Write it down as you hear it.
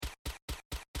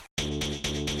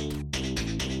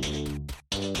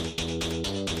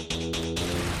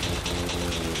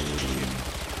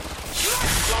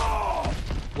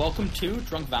welcome to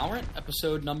Drunk Valorant,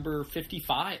 episode number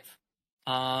 55.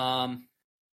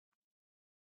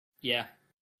 Yeah,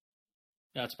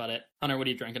 that's about it. Hunter, what are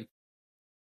you drinking?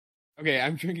 Okay,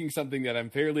 I'm drinking something that I'm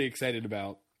fairly excited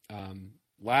about.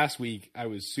 Last week, I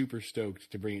was super stoked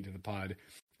to bring it to the pod,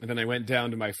 and then I went down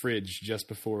to my fridge just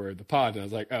before the pod, and I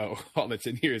was like, oh, all that's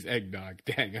in here is eggnog.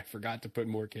 Dang, I forgot to put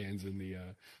more cans in the,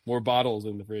 more bottles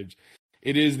in the fridge.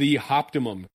 It is the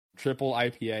Hoptimum Triple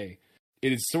IPA.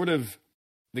 It is sort of,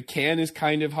 the can is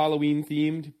kind of Halloween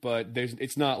themed, but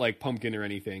it's not like pumpkin or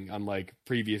anything, unlike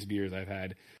previous beers I've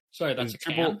had. Sorry, that's a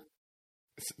can?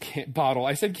 Bottle.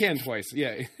 I said can twice.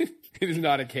 Yeah, it is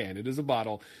not a can. It is a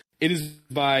bottle. It is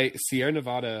by Sierra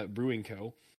Nevada Brewing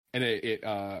Co. And it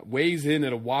weighs in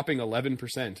at a whopping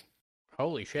 11%.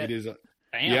 Holy shit. It is.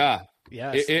 Damn. Yeah.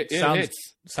 Yeah. It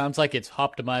hits. Sounds like it's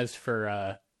optimized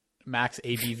for max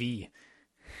ABV.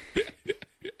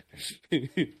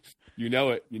 You know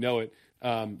it.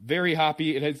 Very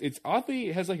hoppy.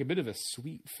 It has like a bit of a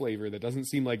sweet flavor that doesn't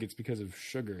seem like it's because of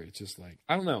sugar. It's just like,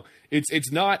 I don't know.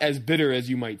 It's not as bitter as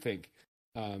you might think.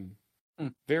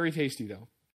 Very tasty though.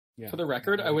 Yeah. For the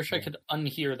record, I wish I could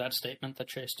unhear that statement that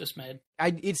Chase just made.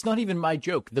 It's not even my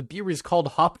joke. The beer is called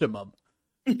Hoptimum.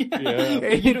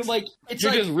 Yeah. You're just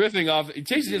riffing off.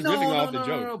 Chase is just riffing off the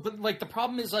joke. No, but like the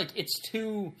problem is like it's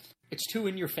too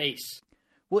in your face.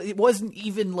 Well, it wasn't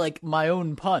even like my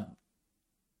own pun.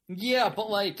 Yeah, but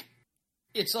like,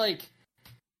 it's like,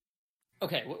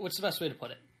 okay, what's the best way to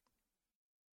put it?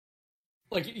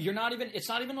 Like, it's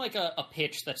not even like a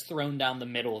pitch that's thrown down the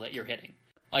middle that you're hitting.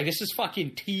 Like, this is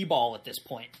fucking T-ball at this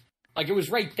point. Like, it was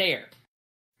right there.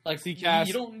 Like, see, Cass,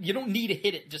 you don't need to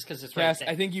hit it just because it's right Cass, there.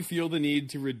 I think you feel the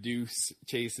need to reduce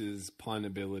Chase's pun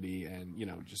ability and,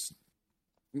 just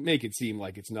make it seem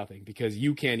like it's nothing because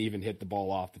you can't even hit the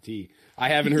ball off the tee. I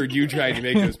haven't heard you trying to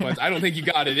make those puns. I don't think you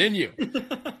got it in you.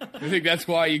 I think that's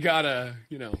why you gotta,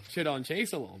 shit on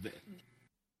Chase a little bit.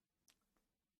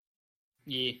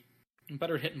 Yeah. I'm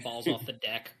better at hitting balls off the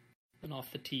deck than off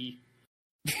the tee.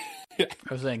 I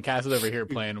was saying, Cass is over here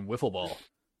playing wiffle ball.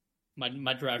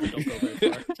 My driver don't go very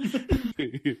far.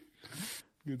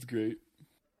 It's great.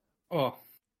 Oh.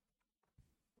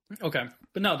 Okay.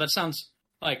 But no, that sounds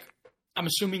like, I'm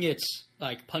assuming it's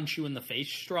like punch you in the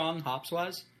face strong, hops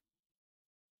wise.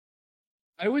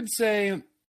 I would say,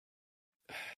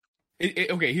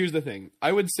 okay, here's the thing.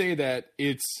 I would say that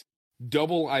it's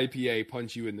double IPA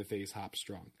punch you in the face hop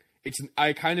strong.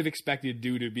 I kind of expected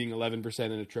due to being 11%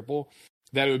 in a triple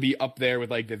that it would be up there with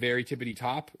like the very tippity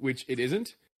top, which it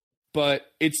isn't. But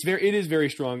it is very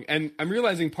strong. And I'm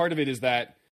realizing part of it is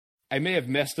that I may have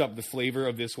messed up the flavor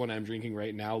of this one I'm drinking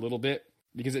right now a little bit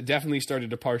because it definitely started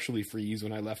to partially freeze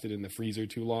when I left it in the freezer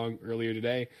too long earlier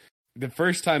today. The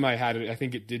first time I had it, I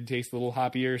think it did taste a little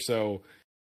hoppier. So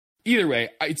either way,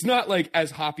 it's not like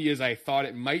as hoppy as I thought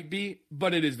it might be,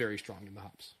 but it is very strong in the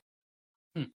hops.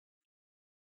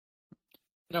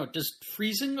 No, does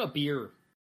freezing a beer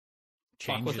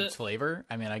change its flavor?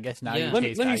 I mean, I guess now you let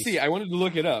taste me ice. see. I wanted to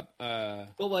look it up. Well,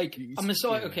 like,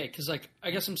 okay, because like,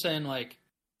 I guess I'm saying like,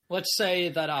 let's say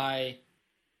that I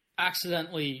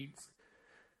accidentally,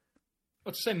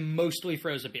 let's say mostly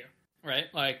froze a beer, right?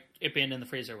 Like it being in the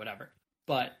freezer or whatever,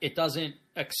 but it doesn't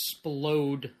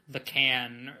explode the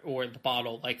can or the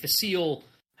bottle. Like the seal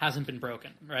hasn't been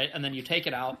broken, right? And then you take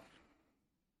it out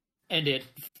and it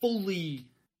fully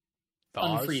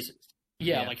unfreezes.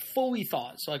 Yeah, like fully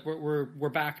thawed. So like we're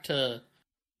back to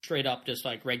straight up just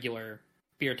like regular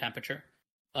beer temperature.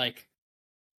 Like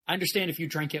I understand if you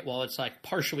drink it while it's like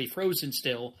partially frozen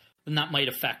still, then that might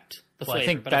affect the flavor. I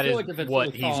think but that I feel is like if it's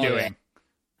what he's doing.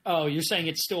 Oh, you're saying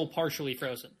it's still partially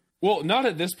frozen. Well, not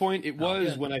at this point. It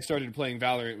was when I started playing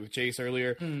Valorant with Chase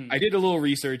earlier. I did a little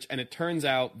research, and it turns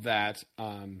out that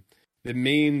the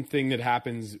main thing that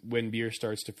happens when beer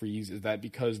starts to freeze is that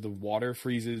because the water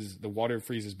freezes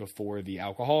before the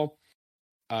alcohol,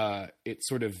 it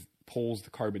sort of pulls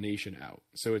the carbonation out.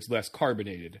 So it's less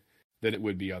carbonated than it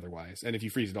would be otherwise. And if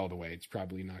you freeze it all the way, it's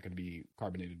probably not going to be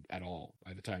carbonated at all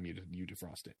by the time you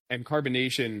defrost it. And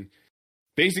carbonation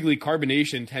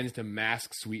tends to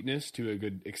mask sweetness to a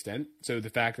good extent. So the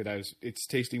fact that it's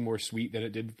tasting more sweet than it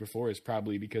did before is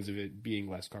probably because of it being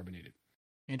less carbonated.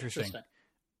 Interesting.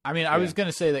 I mean, I was going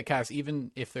to say that, Cass, even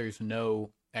if there's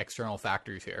no external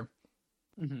factors here,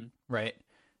 right?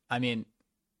 I mean,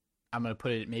 I'm going to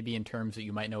put it maybe in terms that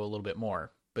you might know a little bit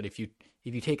more. But if you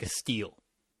take a steel,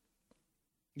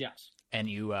 yes, and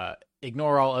you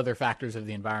ignore all other factors of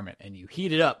the environment, and you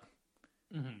heat it up,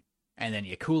 and then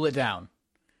you cool it down,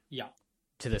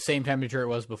 to the same temperature it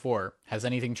was before, has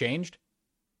anything changed?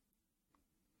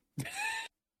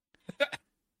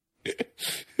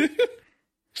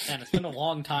 And it's been a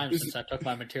long time since I took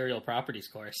my material properties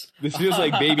course. This feels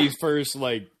like baby's first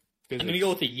like. I'm gonna go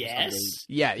with a yes.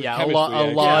 Yeah. A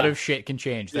lot of shit can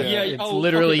change. It's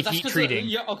literally heat treating.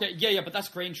 But that's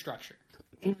grain structure.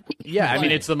 Yeah, I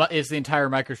mean it's the entire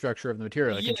microstructure of the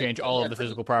material. It can change all of the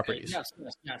physical properties.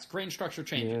 Yes. Grain structure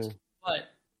changes, but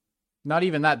not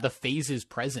even that. The phases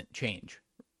present change,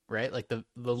 right? Like the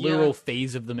literal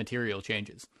phase of the material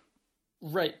changes.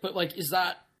 Right, but like, is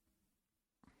that?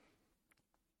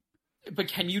 But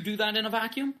can you do that in a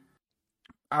vacuum?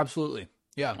 Absolutely.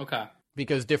 Yeah. Okay.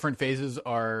 Because different phases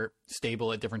are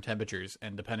stable at different temperatures,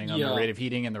 and depending on the rate of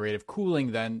heating and the rate of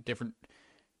cooling, then different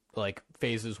like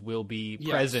phases will be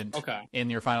present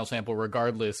in your final sample,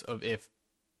 regardless of if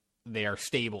they are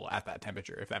stable at that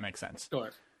temperature. If that makes sense. Sure.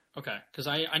 Okay. Because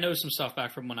I know some stuff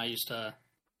back from when I used to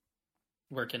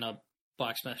work in a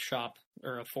blacksmith shop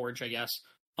or a forge, I guess.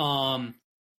 But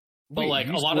wait, like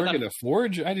you a lot of them in a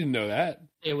forge, I didn't know that.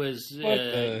 It was what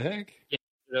the heck?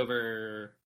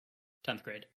 Over 10th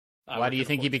grade. Why do you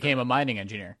think you became a mining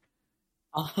engineer?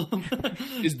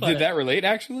 Did that relate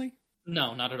actually?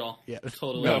 No, not at all. Yeah,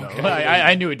 totally. No.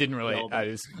 I knew it didn't relate. I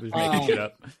was making shit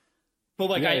up. But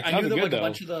like I knew that like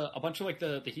a bunch of like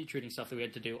the heat treating stuff that we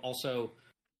had to do. Also,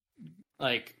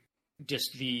 like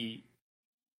just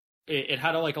it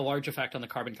had a large effect on the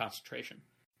carbon concentration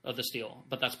of the steel,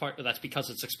 but that's because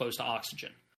it's exposed to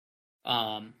oxygen.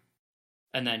 And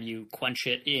then you quench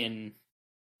it in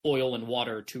oil and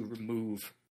water to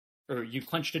remove, or you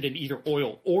quenched it in either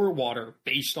oil or water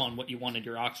based on what you wanted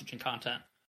your oxygen content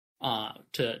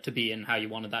to be and how you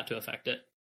wanted that to affect it.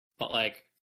 But like,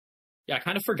 yeah, I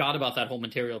kind of forgot about that whole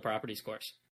material properties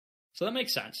course. So that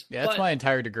makes sense. Yeah, that's my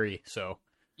entire degree, so.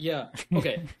 Yeah,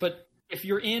 okay. But if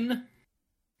you're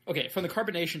from the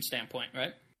carbonation standpoint,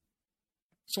 right?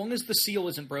 As long as the seal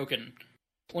isn't broken,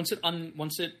 once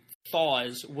it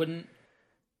thaws, wouldn't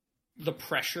the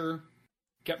pressure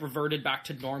get reverted back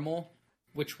to normal,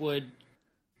 which would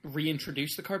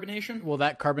reintroduce the carbonation? Well,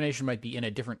 that carbonation might be in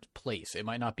a different place. It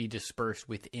might not be dispersed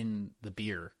within the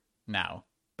beer now,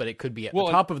 but it could be at the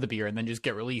top of the beer and then just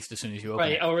get released as soon as you open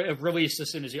it. Right, or released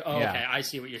as soon as you... okay, I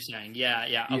see what you're saying.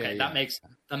 Yeah, okay, that makes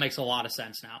a lot of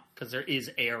sense now, because there is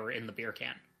air in the beer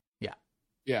can.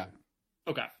 Yeah.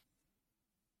 Okay.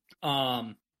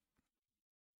 Well,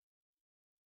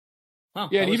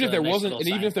 yeah, and even if there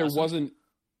wasn't,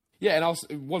 yeah, and also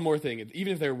one more thing,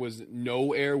 even if there was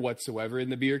no air whatsoever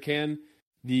in the beer can,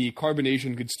 the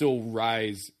carbonation could still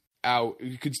rise out.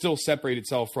 It could still separate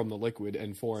itself from the liquid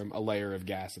and form a layer of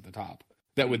gas at the top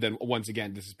that would then once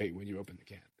again dissipate when you open the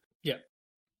can. Yeah.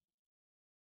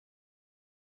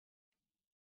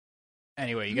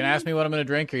 Anyway, you gonna ask me what I'm gonna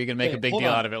drink, or you gonna make a big deal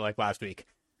out of it like last week?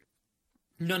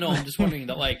 No, I'm just wondering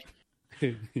that, like,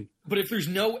 but if there's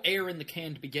no air in the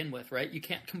can to begin with, right? You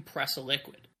can't compress a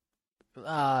liquid.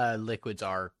 Liquids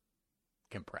are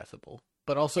compressible,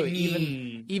 but also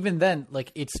even then,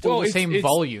 like, it's still the same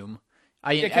volume.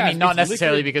 I mean, not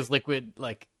necessarily because liquid,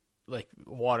 like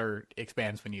water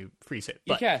expands when you freeze it.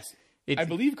 But I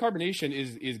believe carbonation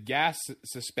is gas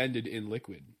suspended in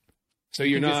liquid. So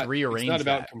you're not rearrange. It's not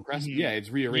about compressing. Yeah,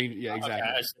 it's rearranged. Yeah,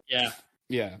 exactly.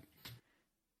 Yeah.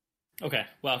 Okay.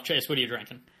 Well, Chase, what are you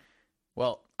drinking?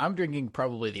 Well, I'm drinking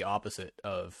probably the opposite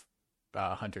of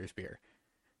Hunter's beer.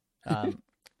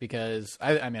 Because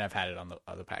I mean, I've had it on the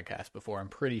other podcast before, I'm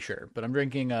pretty sure, but I'm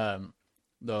drinking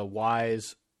the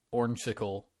Wise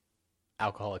Orangesicle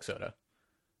alcoholic soda.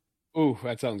 Ooh,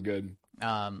 that sounds good.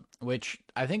 Which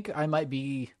I think I might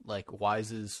be like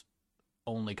Wise's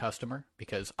only customer,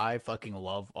 because I fucking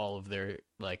love all of their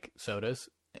like sodas,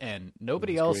 and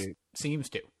nobody else seems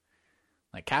to.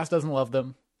 Like, Cass doesn't love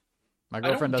them. My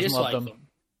girlfriend doesn't love them.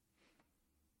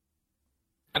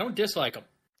 I don't dislike them.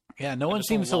 Yeah, no one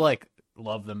seems to like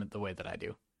love them the way that I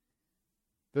do.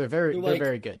 They're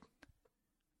very good.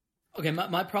 Okay,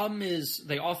 my problem is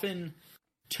they often,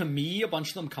 to me, a bunch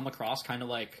of them come across kind of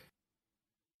like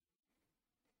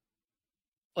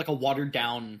a watered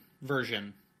down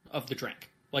version of the drink.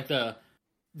 Like the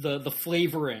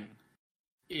flavoring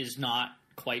is not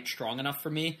quite strong enough for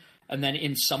me. And then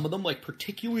in some of them, like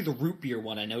particularly the root beer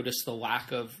one, I noticed the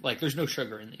lack of, like, there's no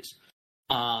sugar in these.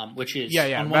 Which is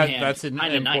on one hand, that's an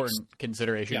important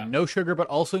consideration. Yeah. No sugar, but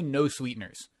also no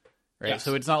sweeteners, right? Yes.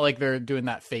 So it's not like they're doing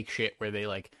that fake shit where they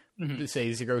like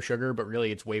say 0 sugar, but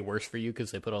really it's way worse for you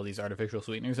because they put all these artificial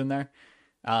sweeteners in there.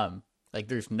 Like,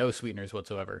 there's no sweeteners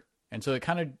whatsoever, and so it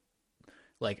kind of,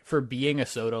 like, for being a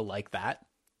soda like that,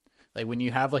 like when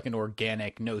you have like an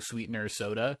organic no sweetener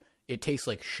soda, it tastes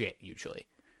like shit usually.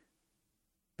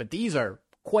 But these are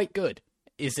quite good.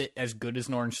 Is it as good as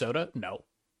an orange soda? No.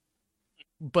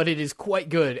 but it is quite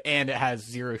good, and it has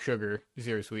 0 sugar,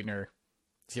 0 sweetener,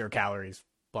 0 calories,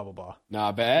 blah blah blah.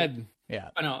 Not bad. Yeah,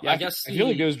 I know. Yeah, I guess I feel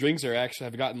like those drinks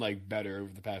have gotten like better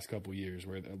over the past couple years,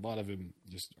 where a lot of them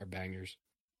just are bangers.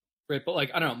 Right, but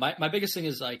like I don't know. My biggest thing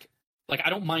is like I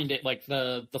don't mind it. Like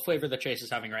the flavor that Chase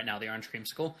is having right now, the orange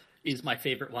creamsicle, is my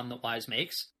favorite one that Wise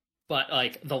makes. But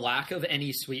like the lack of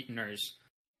any sweeteners,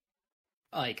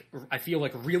 like I feel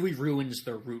like really ruins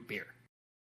their root beer.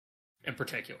 In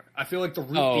particular, I feel like the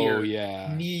root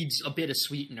beer needs a bit of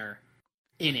sweetener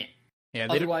in it. Yeah.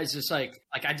 Otherwise, it's like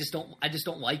I just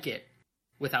don't like it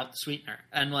without the sweetener.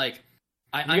 And like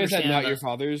I you guys understand had Not Your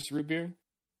Father's root beer.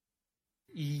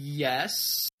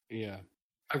 Yes. Yeah.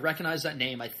 I recognize that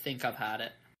name. I think I've had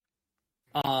it.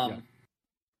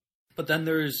 But then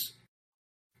there's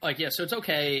so it's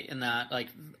okay in that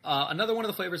another one of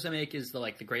the flavors they make is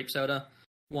the grape soda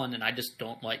one, and I just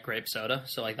don't like grape soda,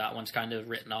 so like that one's kind of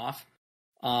written off.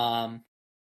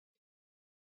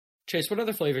 Chase, what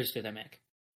other flavors do they make?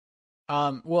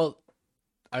 Well,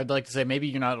 I'd like to say maybe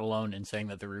you're not alone in saying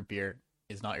that the root beer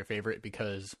is not your favorite,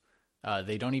 because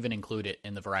they don't even include it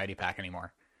in the variety pack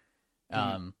anymore.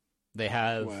 They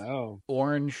have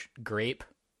orange, grape,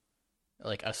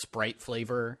 like a Sprite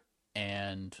flavor,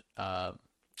 and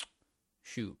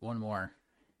one more.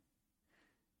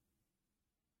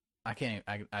 I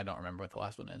don't remember what the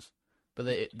last one is, but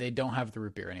they don't have the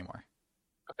root beer anymore.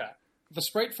 Okay. The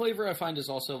Sprite flavor I find is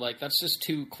also that's just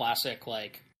too classic.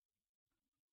 Like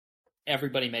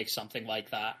everybody makes something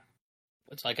like that.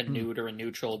 It's like a nude or a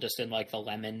neutral, just in like the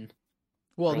lemon.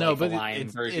 Well, no, but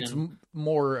it's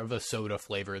more of a soda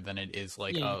flavor than it is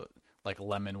like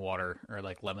lemon water or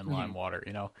like lemon lime water.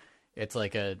 You know, it's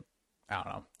like I don't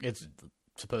know. It's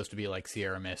supposed to be like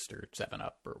Sierra Mist or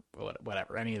 7-Up or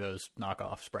whatever. Any of those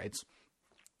knockoff Sprites.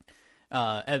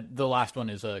 And the last one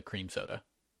is a cream soda.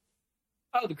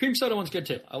 Oh, the cream soda one's good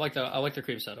too. I like the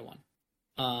cream soda one.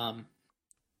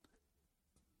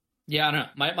 Yeah, I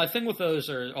don't know. My thing with those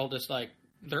are all just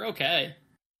they're okay.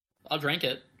 I'll drink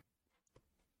it.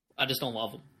 I just don't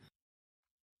love them.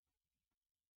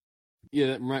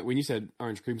 Yeah, when you said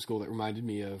orange creamsicle, that reminded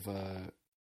me of.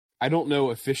 I don't know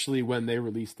officially when they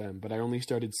released them, but I only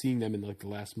started seeing them in the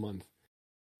last month.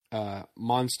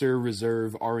 Monster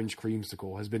Reserve Orange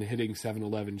Creamsicle has been hitting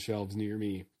 7-Eleven shelves near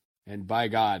me, and by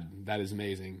God, that is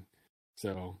amazing.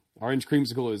 So, Orange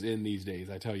Creamsicle is in these days,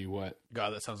 I tell you what.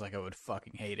 God, that sounds like I would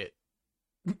fucking hate it.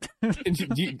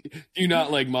 do you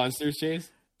not like Monsters, Chase?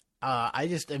 I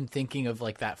just am thinking of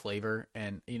that flavor,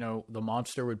 and the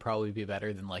Monster would probably be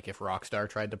better than if Rockstar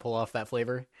tried to pull off that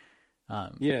flavor.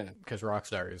 Because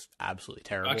Rockstar is absolutely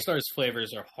terrible. Rockstar's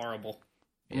flavors are horrible.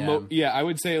 Yeah, I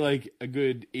would say a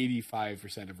good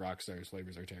 85% of Rockstar's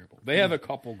flavors are terrible. They have a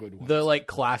couple good ones. The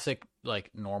classic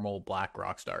normal black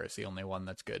Rockstar is the only one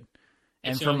that's good.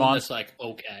 And for Monster,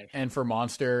 okay. And for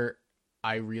Monster,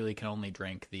 I really can only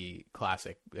drink the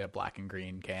classic black and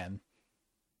green can.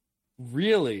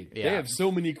 Really? Yeah. They have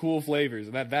so many cool flavors,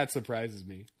 and that surprises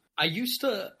me. I used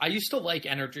to like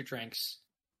energy drinks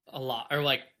a lot, or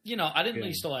I didn't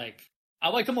used to I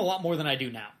like them a lot more than I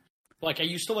do now. I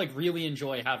used to really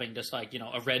enjoy having just a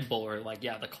Red Bull or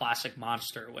the classic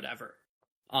Monster or whatever.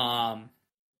 I've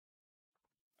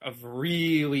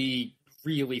really,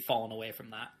 really fallen away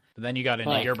from that. But then you got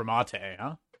into yerba mate,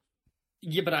 huh?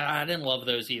 Yeah, but I didn't love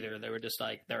those either. They were just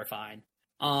they were fine.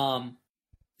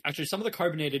 Actually, some of the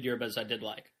carbonated yerbas I did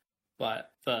like,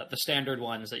 but the standard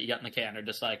ones that you get in the can are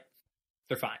just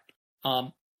they're fine.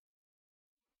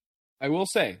 I will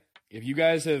say, if you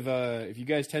guys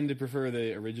tend to prefer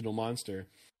the original Monster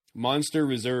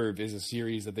Reserve is a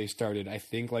series that they started, I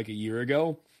think, a year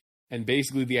ago. And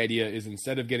basically the idea is,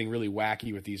 instead of getting really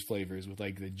wacky with these flavors, with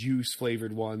the juice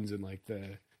flavored ones and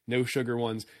the no sugar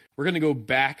ones, we're going to go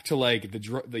back to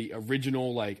the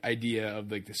original idea of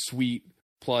the sweet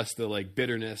plus the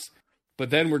bitterness.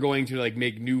 But then we're going to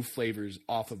make new flavors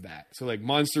off of that. So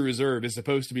Monster Reserve is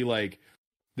supposed to be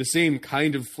the same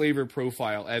kind of flavor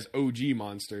profile as OG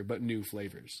Monster, but new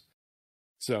flavors.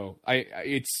 So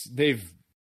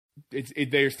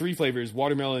there's 3 flavors: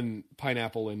 watermelon,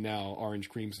 pineapple, and now orange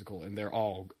creamsicle, and they're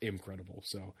all incredible.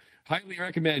 So highly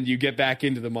recommend you get back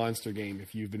into the Monster game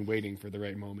if you've been waiting for the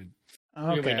right moment.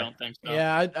 Okay. Really don't think so.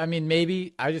 Yeah, I mean,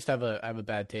 maybe I just have a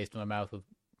bad taste in my mouth with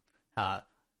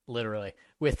literally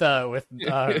with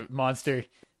Monster,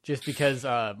 just because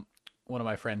one of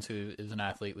my friends who is an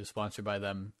athlete was sponsored by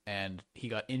them, and he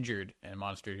got injured, and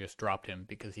Monster just dropped him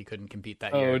because he couldn't compete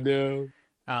that year. Oh no.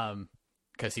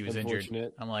 Because he was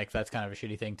injured. I'm like, that's kind of a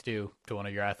shitty thing to do to one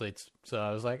of your athletes. So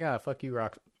I was like, fuck you,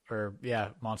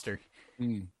 Monster.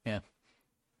 Mm. Yeah.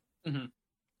 Mm-hmm.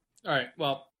 All right.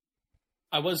 Well,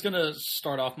 I was gonna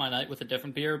start off my night with a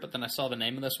different beer, but then I saw the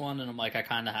name of this one, and I'm like, I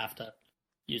kind of have to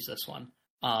use this one.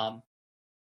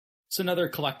 It's another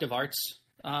Collective Arts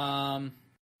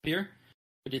beer,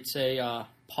 but it's a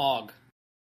Pog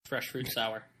fresh fruit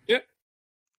sour. Yep.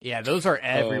 Yeah, those are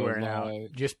everywhere now.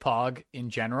 Just Pog in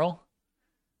general.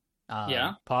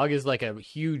 Yeah. Pog is like a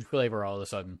huge flavor all of a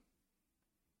sudden.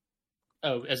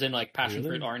 Oh, as in like passion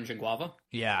fruit, orange, and guava?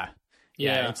 Yeah.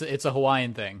 It's a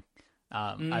Hawaiian thing,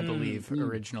 I believe,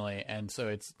 originally. And so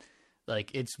it's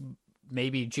like, it's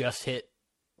maybe just hit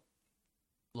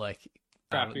like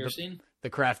craft beer scene? The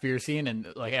craft beer scene, and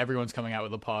like everyone's coming out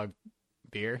with a Pog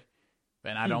beer.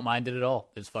 And I don't mind it at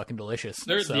all. It's fucking delicious.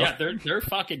 They're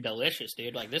fucking delicious,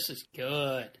 dude. Like, this is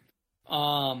good.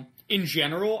 In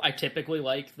general, I typically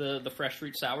like the fresh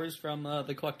fruit sours from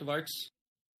the Collective Arts.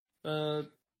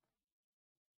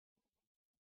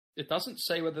 It doesn't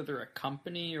say whether they're a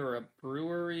company or a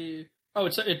brewery. Oh,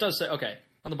 it does say, okay.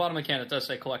 On the bottom of the can, it does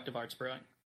say Collective Arts Brewing.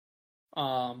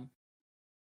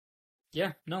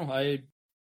 Yeah, no, I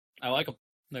like them.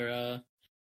 They're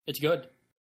it's good.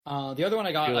 The other one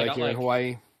I got in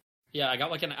Hawaii. Yeah, I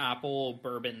got like an apple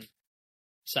bourbon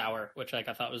sour, which I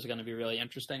thought was going to be really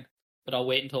interesting. But I'll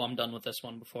wait until I'm done with this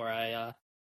one before I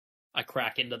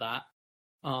crack into that.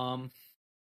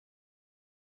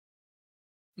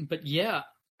 But yeah.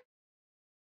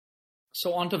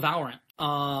 So on to Valorant.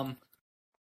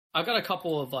 I've got a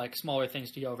couple of like smaller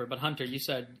things to go over, but Hunter, you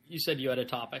said you had a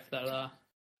topic that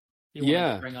you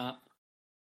wanted to bring up.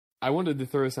 I wanted to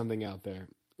throw something out there,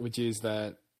 which is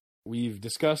that we've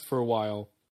discussed for a while,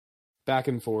 back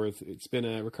and forth. It's been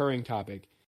a recurring topic.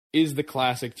 Is the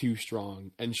classic too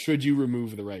strong? And should you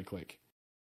remove the right click?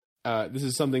 This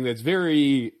is something that's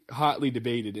very hotly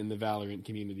debated in the Valorant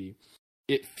community.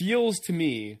 It feels to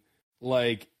me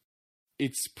like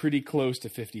it's pretty close to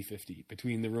 50-50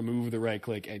 between the remove the right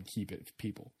click and keep it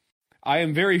people. I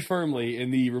am very firmly in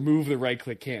the remove the right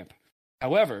click camp.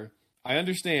 However, I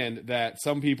understand that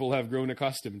some people have grown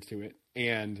accustomed to it,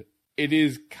 and it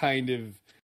is kind of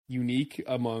unique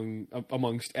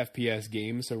amongst FPS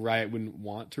games, so Riot wouldn't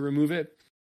want to remove it.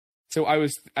 So I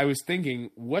was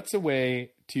thinking, what's a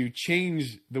way to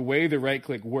change the way the right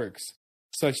click works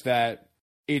such that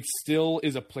it still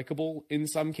is applicable in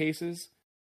some cases,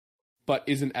 but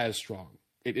isn't as strong.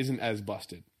 It isn't as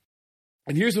busted.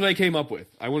 And here's what I came up with.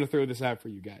 I want to throw this out for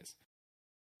you guys.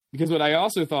 Because what I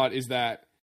also thought is that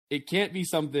it can't be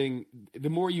something, the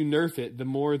more you nerf it, the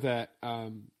more that,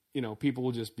 people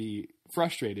will just be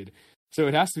frustrated. So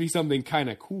it has to be something kind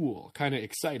of cool, kind of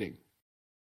exciting.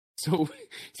 So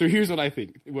here's what I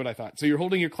thought. So you're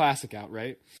holding your classic out,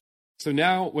 right? So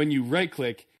now when you right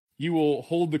click, you will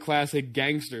hold the classic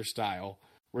gangster style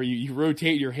where you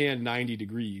rotate your hand 90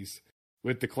 degrees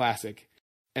with the classic.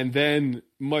 And then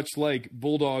much like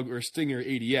Bulldog or Stinger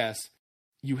ADS,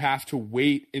 you have to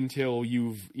wait until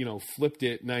you've, flipped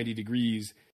it 90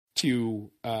 degrees to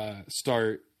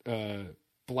start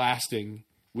blasting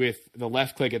with the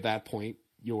left click at that point,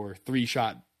 your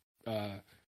 3-shot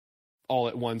all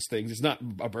at once things. It's not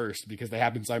a burst because they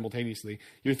happen simultaneously.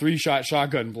 Your 3-shot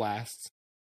shotgun blasts.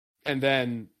 And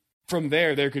then from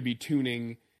there could be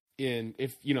tuning in.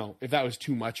 If that was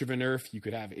too much of a nerf, you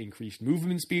could have increased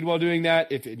movement speed while doing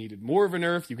that. If it needed more of a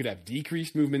nerf, you could have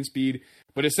decreased movement speed.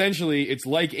 But essentially, it's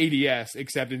like ADS,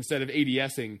 except instead of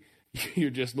ADSing, you're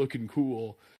just looking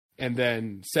cool and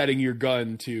then setting your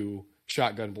gun to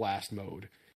shotgun blast mode.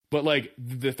 But like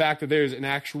the fact that there's an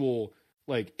actual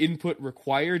like input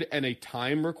required and a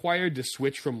time required to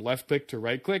switch from left click to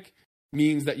right click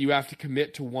means that you have to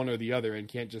commit to one or the other and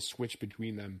can't just switch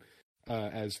between them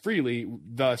as freely,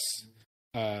 thus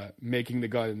making the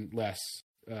gun less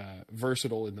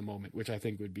versatile in the moment, which I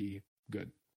think would be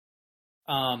good.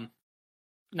 Now,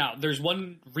 there's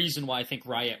one reason why I think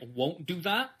Riot won't do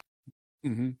that,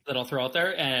 that I'll throw out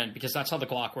there, and because that's how the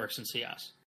Glock works in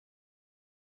CS.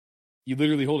 You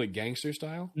literally hold it gangster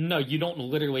style? No, you don't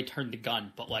literally turn the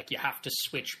gun, but like you have to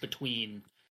switch between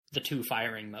the two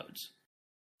firing modes.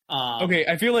 Okay,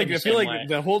 I feel like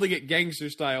the holding it gangster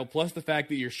style plus the fact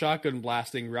that you're shotgun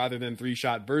blasting rather than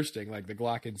 3-shot bursting like the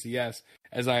Glock in CS,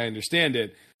 as I understand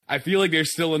it, I feel like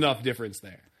there's still enough difference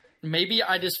there. Maybe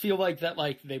I just feel like that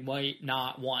like they might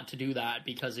not want to do that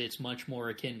because it's much more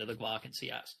akin to the Glock in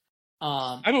CS.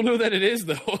 I don't know that it is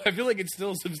though. I feel like it's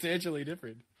still substantially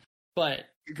different. But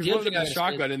because one of them is a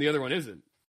shotgun and the other one isn't.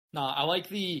 No, I like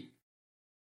the.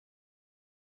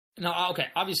 No, okay.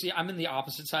 Obviously, I'm in the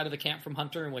opposite side of the camp from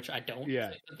Hunter, in which I don't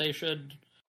think that they should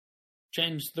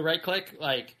change the right click.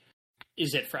 Like,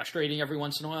 is it frustrating every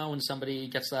once in a while when somebody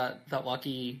gets that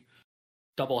lucky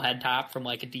double head tap from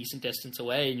like a decent distance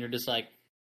away, and you're just like,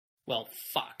 well,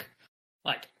 fuck.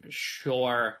 Like,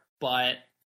 sure, but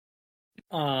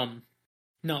no,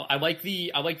 I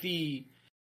think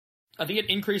it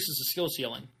increases the skill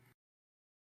ceiling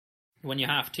when you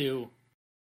have to,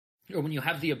 or when you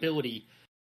have the ability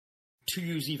to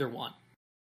use either one.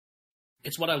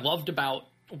 It's what I loved about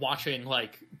watching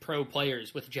like pro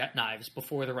players with jet knives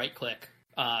before the right click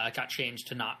got changed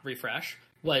to not refresh,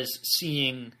 was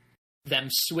seeing them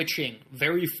switching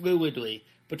very fluidly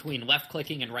between left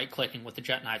clicking and right clicking with the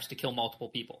jet knives to kill multiple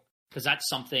people. Because that's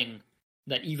something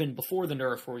that even before the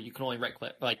nerf, where you can only right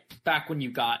click, like back when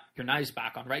you got your knives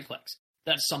back on right clicks,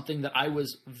 that's something that I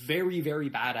was very, very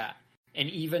bad at. And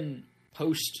even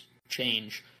post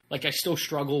change, like I still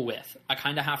struggle with. I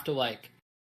kind of have to like,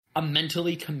 I'm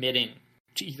mentally committing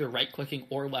to either right clicking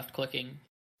or left clicking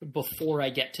before I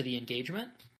get to the engagement.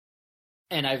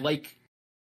 And I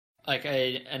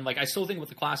I still think with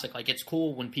the classic, like it's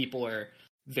cool when people are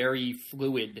very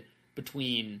fluid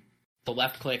between the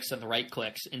left clicks and the right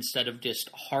clicks instead of just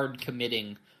hard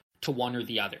committing to one or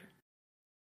the other,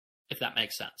 if that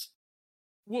makes sense.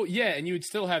 Well, yeah, and you would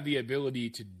still have the ability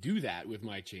to do that with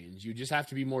my change. You just have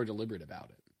to be more deliberate about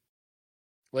it.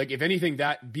 Like, if anything,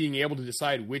 that being able to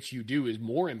decide which you do is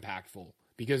more impactful,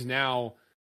 because now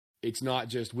it's not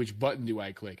just which button do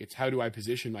I click, it's how do I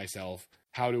position myself,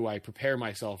 how do I prepare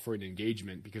myself for an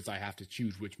engagement, because I have to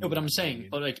choose which. No, but I'm saying,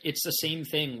 but like it's the same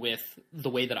thing with the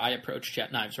way that I approach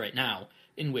jet knives right now,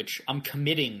 in which I'm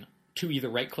committing to either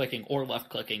right clicking or left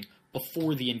clicking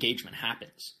before the engagement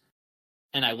happens.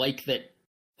 And I like that,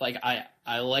 like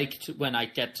I liked when I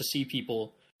get to see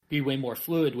people be way more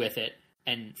fluid with it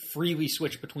and freely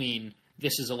switch between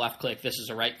this is a left click, this is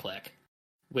a right click,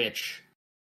 which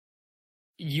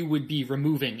you would be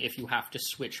removing if you have to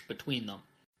switch between them.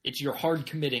 It's you're hard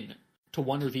committing to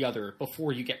one or the other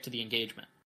before you get to the engagement,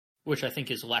 which I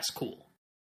think is less cool.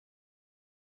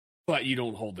 But you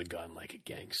don't hold the gun like a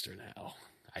gangster now.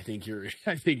 I think you're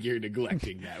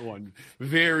neglecting that one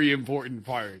very important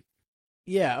part.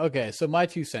 Yeah, okay, so my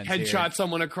 2 cents Headshot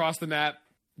someone across the map,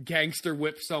 gangster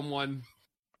whip someone.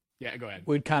 Yeah, go ahead.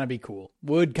 Would kind of be cool.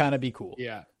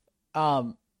 Yeah.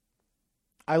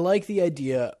 I like the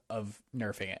idea of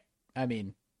nerfing it. I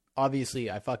mean, obviously,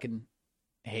 I fucking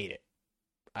hate it.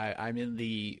 I'm in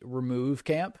the remove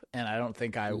camp, and I don't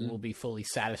think I will be fully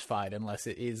satisfied unless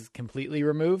it is completely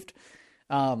removed.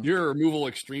 You're a removal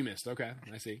extremist. Okay,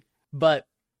 I see. But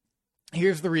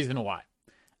here's the reason why.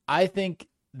 I think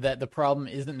that the problem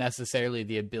isn't necessarily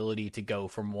the ability to go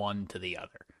from one to the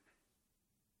other.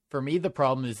 For me, the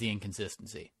problem is the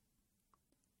inconsistency.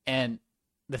 And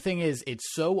the thing is,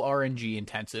 it's so RNG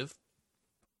intensive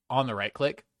on the right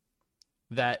click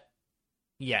that,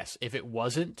 yes, if it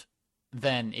wasn't,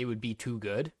 then it would be too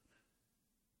good.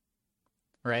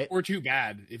 Right? Or too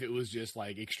bad if it was just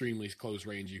like extremely close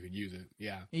range, you could use it.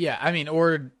 Yeah. Yeah, I mean,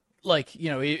 or like, you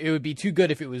know, it would be too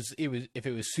good if it was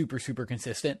super, super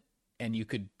consistent and you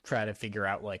could try to figure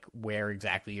out like where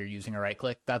exactly you're using a right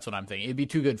click. That's what I'm thinking. It'd be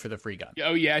too good for the free gun.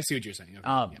 Oh yeah, I see what you're saying.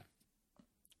 Okay. Yeah.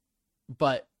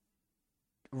 But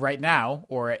right now,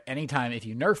 or at any time, if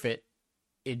you nerf it,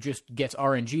 it just gets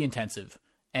RNG intensive,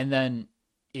 and then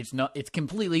it's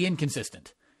completely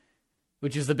inconsistent,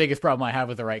 which is the biggest problem I have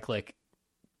with the right click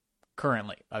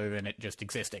currently, other than it just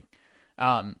existing.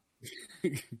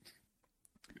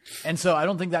 And so I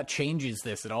don't think that changes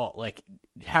this at all. Like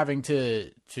having to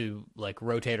like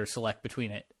rotate or select between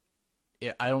it,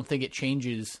 I don't think it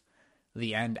changes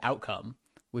the end outcome,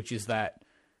 which is that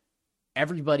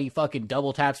everybody fucking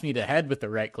double taps me to the head with the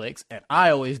right clicks, and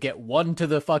I always get one to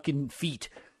the fucking feet.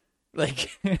 Like,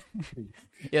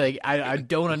 yeah, like I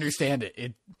don't understand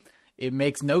it. It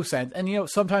makes no sense. And you know,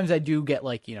 sometimes I do get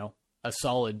like, you know, a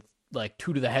solid like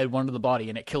 2 to the head, 1 to the body,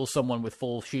 and it kills someone with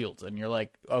full shields, and you're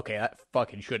like, okay, that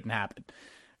fucking shouldn't happen,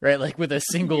 right? Like with a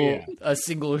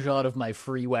single shot of my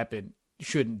free weapon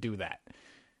shouldn't do that.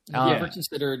 Have you ever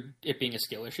considered it being a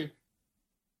skill issue?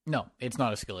 No, it's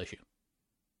not a skill issue.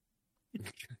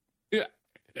 Yeah,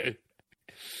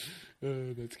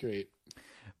 that's great.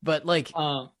 But like,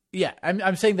 yeah,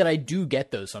 I'm saying that I do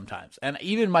get those sometimes, and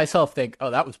even myself think,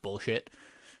 oh, that was bullshit.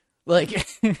 Like,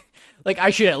 like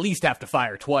I should at least have to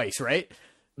fire twice, right?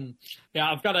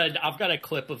 Yeah, I've got a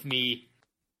clip of me,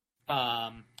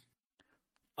 it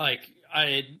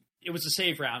was a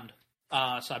save round,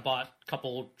 so I bought a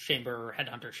couple chamber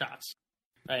headhunter shots,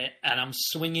 right? And I'm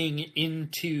swinging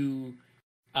into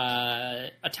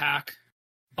attack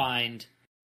bind.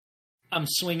 I'm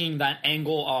swinging that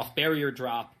angle off barrier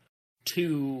drop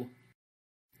to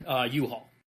U-Haul,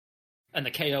 and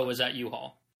the KO is at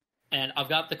U-Haul. And I've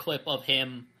got the clip of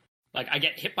him, like, I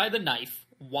get hit by the knife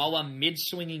while I'm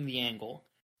mid-swinging the angle.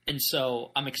 And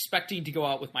so I'm expecting to go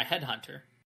out with my Headhunter,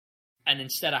 and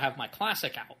instead I have my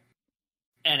Classic out,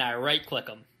 and I right-click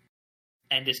them,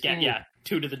 and just get,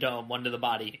 2 to the dome, 1 to the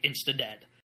body, insta-dead.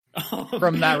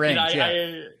 From that range,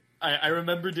 I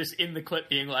remember just in the clip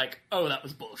being like, oh, that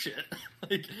was bullshit.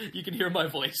 Like, you can hear my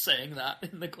voice saying that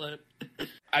in the clip.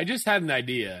 I just had an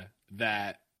idea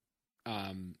that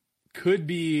could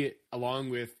be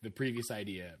along with the previous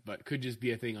idea, but could just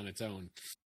be a thing on its own.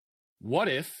 What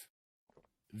if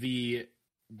the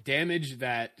damage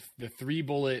that the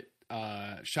 3-bullet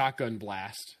shotgun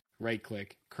blast right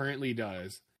click currently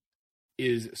does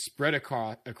is spread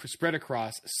across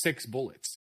 6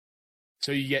 bullets?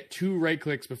 So you get 2 right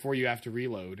clicks before you have to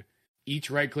reload.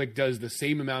 Each right click does the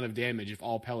same amount of damage if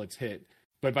all pellets hit,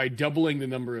 but by doubling the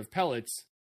number of pellets,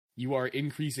 you are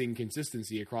increasing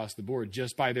consistency across the board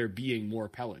just by there being more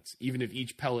pellets, even if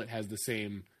each pellet has the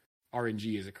same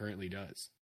RNG as it currently does.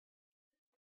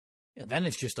 Yeah, then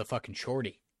it's just a fucking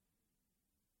shorty.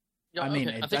 Yeah, I mean,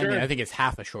 I think it's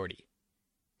half a shorty.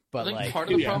 But I think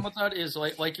part of the problem with that is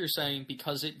like you're saying,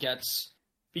 because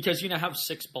you now have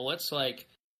 6 bullets like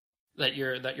that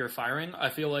you're firing. I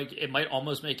feel like it might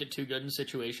almost make it too good in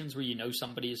situations where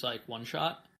somebody's like one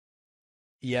shot.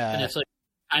 Yeah, and it's like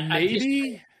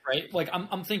maybe. Right, like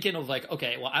I'm thinking of like,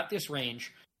 okay, well at this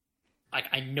range, like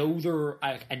I know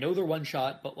they're one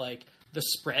shot, but like the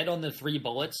spread on the 3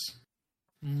 bullets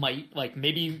might like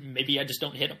maybe I just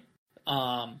don't hit them.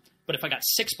 But if I got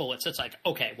 6 bullets, it's like,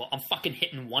 okay, well I'm fucking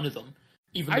hitting one of them.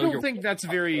 Even though I don't know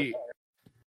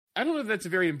if that's a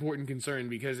very important concern,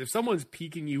 because if someone's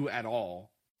peeking you at all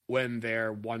when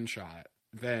they're one shot,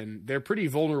 then they're pretty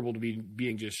vulnerable to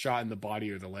being just shot in the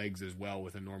body or the legs as well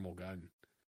with a normal gun.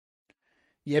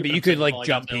 Yeah, but you could like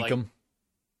jump peek them.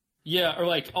 Yeah, or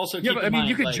like also. Yeah, but I mean,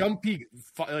 you could jump peek,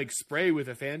 like spray with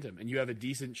a Phantom, and you have a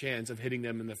decent chance of hitting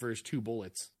them in the first 2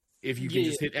 bullets if you can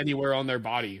just hit anywhere on their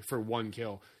body for 1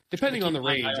 kill, depending on the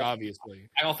range, obviously.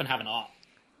 I often have an op.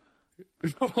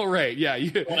 All right, yeah.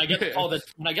 When I get the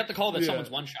call that someone's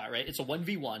one shot, right? It's a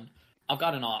 1v1. I've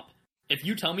got an op. If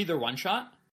you tell me they're one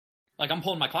shot, like I'm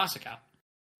pulling my Classic out.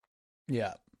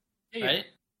 Yeah. Right?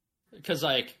 Because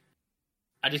like.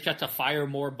 I just got to fire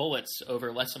more bullets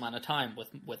over less amount of time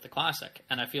with the Classic,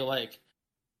 and I feel like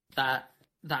that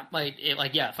might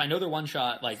if I know they're one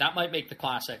shot, like that might make the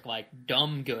Classic like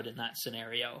dumb good in that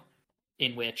scenario.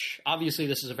 In which obviously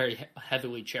this is a very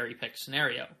heavily cherry picked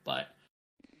scenario, but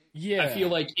I feel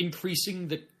like increasing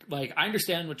the I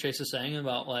understand what Chase is saying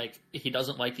about like he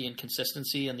doesn't like the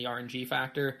inconsistency and the RNG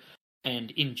factor,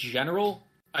 and in general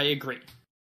I agree.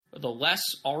 The less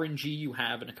RNG you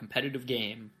have in a competitive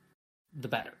game, the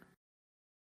better.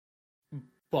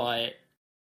 But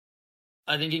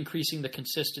I think increasing the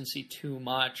consistency too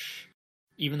much,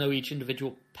 even though each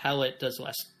individual pellet does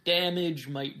less damage,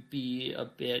 might be a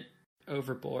bit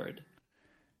overboard.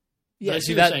 Yeah,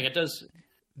 see that saying it does.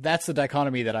 That's the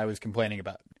dichotomy that I was complaining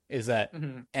about. Is that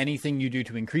anything you do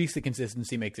to increase the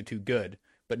consistency makes it too good,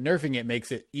 but nerfing it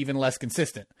makes it even less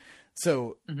consistent.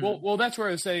 So, well, that's where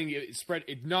I was saying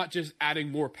it not just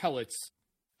adding more pellets.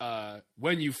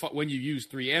 When you use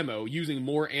 3 ammo, using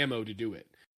more ammo to do it,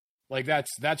 like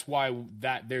that's why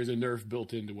there's a nerf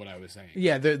built into what I was saying.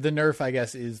 Yeah, the nerf I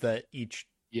guess is that each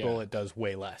bullet does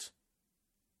way less.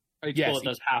 Each bullet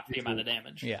does half the amount of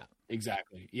damage. Yeah,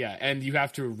 exactly. Yeah, and you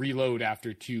have to reload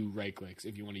after 2 right clicks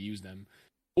if you want to use them,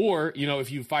 or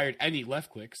if you fired any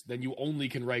left clicks, then you only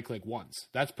can right click once.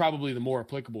 That's probably the more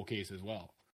applicable case as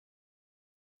well.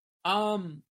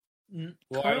 Well,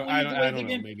 I don't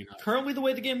know. Maybe not. Currently, the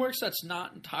way the game works, that's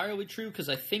not entirely true, because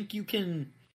I think you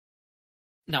can.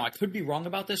 Now, I could be wrong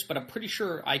about this, but I'm pretty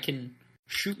sure I can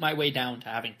shoot my way down to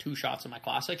having 2 shots in my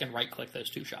Classic and right-click those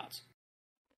 2 shots.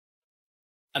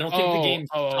 I don't think the game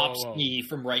stops me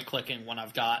from right-clicking when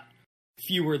I've got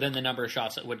fewer than the number of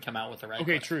shots that would come out with the right.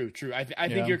 Okay, true. I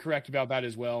think you're correct about that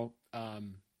as well.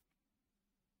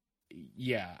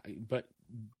 Yeah, but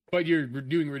you're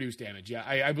doing reduced damage. Yeah,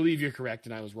 I believe you're correct,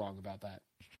 and I was wrong about that.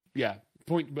 Yeah,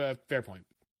 fair point.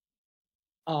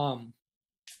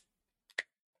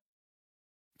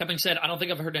 That being said, I don't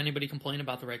think I've heard anybody complain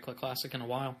about the right-click Classic in a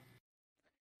while.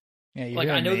 Yeah,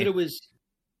 I know that it was.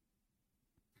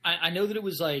 I know that it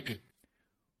was like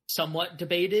somewhat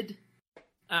debated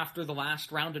after the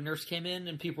last round of nerfs came in,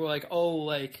 and people were like, "Oh,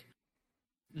 like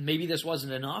maybe this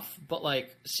wasn't enough." But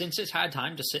like since it's had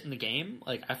time to sit in the game,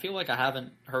 like I feel like I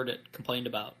haven't heard it complained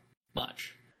about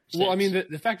much. Well, I mean,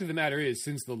 the fact of the matter is,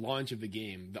 since the launch of the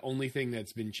game, the only thing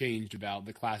that's been changed about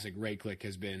the Classic right click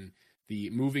has been the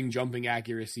moving, jumping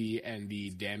accuracy and the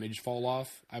damage fall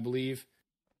off, I believe.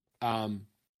 And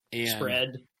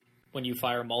spread when you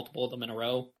fire multiple of them in a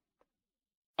row.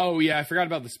 Oh yeah, I forgot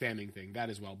about the spamming thing, that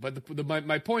as well. But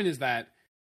my point is that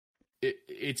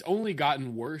it's only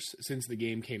gotten worse since the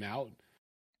game came out.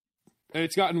 And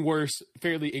it's gotten worse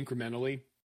fairly incrementally.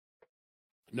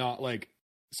 Not like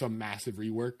some massive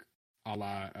rework a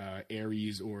la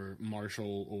Ares or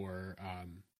Marshall or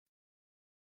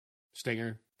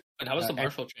Stinger. And how was the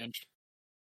Marshall changed?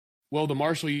 Well, the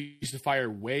Marshall used to fire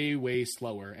way, way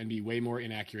slower and be way more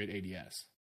inaccurate ADS.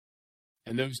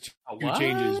 And those two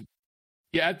changes...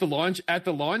 Yeah, at the launch,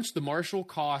 the Marshall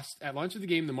cost... At launch of the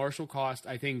game, the Marshall cost,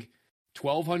 I think,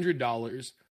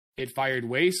 $1,200. It fired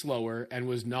way slower and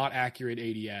was not accurate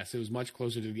ADS. It was much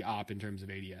closer to the op in terms of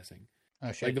ADSing.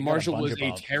 Oh, shit. Like, the Marshall was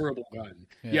a terrible gun.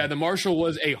 Yeah, the Marshall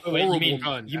was a horrible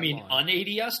gun. You mean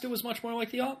un-ADS'd it was much more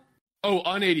like the op? Oh,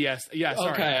 un-ADS. Yeah,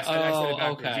 sorry. Okay. I said it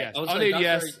backwards. Okay. Yes.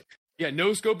 Un-ADS. Yeah,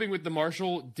 no scoping with the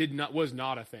Marshall was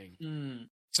not a thing. Mm.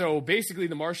 So basically,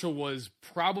 the Marshall was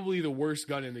probably the worst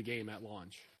gun in the game at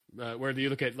launch. Whether you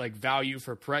look at like value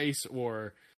for price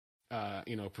or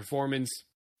performance.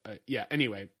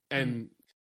 Anyway,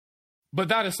 but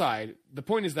that aside, the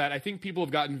point is that I think people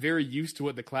have gotten very used to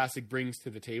what the Classic brings to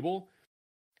the table,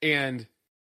 and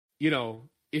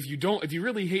if you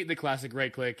really hate the Classic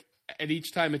right click, and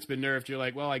each time it's been nerfed, you're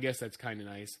like, well, I guess that's kind of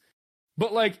nice.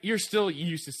 But like, you're still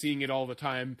used to seeing it all the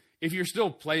time. If you're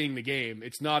still playing the game,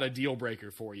 it's not a deal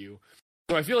breaker for you.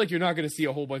 So I feel like you're not going to see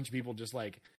a whole bunch of people just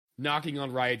like knocking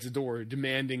on Riot's door,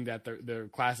 demanding that the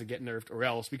Classic get nerfed or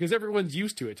else, because everyone's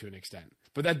used to it to an extent.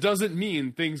 But that doesn't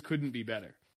mean things couldn't be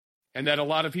better. And that a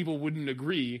lot of people wouldn't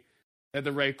agree that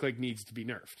the right click needs to be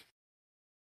nerfed.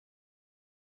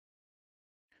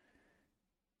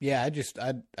 Yeah,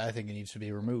 I think it needs to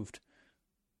be removed.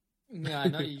 Yeah, I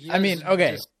know. I mean,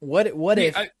 okay. What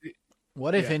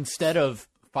if instead of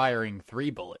firing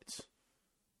 3 bullets,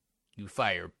 you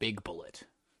fire big bullet?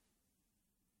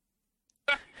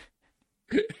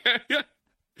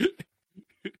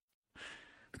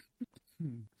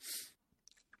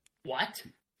 What?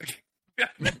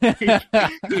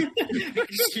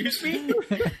 Excuse me?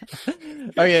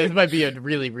 Okay, this might be a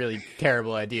really, really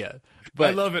terrible idea.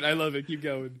 But I love it. Keep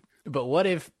going. But what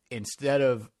if instead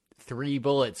of 3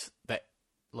 bullets that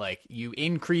like you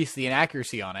increase the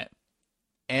inaccuracy on it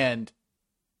and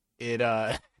it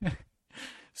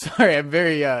sorry, I'm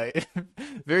very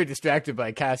very distracted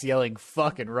by Cass yelling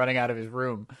fuck and running out of his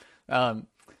room.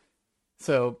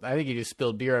 So I think he just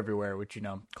spilled beer everywhere, which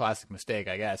classic mistake,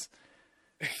 I guess.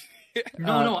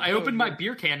 No, I opened my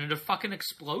beer can and it fucking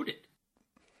exploded.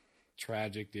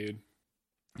 Tragic, dude.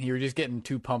 You were just getting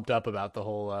too pumped up about the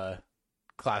whole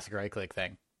classic right click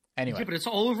thing. Anyway. Yeah, but it's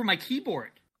all over my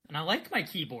keyboard. And I like my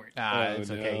keyboard.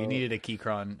 It's okay. You needed a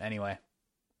Keychron anyway.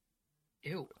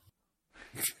 Ew.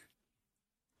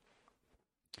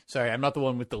 Sorry, I'm not the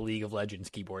one with the League of Legends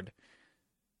keyboard.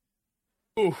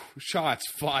 Ooh, shots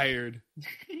fired.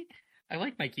 I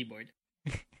like my keyboard.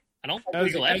 I don't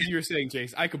as you were saying,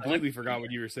 Chase. I completely forgot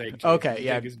what you were saying, Chase. Okay,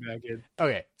 yeah. Take us back in.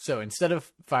 Okay, so instead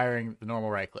of firing the normal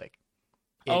right click,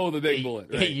 the big bullet.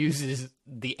 Right. It uses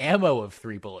the ammo of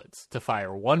 3 bullets to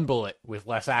fire 1 bullet with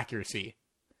less accuracy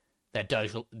that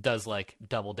does like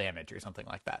double damage or something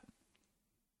like that.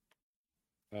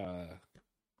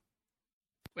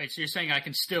 Wait, so you're saying I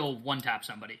can still one-tap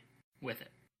somebody with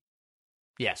it?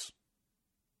 Yes.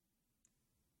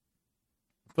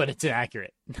 But it's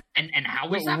inaccurate. And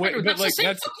how is that better?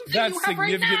 That's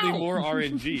significantly more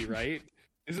RNG, right?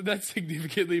 Isn't that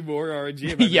significantly more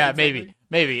RNG? Yeah, maybe.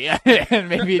 And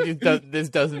maybe this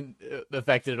doesn't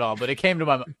affect it at all. But it came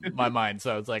to my mind,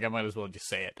 so it's like I might as well just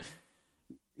say it.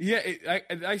 Yeah,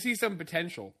 I see some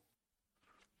potential.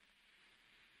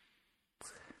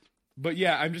 But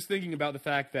yeah, I'm just thinking about the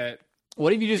fact that...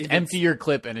 What if you just empty your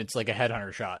clip and it's like a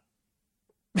headhunter shot?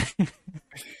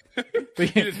 You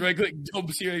just right-click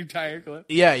dumps your entire clip?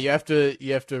 Yeah, you have to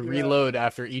reload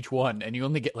after each one, and you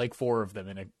only get like 4 of them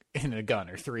in a gun,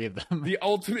 or 3 of them. The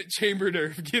ultimate chamber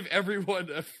nerf. Give everyone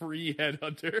a free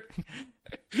headhunter.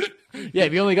 Yeah,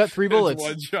 if you only got 3 bullets,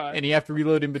 one shot. And you have to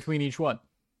reload in between each one.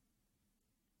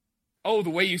 Oh,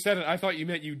 the way you said it, I thought you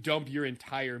meant you dump your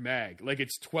entire mag. Like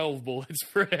it's 12 bullets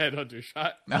per headhunter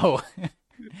shot. No.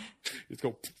 Just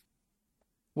go.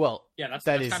 Well, yeah, that's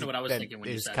kind of what I was thinking when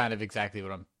you said it. Is kind of exactly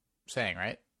what I'm saying,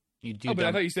 right? You do. Oh, but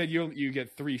I thought you said you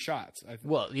get 3 shots.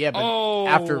 Well, yeah, but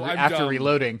after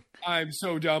reloading. I'm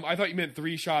so dumb. I thought you meant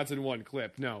 3 shots in one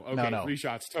clip. No, okay, no. 3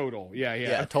 shots total.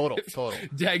 Yeah, total.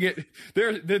 Dang it!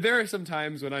 There are some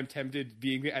times when I'm tempted,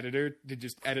 being the editor, to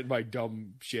just edit my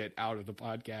dumb shit out of the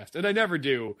podcast, and I never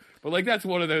do. But like that's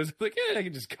one of those. Like, I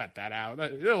can just cut that out.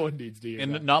 No one needs to hear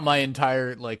and that. Not my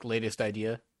entire like latest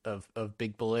idea of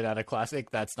big bullet out of classic,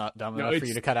 that's not dumb enough for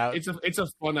you to cut out. It's a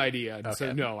fun idea. Okay.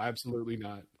 So no, absolutely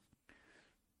not.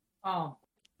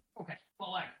 Okay.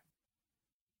 Well,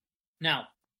 now,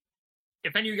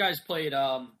 if any of you guys played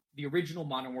the original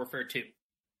Modern Warfare 2,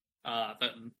 the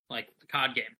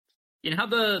COD game, you know how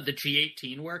the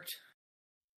G18 worked?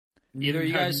 Either of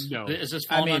you guys? No. Is this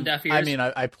falling on deaf ears? I mean,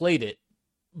 I played it,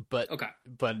 but okay,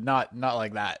 but not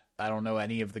like that. I don't know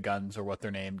any of the guns or what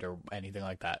they're named or anything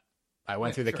like that. I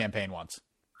went through the campaign once.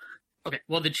 Okay,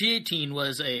 well, the G18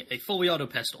 was a fully auto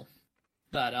pistol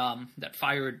that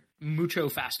fired mucho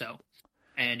fasto,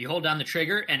 and you hold down the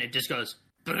trigger and it just goes,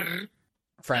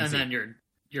 Frenzy. and then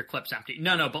your clip's empty.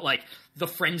 No, but like the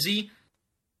Frenzy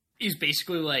is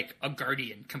basically like a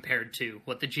Guardian compared to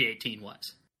what the G18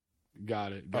 was.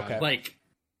 Got it. Like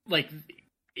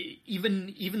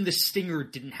even the Stinger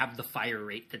didn't have the fire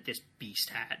rate that this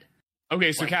beast had.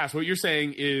 Okay, so Cass, what you're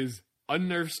saying is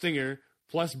unnerved Stinger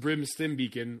plus Brim Stim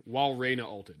Beacon while Reyna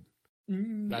ulted.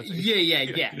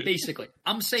 Yeah. Basically,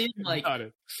 I'm saying like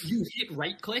you hit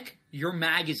right click, your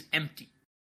mag is empty,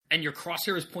 and your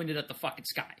crosshair is pointed at the fucking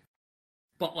sky.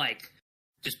 But like,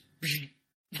 just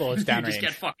bullets down range. Just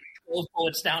get fucking 12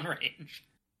 bullets down range.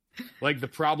 Like the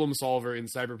problem solver in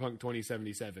Cyberpunk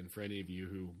 2077. For any of you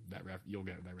who you'll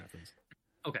get that reference.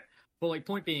 Okay, well, like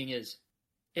point being is,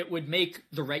 it would make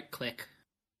the right click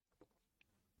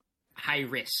high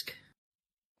risk.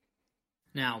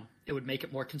 Now, it would make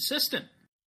it more consistent.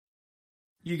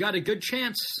 You got a good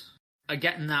chance of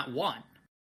getting that one.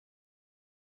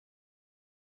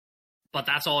 But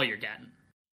that's all you're getting.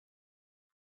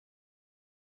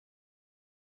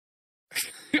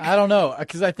 I don't know,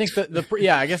 because I think that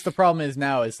I guess the problem is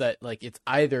now is that like it's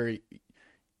either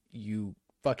you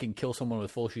fucking kill someone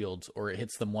with full shields or it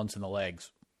hits them once in the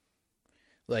legs.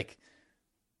 Like,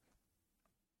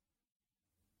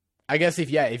 I guess if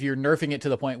you're nerfing it to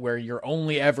the point where you're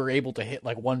only ever able to hit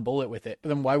like one bullet with it,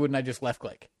 then why wouldn't I just left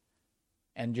click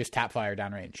and just tap fire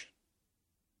downrange?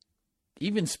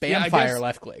 Even spam fire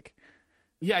left click.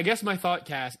 Yeah, I guess my thought,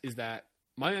 Cass, is that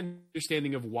my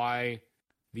understanding of why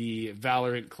the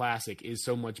Valorant Classic is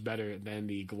so much better than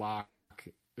the Glock.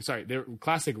 Sorry, the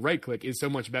Classic right click is so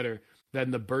much better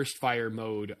than the burst fire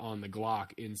mode on the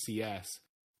Glock in CS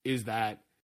is that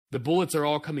the bullets are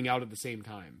all coming out at the same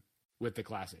time with the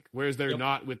Classic, whereas they're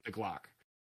not with the Glock.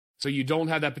 So you don't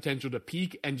have that potential to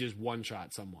peek and just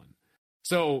one-shot someone.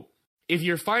 So if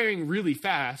you're firing really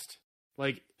fast,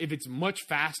 like if it's much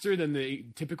faster than the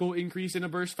typical increase in a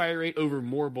burst fire rate over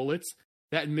more bullets,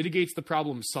 that mitigates the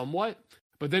problem somewhat.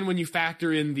 But then when you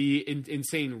factor in the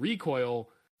insane recoil,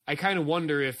 I kind of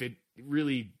wonder if it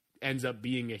really ends up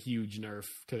being a huge nerf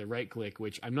to the right click,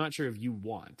 which I'm not sure if you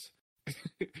want.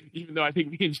 Even though I think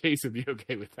me and Chase would be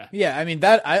okay with that. Yeah, I mean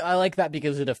that I like that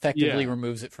because it effectively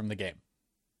removes it from the game.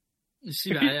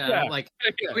 See,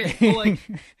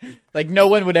 like no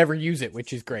one would ever use it,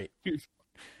 which is great.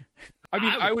 I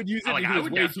mean, I would use it because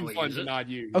it's way too fun to not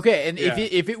use. Okay, and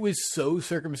if it was so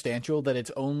circumstantial that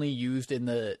it's only used in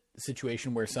the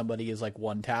situation where somebody is like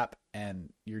one tap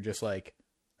and you're just like,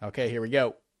 okay, here we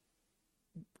go,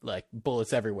 like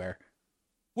bullets everywhere.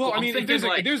 Well, I mean, if there's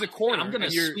a corner, I'm gonna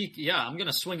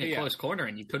swing a close corner,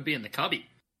 and you could be in the cubby,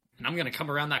 and I'm gonna come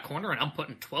around that corner, and I'm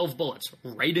putting 12 bullets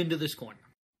right into this corner.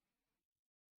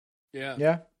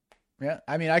 Yeah.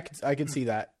 I mean, I could see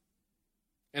that.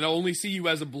 And I'll only see you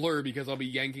as a blur because I'll be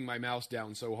yanking my mouse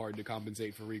down so hard to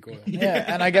compensate for recoil. Yeah,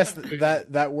 and I guess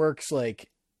that works like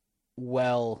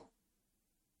well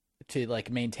to like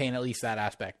maintain at least that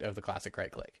aspect of the classic right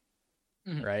click.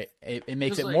 Mm-hmm. Right? It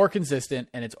makes it more consistent,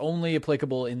 and it's only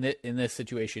applicable in this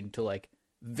situation to like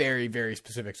very, very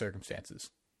specific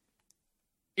circumstances.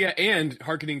 Yeah, and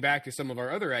harkening back to some of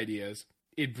our other ideas,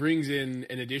 it brings in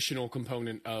an additional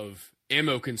component of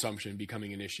ammo consumption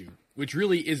becoming an issue, which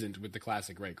really isn't with the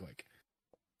classic right click,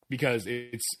 because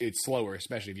it's slower,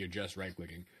 especially if you're just right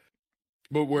clicking.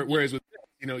 But whereas with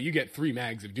you get 3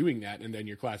 mags of doing that, and then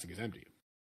your classic is empty.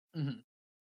 Mm-hmm.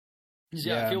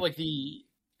 Yeah,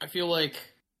 I feel like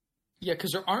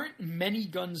because there aren't many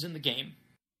guns in the game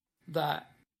that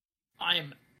I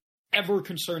am ever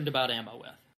concerned about ammo with.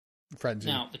 Frenzy.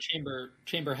 Now, the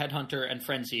Chamber Headhunter and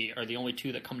Frenzy are the only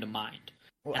 2 that come to mind.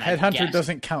 Well, Headhunter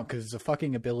doesn't count because it's a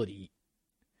fucking ability.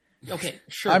 Okay,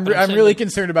 sure. I'm really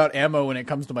concerned about ammo when it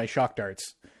comes to my shock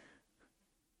darts.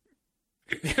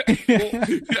 Okay,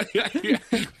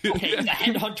 the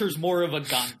Headhunter's more of a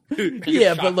gun.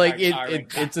 Yeah, but like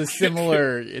it's a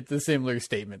similar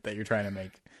statement that you're trying to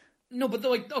make. No, but but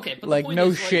like the point no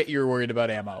is, shit, you're worried about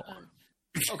ammo.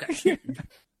 Okay.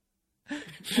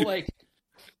 Like,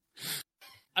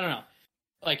 I don't know.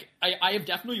 Like, I have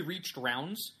definitely reached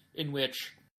rounds in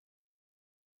which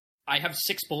I have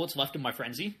 6 bullets left in my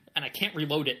frenzy, and I can't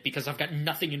reload it because I've got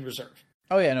nothing in reserve.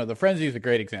 Oh yeah, no, the frenzy is a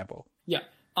great example. Yeah.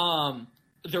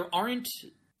 There aren't.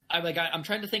 I'm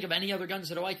trying to think of any other guns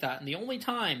that are like that, and the only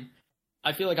time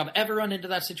I feel like I've ever run into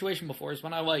that situation before is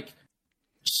when I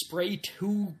spray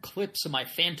 2 clips of my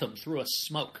Phantom through a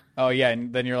smoke. Oh yeah,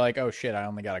 and then you're like, oh shit, I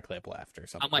only got a clip left or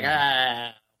something. I'm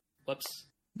like, whoops.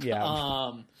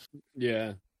 Yeah.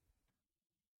 Yeah.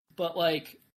 But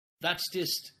that's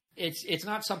just it's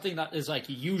not something that is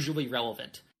usually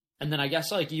relevant. And then I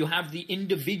guess you have the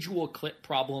individual clip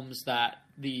problems that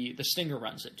the Stinger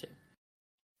runs into.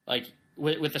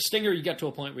 With the Stinger, you get to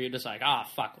a point where you're just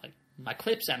fuck, my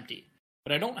clip's empty.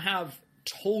 But I don't have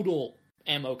total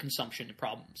ammo consumption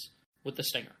problems with the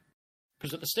Stinger.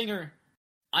 Because with the Stinger,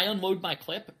 I unload my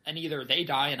clip, and either they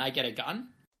die and I get a gun,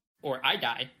 or I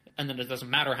die, and then it doesn't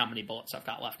matter how many bullets I've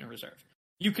got left in reserve.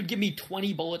 You could give me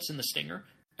 20 bullets in the Stinger,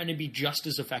 and it'd be just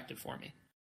as effective for me.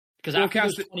 Because after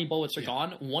those 20 bullets are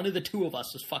gone, one of the 2 of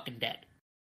us is fucking dead.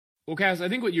 Well, Cass, I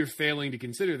think what you're failing to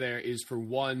consider there is, for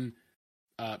one,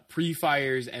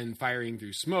 pre-fires and firing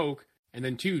through smoke, and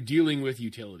then 2, dealing with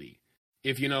utility.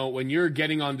 If, when you're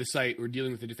getting onto site or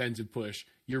dealing with a defensive push,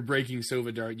 you're breaking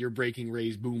Sova Dart, you're breaking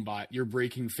Ray's Boombot, you're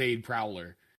breaking Fade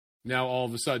Prowler. Now, all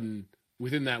of a sudden,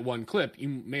 within that one clip, you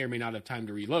may or may not have time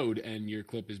to reload, and your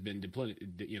clip has been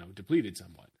depleted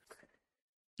somewhat.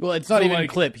 Well, it's not even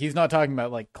clip. He's not talking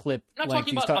about clip length.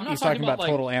 He's talking about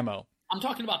total ammo. I'm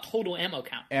talking about total ammo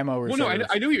count. Ammo reserves. Well, no,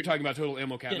 I know you're talking about total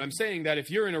ammo count. And I'm saying that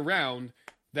if you're in a round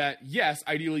that, yes,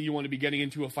 ideally you want to be getting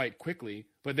into a fight quickly,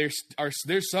 but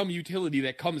there's some utility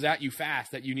that comes at you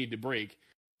fast that you need to break.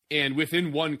 And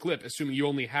within one clip, assuming you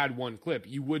only had one clip,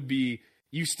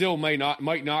 you still might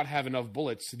not have enough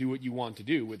bullets to do what you want to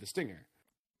do with the Stinger.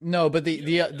 No, but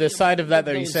the side of that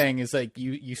he's saying is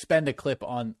you spend a clip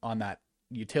on that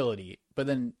utility, but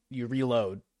then you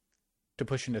reload to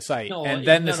push into sight, and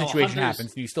then the situation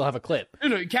happens, and you still have a clip.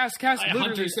 No, Cass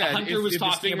literally said Hunter was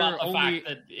talking about the fact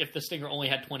that if the Stinger only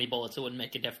had 20 bullets, it wouldn't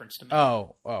make a difference to me.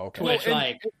 Oh, okay. Which,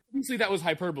 obviously, that was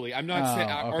hyperbole. I'm not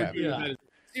arguing that it's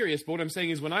serious, but what I'm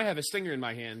saying is when I have a Stinger in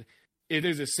my hand, if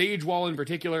there's a Sage Wall in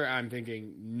particular, I'm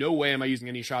thinking, no way am I using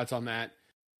any shots on that.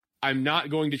 I'm not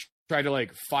going to try to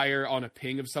fire on a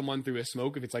ping of someone through a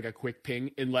smoke if it's a quick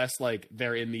ping, unless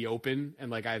they're in the open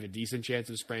and I have a decent chance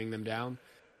of spraying them down.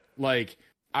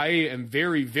 I am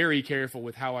very, very careful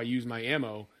with how I use my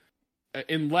ammo,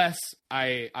 unless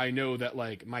I know that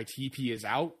my TP is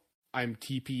out. I'm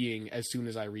TPing as soon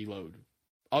as I reload.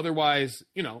 Otherwise,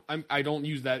 I don't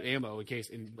use that ammo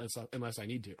unless I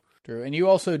need to. True, and you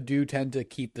also do tend to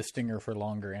keep the Stinger for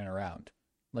longer in a round.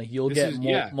 You'll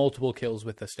get multiple kills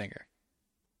with the Stinger.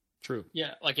 True.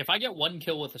 Yeah, if I get 1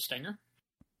 kill with a Stinger,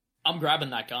 I'm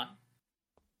grabbing that gun.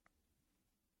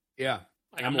 Yeah.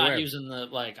 I'm not using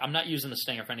the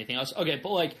Stinger for anything else. Okay,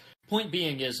 but point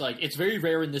being is it's very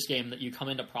rare in this game that you come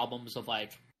into problems of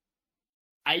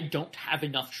I don't have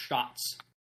enough shots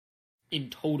in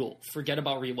total. Forget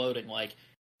about reloading.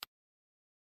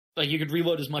 You could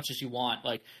reload as much as you want.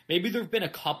 Maybe there've been a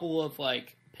couple of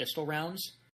pistol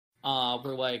rounds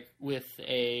where with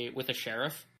a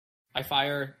sheriff, I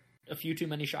fire a few too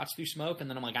many shots through smoke, and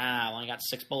then I'm I only got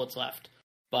 6 bullets left.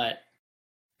 But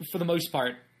for the most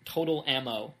part, total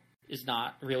ammo is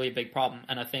not really a big problem.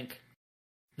 And I think,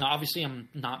 now obviously I'm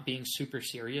not being super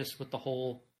serious with the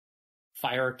whole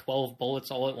fire 12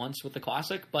 bullets all at once with the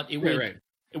classic, but it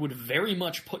would very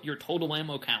much put your total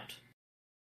ammo count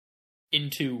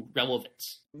into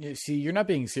relevance. You see, you're not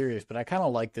being serious, but I kind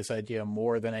of like this idea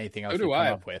more than anything else you come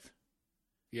up with.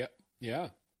 Yeah.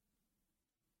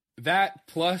 That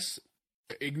plus,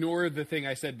 ignore the thing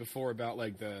I said before about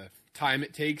the time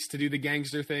it takes to do the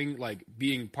gangster thing,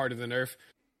 being part of the nerf.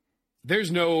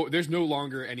 There's no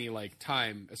longer any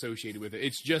time associated with it.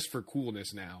 It's just for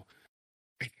coolness now.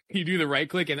 You do the right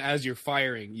click, and as you're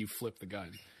firing, you flip the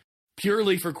gun.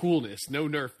 Purely for coolness. No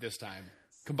nerf this time.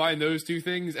 Combine those 2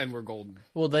 things, and we're golden.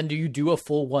 Well, then do you do a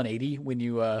full 180 when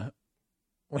you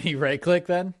right click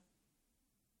then?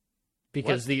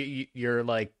 Because your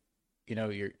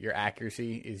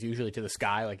accuracy is usually to the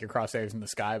sky, your crosshairs in the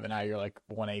sky, but now you're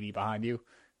 180 behind you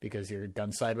because your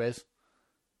gun's sideways.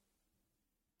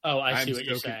 Oh, I see what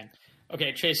you're saying.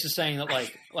 Okay, Chase is saying that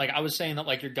I was saying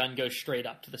that your gun goes straight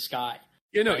up to the sky.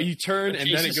 Right? You turn and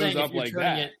then it goes up like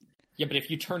that. But if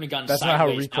you turn a gun that's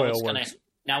sideways, not how recoil works.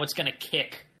 Now it's gonna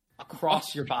kick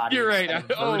across your body. You're right.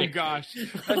 Oh gosh,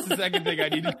 that's the second thing I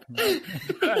need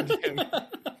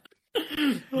to.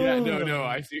 Yeah, no.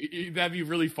 I see. That'd be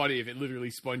really funny if it literally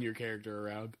spun your character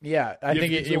around. Yeah, I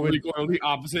think it would recoil the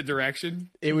opposite direction.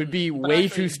 It would be way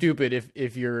too stupid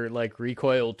if your like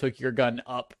recoil took your gun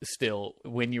up still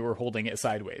when you were holding it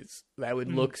sideways. That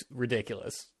would look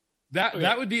ridiculous.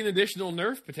 That would be an additional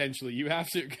nerf potentially. You have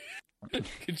to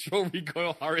control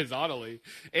recoil horizontally,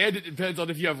 and it depends on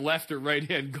if you have left or right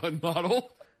hand gun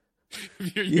model.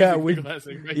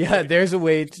 There's a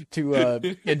way to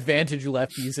advantage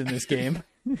lefties in this game.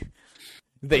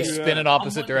 They spin in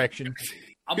opposite direction.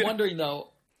 I'm wondering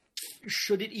though,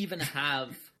 should it even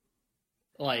have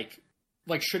like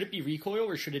should it be recoil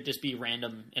or should it just be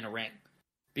random in a ring?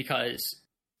 Because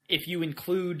if you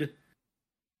include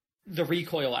the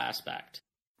recoil aspect,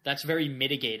 that's very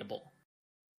mitigatable.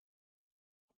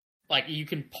 Like you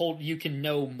can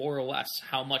know more or less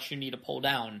how much you need to pull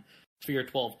down for your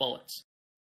 12 bullets.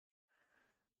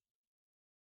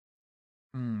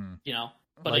 You know?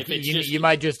 But like if it's you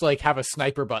might just like have a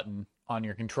sniper button on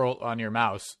your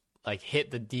mouse, like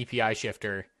hit the DPI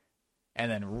shifter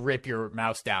and then rip your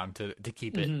mouse down to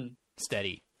keep it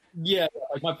steady. Yeah,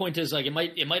 like my point is like it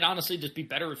might honestly just be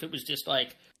better if it was just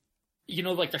like, you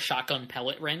know, like the shotgun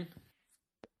pellet ring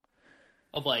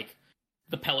of like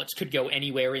the pellets could go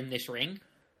anywhere in this ring.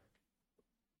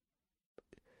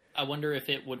 I wonder if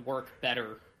it would work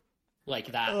better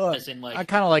like that, as in like I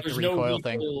kind of like the recoil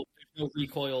thing. There's no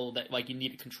recoil that like you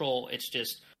need to control. It's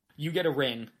just you get a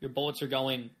ring, your bullets are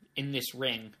going in this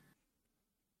ring,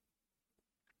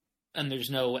 and there's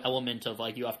no element of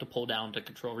like you have to pull down to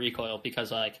control recoil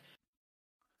because like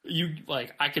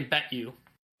I could bet you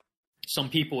some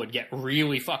people would get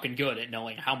really fucking good at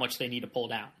knowing how much they need to pull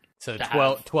down. So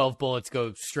 12 bullets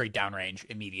go straight down range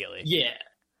immediately. Yeah.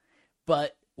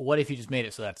 But what if you just made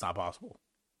it so that's not possible?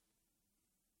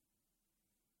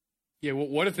 Yeah, well,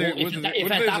 what if there's a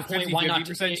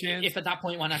 50% chance? If at that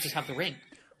point, why not just have the ring?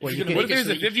 What if there's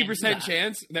a 50%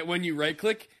 chance that when you right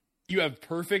click, you have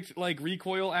perfect like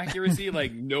recoil accuracy,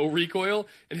 like no recoil,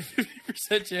 and a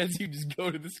 50% chance you just go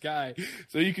to the sky,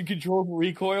 so you can control the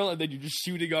recoil, and then you're just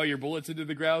shooting all your bullets into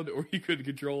the ground, or you could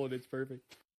control it. It's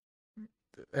perfect.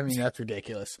 I mean, that's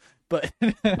ridiculous. But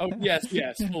oh yes,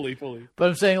 fully. But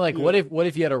I'm saying, like, what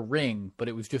if you had a ring, but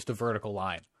it was just a vertical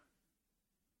line?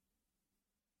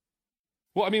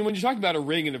 Well, I mean, when you're talking about a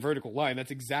ring and a vertical line,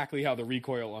 that's exactly how the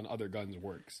recoil on other guns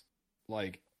works.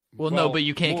 Like, no, but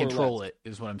you can't control it,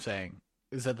 is what I'm saying.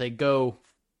 Is that they go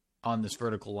on this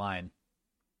vertical line,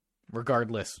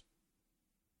 regardless.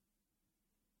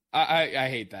 I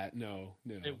hate that. No.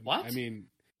 What? I mean,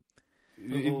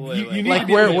 like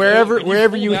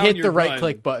wherever you hit the right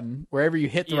click button,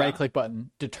 right click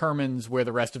button determines where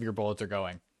the rest of your bullets are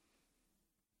going.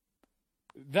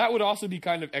 That would also be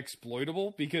kind of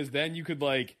exploitable because then you could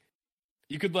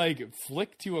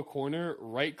flick to a corner,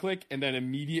 right click, and then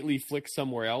immediately flick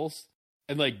somewhere else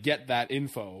and like get that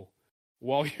info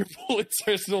while your bullets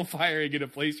are still firing in a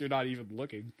place you're not even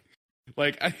looking.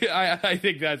 Like I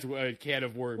think that's a can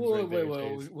of worms.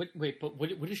 Wait, but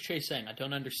what is Chase saying? I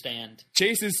don't understand.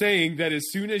 Chase is saying that as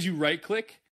soon as you right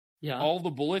click, yeah, all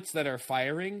the bullets that are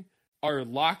firing are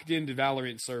locked into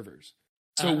Valorant servers.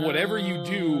 So whatever you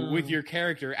do with your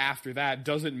character after that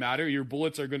doesn't matter. Your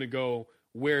bullets are going to go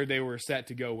where they were set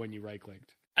to go when you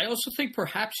right-clicked. I also think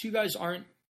perhaps you guys aren't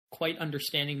quite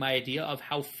understanding my idea of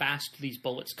how fast these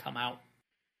bullets come out.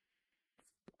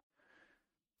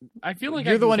 I feel like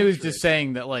you're the one who was just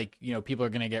saying that, like, you know, people are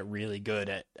going to get really good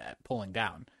at pulling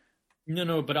down.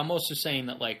 No, but I'm also saying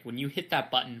that, like, when you hit that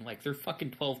button, like, there are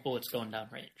fucking 12 bullets going down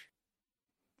range.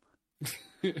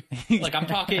 Like I'm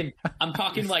talking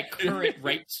like current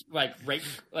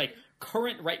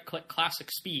current right click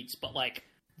classic speeds, but like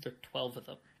there are 12 of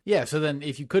them. Yeah, so then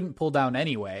if you couldn't pull down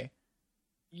anyway,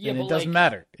 then it doesn't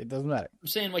matter. It doesn't matter. I'm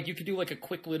saying like you could do like a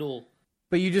quick little.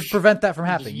 But you just prevent that from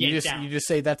happening. You just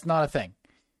say that's not a thing.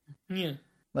 Yeah.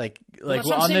 Like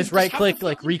on this right click,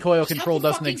 like recoil control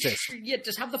doesn't exist. Yeah,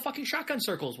 just have the fucking shotgun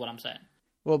circle is what I'm saying.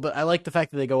 Well, but I like the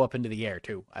fact that they go up into the air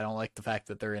too. I don't like the fact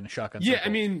that they're in a shotgun circle. Yeah, I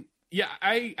mean. Yeah,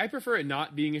 I prefer it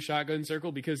not being a shotgun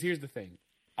circle because here's the thing.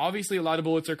 Obviously, a lot of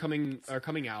bullets are coming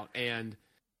out, and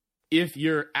if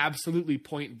you're absolutely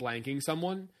point blanking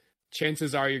someone,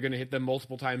 chances are you're going to hit them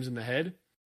multiple times in the head.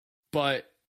 But,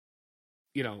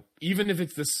 you know, even if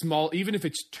it's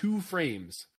 2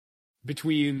 frames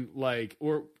between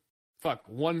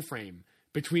one frame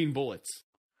between bullets,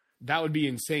 that would be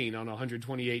insane on a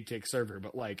 128 tick server.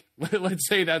 But like, let's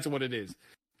say that's what it is.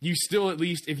 You still, at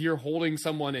least, if you're holding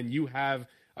someone and you have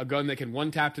a gun that can one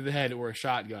tap to the head or a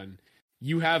shotgun,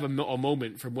 you have a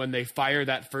moment from when they fire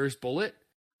that first bullet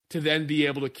to then be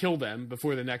able to kill them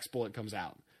before the next bullet comes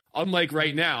out. Unlike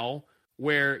right now,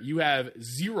 where you have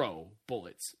 0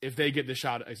 bullets if they get the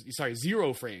shot. Sorry,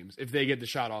 0 frames if they get the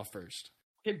shot off first.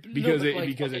 Because it's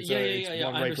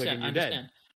one right click and you're dead.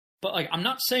 But like, I'm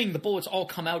not saying the bullets all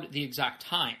come out at the exact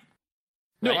time.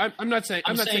 Right? No, I'm not saying.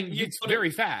 I'm not saying it's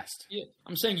very fast. Yeah,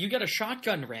 I'm saying you get a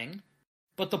shotgun ring,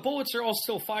 but the bullets are all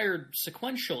still fired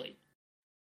sequentially.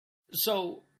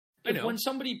 So when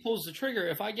somebody pulls the trigger,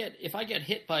 if I get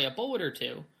hit by a bullet or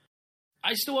two,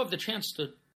 I still have the chance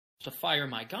to fire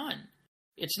my gun.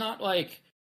 It's not like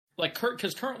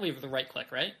because currently with the right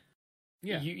click, right?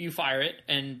 Yeah. You fire it,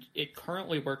 and it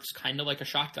currently works kind of like a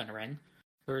shotgun ring.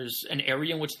 There's an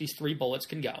area in which these 3 bullets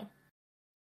can go.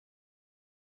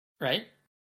 Right?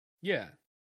 Yeah.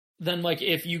 Then, like,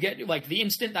 if you get, like, the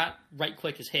instant that right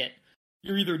click is hit,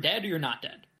 you're either dead or you're not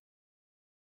dead.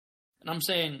 And I'm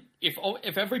saying, if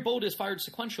every bullet is fired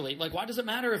sequentially, like, why does it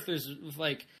matter if there's,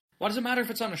 like, why does it matter if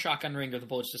it's on a shotgun ring or the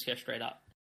bullets just get straight up?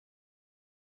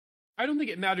 I don't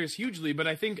think it matters hugely, but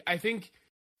I think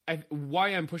why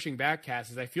I'm pushing back,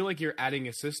 Cass, is I feel like you're adding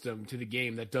a system to the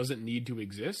game that doesn't need to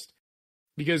exist.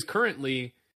 Because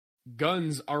currently,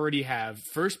 guns already have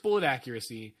first bullet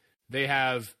accuracy. They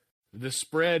have the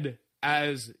spread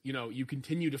as, you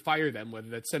continue to fire them, whether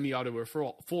that's semi-auto or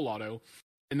full auto.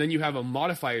 And then you have a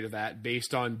modifier to that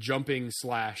based on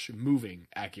jumping/moving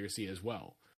accuracy as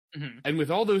well. Mm-hmm. And with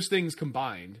all those things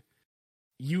combined,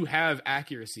 you have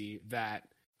accuracy that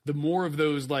the more of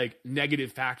those like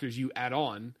negative factors you add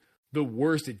on, the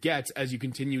worse it gets as you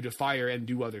continue to fire and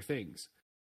do other things.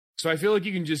 So I feel like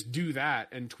you can just do that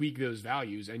and tweak those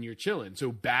values and you're chilling.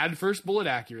 So bad first bullet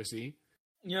accuracy.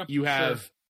 Yep, you have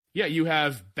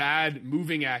bad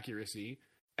moving accuracy.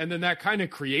 And then that kind of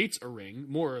creates a ring,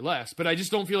 more or less. But I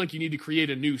just don't feel like you need to create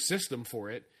a new system for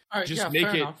it. All right, just make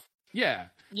it. Enough. Yeah.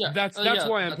 That's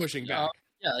why I'm pushing back.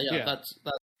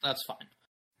 That's fine.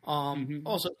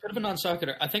 Also, bit of a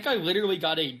non-sequitur. I think I literally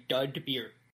got a dud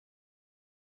beer.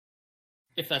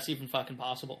 If that's even fucking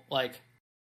possible. Like,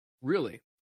 really?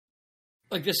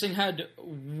 Like, this thing had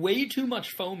way too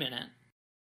much foam in it.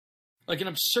 Like, an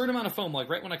absurd amount of foam, like,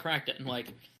 right when I cracked it. And,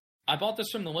 like, I bought this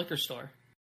from the liquor store.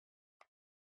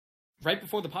 Right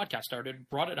before the podcast started,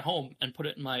 brought it home, and put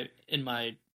it in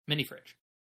my mini fridge.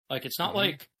 Like, it's not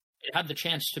like it had the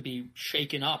chance to be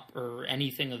shaken up or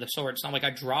anything of the sort. It's not like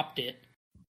I dropped it.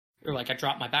 Or, like, I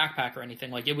dropped my backpack or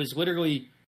anything. Like, it was literally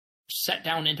set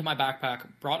down into my backpack,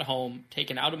 brought home,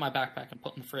 taken out of my backpack, and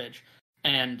put in the fridge.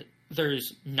 And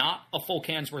there's not a full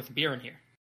can's worth of beer in here.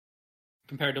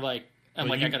 Compared to, like, I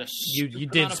got a You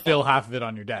did spill half of it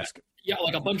on your desk. Yeah,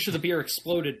 like, a bunch of the beer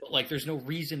exploded, but, like, there's no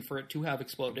reason for it to have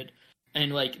exploded.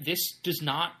 And, like, this does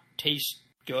not taste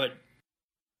good.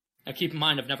 Now, keep in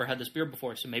mind, I've never had this beer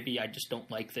before, so maybe I just don't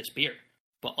like this beer.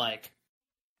 But, like...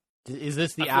 Is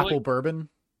this the apple bourbon?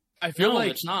 I feel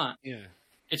like... it's not. Yeah.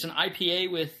 It's an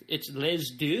IPA with... It's Les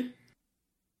Deux.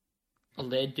 A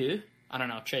Les Deux. I don't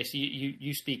know, Chase,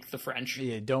 you speak the French.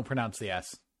 Yeah, don't pronounce the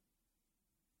S.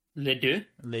 Les Deux?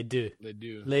 Les Deux. Les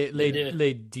Deux.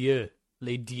 Les Dieu.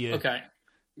 Les Dieu. Okay.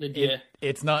 Les Dieu.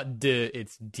 It's not de,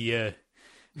 it's Dieu.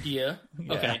 Dieu.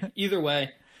 Okay. Yeah. Either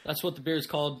way, that's what the beer is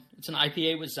called. It's an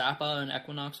IPA with Zappa and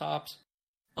Equinox hops.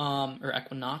 Or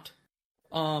Equinaut.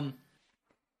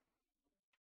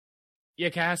 Yeah,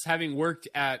 Cass, having worked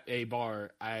at a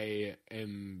bar, I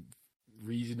am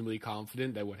reasonably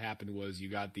confident that what happened was you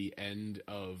got the end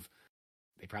of,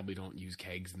 they probably don't use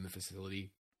kegs in the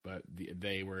facility, but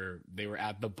they were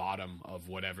at the bottom of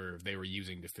whatever they were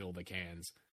using to fill the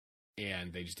cans,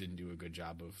 and they just didn't do a good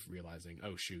job of realizing,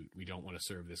 oh shoot, we don't want to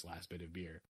serve this last bit of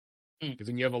beer. Because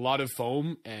when you have a lot of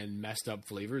foam and messed up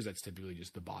flavors, that's typically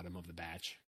just the bottom of the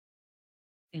batch.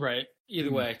 Right.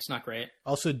 Either way, it's not great.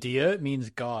 Also, Dia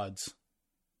means gods.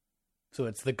 So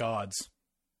it's the gods.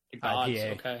 The gods,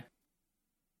 IPA. Okay.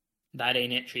 That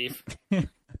ain't it, Chief.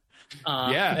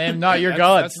 Yeah. And not your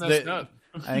gods. That's messed up.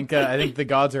 I think the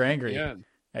gods are angry. Yeah.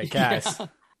 Hey, Cass.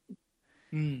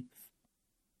 Yeah.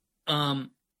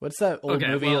 What's that old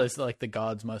movie? Well, it's like the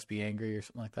gods must be angry or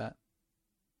something like that.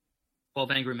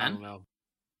 12 Angry Men?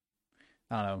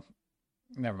 I don't know.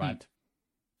 Never mind.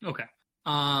 Okay.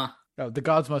 The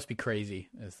gods must be crazy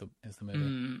is the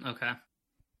movie. Okay.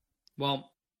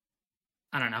 Well,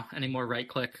 I don't know. Any more right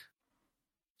click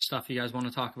stuff you guys want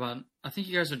to talk about? I think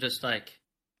you guys are just like...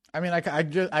 I mean, I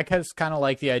just kind of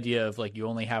like the idea of like you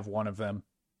only have one of them,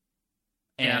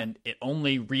 and it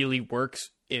only really works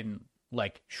in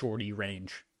like shorty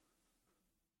range.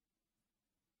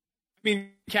 I mean,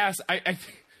 Cass, I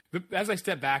as I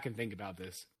step back and think about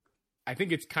this, I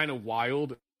think it's kind of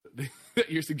wild that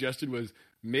your suggestion was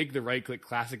make the right click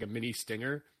classic a mini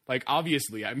stinger. Like,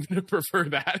 obviously, I'm going to prefer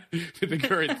that to the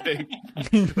current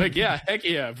thing. Like, yeah, heck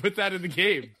yeah, put that in the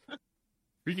game.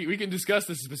 We can discuss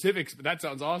the specifics, but that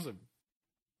sounds awesome.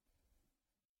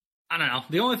 I don't know.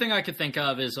 The only thing I could think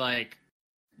of is like,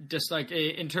 just like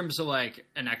in terms of like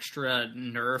an extra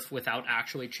nerf without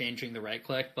actually changing the right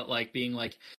click, but like being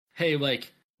like, hey,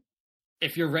 like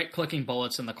if you're right clicking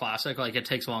bullets in the classic, like it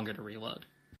takes longer to reload.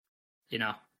 You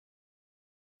know,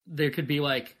 there could be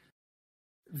like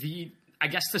I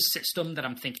guess the system that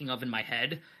I'm thinking of in my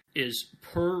head is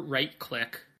per right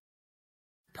click,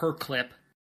 per clip,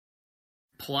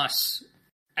 plus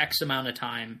X amount of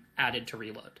time added to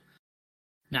reload.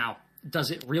 Now, does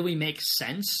it really make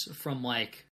sense from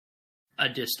like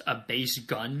just a base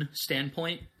gun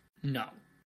standpoint? No,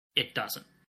 it doesn't.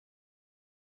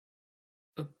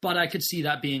 But I could see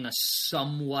that being a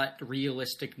somewhat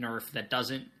realistic nerf that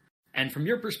doesn't. And from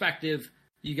your perspective,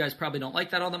 you guys probably don't like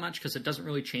that all that much because it doesn't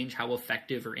really change how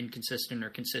effective or inconsistent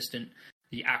or consistent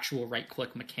the actual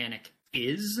right-click mechanic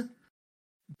is.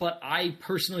 But I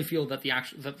personally feel that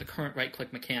the current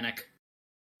right-click mechanic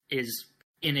is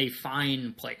in a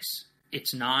fine place.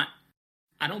 It's not.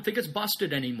 I don't think it's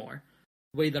busted anymore,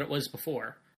 the way that it was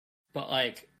before. But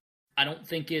like, I don't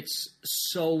think it's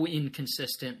so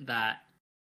inconsistent that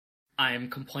I am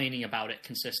complaining about it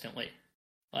consistently.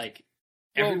 Like,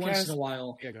 every once in a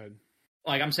while. Yeah, go ahead.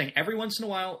 Like, I'm saying every once in a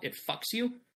while it fucks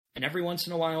you, and every once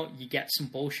in a while you get some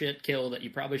bullshit kill that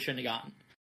you probably shouldn't have gotten.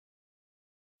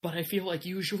 But I feel like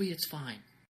usually it's fine.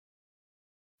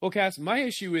 Well, Cass, my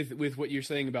issue with what you're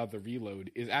saying about the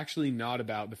reload is actually not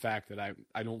about the fact that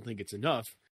I don't think it's enough.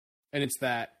 And it's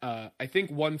that I think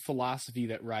one philosophy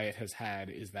that Riot has had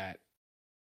is that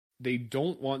they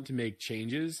don't want to make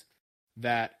changes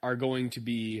that are going to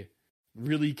be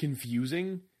really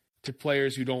confusing to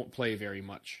players who don't play very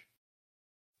much.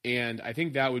 And I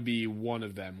think that would be one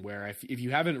of them, where if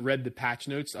you haven't read the patch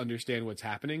notes to understand what's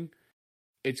happening,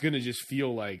 it's going to just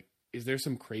feel like, is there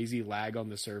some crazy lag on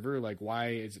the server? Like,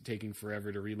 why is it taking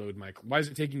forever to reload why is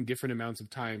it taking different amounts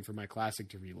of time for my classic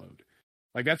to reload?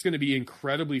 Like, that's going to be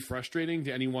incredibly frustrating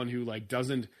to anyone who, like,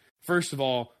 doesn't, first of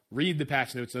all, read the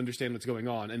patch notes to understand what's going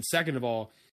on, and second of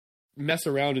all, mess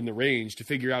around in the range to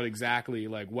figure out exactly,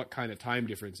 like, what kind of time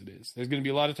difference it is. There's going to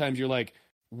be a lot of times you're like,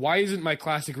 why isn't my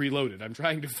classic reloaded? I'm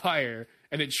trying to fire,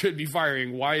 and it should be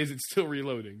firing. Why is it still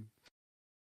reloading?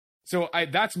 So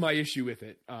that's my issue with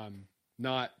it.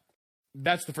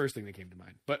 That's the first thing that came to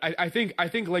mind. But I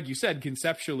think, like you said,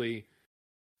 conceptually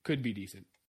could be decent.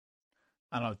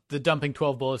 I don't know. The dumping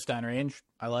 12 bullets down range,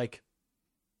 I like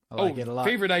it a lot.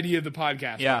 Favorite idea of the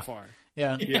podcast by far.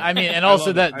 Yeah. I mean, and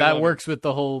also that works with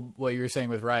the whole, what you were saying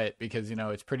with Riot, because, you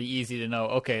know, it's pretty easy to know,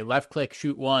 okay, left click,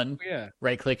 shoot one,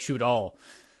 right click, shoot all.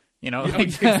 You know?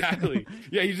 Exactly.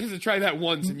 Yeah, you just have to try that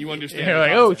once and you understand. You're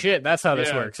like, oh shit, that's how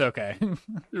this works. Okay.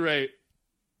 Right.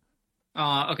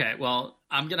 Okay, well,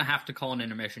 I'm going to have to call an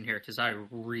intermission here because I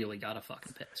really got a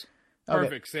fucking piss.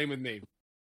 Perfect. Okay. Same with me.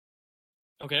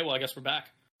 Okay, well, I guess we're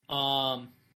back.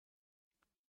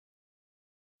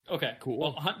 Okay, cool.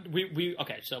 Well,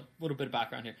 okay, so a little bit of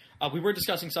background here. We were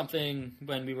discussing something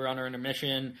when we were on our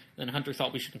intermission, then Hunter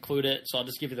thought we should include it, so I'll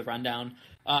just give you the rundown.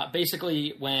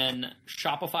 Basically, when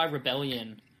Shopify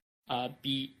Rebellion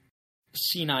beat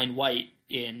C9 White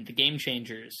in the Game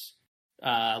Changers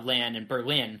LAN in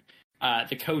Berlin,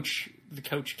 the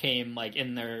coach came like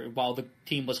in there while the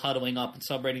team was huddling up and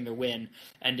celebrating their win,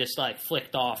 and just like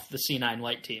flicked off the C9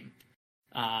 White team.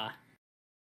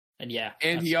 And yeah,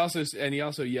 and he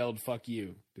also yelled "fuck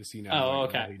you" to C9. Oh,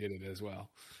 okay. He did it as well.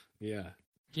 Yeah.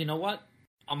 You know what?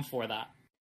 I'm for that.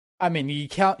 I mean, you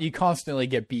constantly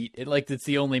get beat. It's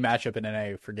the only matchup in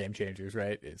NA for Game Changers,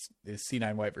 right? Is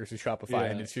C9 White versus Shopify,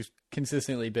 and it's just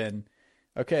consistently been,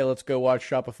 okay, let's go watch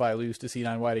Shopify lose to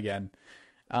C9 White again.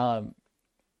 And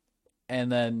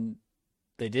then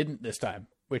they didn't this time,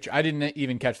 which I didn't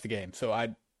even catch the game, so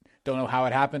I don't know how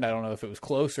it happened. I don't know if it was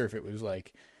close or if it was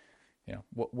like, you know,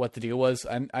 what the deal was.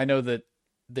 I know that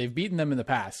they've beaten them in the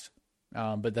past,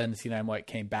 but then C9 White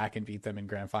came back and beat them in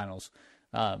grand finals.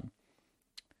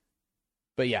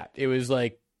 But yeah, it was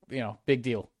like, you know, big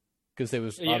deal because it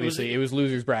was it was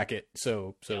losers bracket,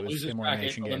 so it was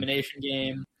elimination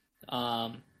game.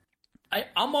 I'm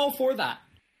all for that.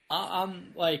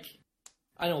 I'm like,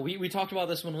 I don't know. We talked about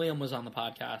this when Liam was on the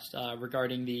podcast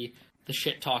regarding the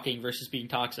shit talking versus being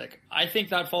toxic. I think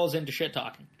that falls into shit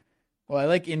talking. Well, I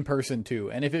like in person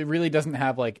too, and if it really doesn't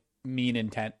have like mean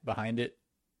intent behind it,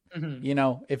 you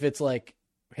know, if it's like,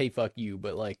 hey, fuck you,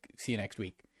 but like, see you next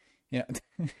week. Yeah.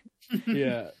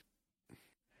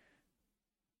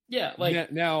 Yeah.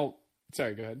 Like now,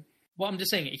 sorry, go ahead. Well, I'm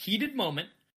just saying, a heated moment.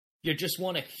 You just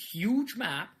won a huge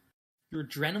map. your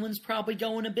adrenaline's probably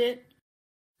going a bit.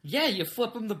 Yeah, you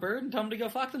flip them the bird and tell them to go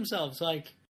fuck themselves.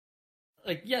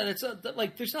 Yeah,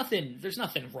 there's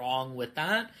nothing wrong with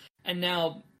that. And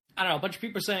now, I don't know, a bunch of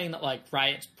people are saying that, like,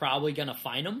 Riot's probably gonna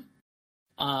fine them.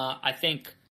 I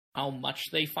think how much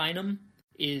they fine them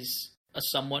is a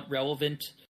somewhat relevant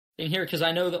thing here, because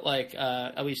I know that, like,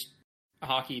 at least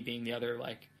hockey being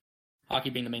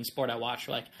the main sport I watch,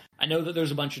 like, I know that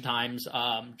there's a bunch of times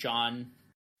John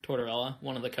Tortorella,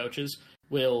 one of the coaches,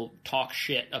 will talk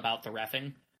shit about the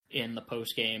reffing in the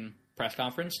post-game press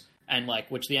conference, and, like,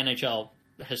 which the NHL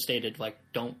has stated, like,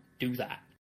 don't do that.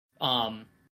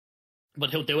 But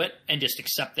he'll do it and just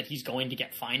accept that he's going to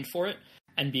get fined for it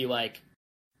and be like,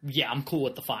 yeah, I'm cool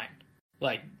with the fine.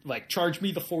 Like charge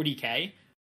me the $40K.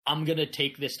 I'm going to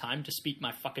take this time to speak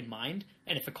my fucking mind.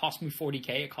 And if it costs me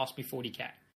 $40K, it costs me $40K.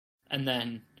 And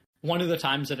then one of the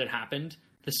times that it happened,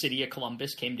 the city of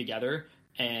Columbus came together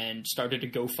and started a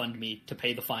GoFundMe to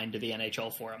pay the fine to the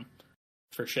NHL for him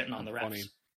for shitting on the refs. Funny.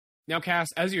 Now, Cass,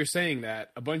 as you're saying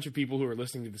that, a bunch of people who are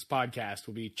listening to this podcast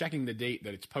will be checking the date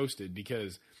that it's posted,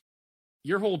 because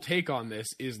your whole take on this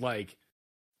is like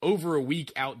over a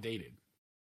week outdated.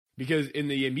 Because in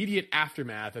the immediate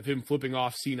aftermath of him flipping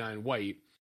off C9 White,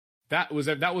 that was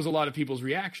a lot of people's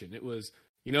reaction. It was,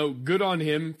 good on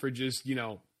him for just,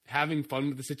 having fun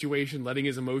with the situation, letting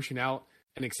his emotion out,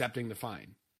 and accepting the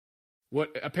fine.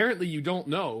 What apparently you don't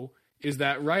know is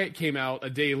that Riot came out a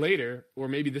day later, or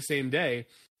maybe the same day,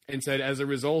 and said, as a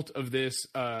result of this,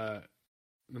 let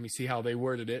me see how they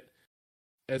worded it,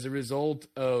 as a result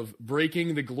of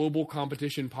breaking the global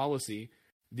competition policy,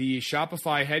 the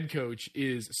Shopify head coach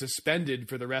is suspended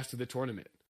for the rest of the tournament.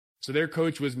 So their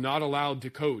coach was not allowed to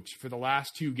coach for the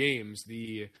last 2 games,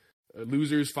 the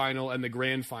losers final and the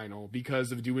grand final,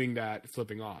 because of doing that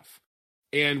flipping off,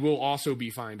 and will also be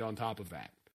fined on top of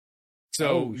that.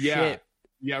 So shit.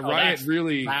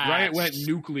 Riot went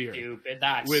nuclear. Stupid.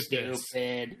 That's with stupid.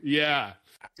 This. Yeah.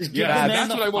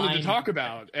 That's what I wanted to talk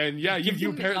about. And yeah, you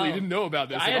apparently didn't know about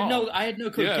this. I had no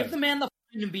clue. Yeah. Give the man the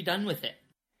fine and be done with it.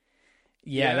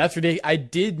 Yeah, that's ridiculous. I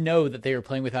did know that they were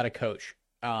playing without a coach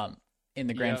in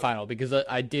the grand final, because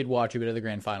I did watch a bit of the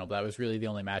grand final, but that was really the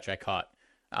only match I caught.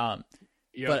 But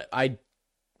I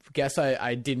guess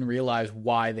I didn't realize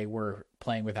why they were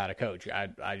playing without a coach.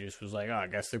 I just was like, I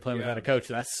guess they're playing without a coach.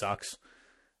 That sucks.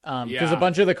 Because a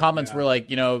bunch of the comments were like,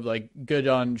 like, good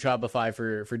on Shopify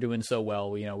for doing so well,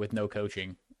 with no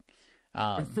coaching.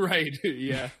 Right.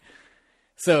 Yeah.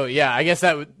 So yeah, I guess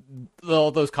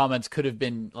all those comments could have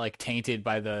been like tainted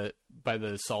by the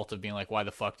salt of being like, why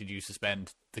the fuck did you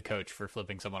suspend the coach for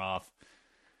flipping someone off?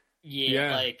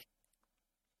 Yeah. Like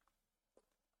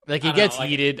it gets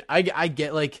heated. I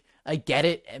get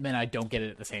it, and then I don't get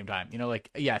it at the same time.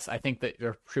 Yes, I think that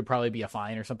there should probably be a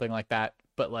fine or something like that.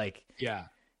 But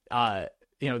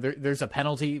there's a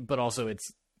penalty, but also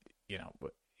it's, you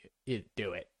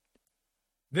do it.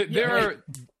 I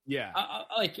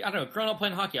don't know, growing up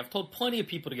playing hockey, I've told plenty of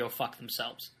people to go fuck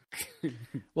themselves.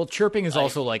 Well, chirping is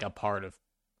also like a part of.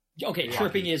 Okay,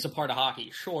 chirping is a part of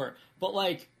hockey, sure, but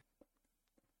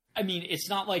it's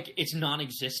not like it's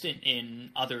non-existent in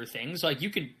other things. Like you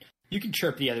can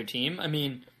chirp the other team. I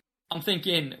mean, I'm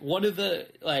thinking one of the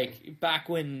back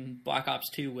when Black Ops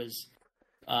 2 was,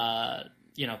 back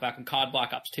when COD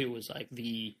Black Ops 2 was like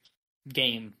the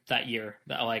game that year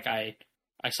that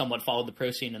I somewhat followed the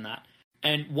pro scene in that.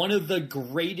 And one of the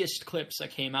greatest clips that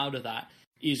came out of that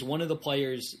is one of the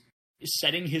players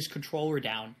setting his controller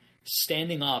down,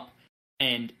 standing up,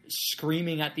 and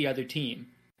screaming at the other team,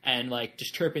 and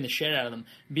just chirping the shit out of them,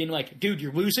 being like, dude,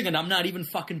 you're losing and I'm not even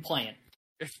fucking playing.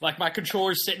 Like, my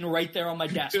controller's sitting right there on my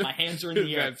desk. My hands are in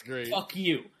the air. That's great. Fuck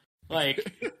you.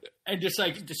 And just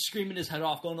screaming his head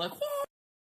off, going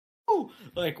whoa!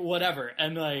 Whatever.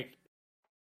 And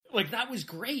that was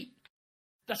great.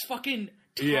 That's fucking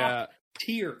top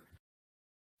tier.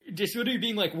 Just literally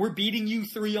being like, we're beating you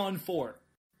 3-on-4.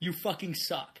 You fucking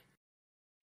suck.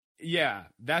 Yeah,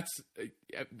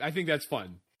 I think that's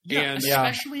fun. Yeah, and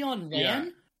especially on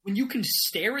LAN, when you can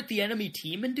stare at the enemy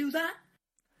team and do that,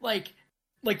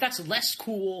 that's less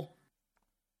cool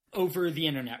over the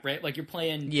internet, right? Like you're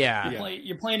playing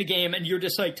a game and you're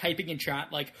just typing in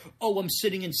chat oh, I'm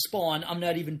sitting in spawn, I'm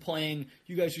not even playing,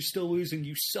 you guys are still losing,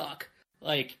 you suck.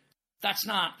 That's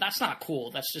not cool.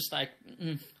 That's just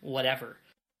whatever.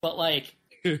 But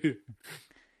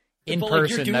in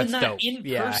person, you're doing that's that dope. In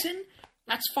person,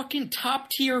 that's fucking top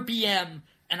tier BM,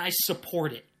 and I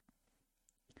support it.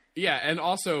 Yeah, and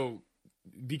also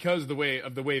because the way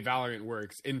Valorant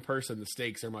works, in person the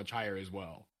stakes are much higher as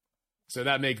well. So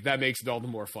that makes it all the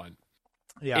more fun.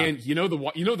 Yeah. And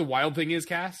the wild thing is,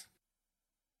 Cass,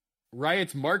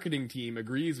 Riot's marketing team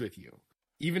agrees with you.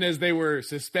 Even as they were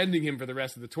suspending him for the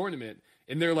rest of the tournament,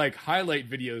 in their like highlight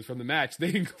videos from the match,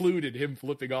 they included him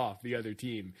flipping off the other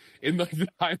team in like the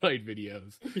highlight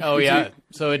videos. Oh yeah,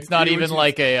 so it's not even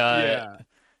like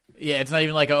it's not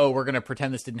even like we're gonna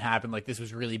pretend this didn't happen. Like this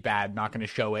was really bad. Not gonna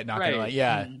show it. Not gonna like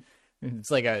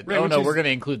It's like we're gonna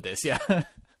include this. Yeah.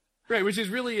 Right, which is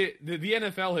really the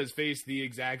NFL has faced the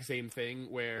exact same thing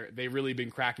where they've really been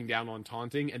cracking down on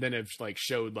taunting, and then have like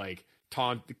showed like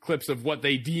clips of what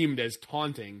they deemed as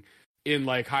taunting in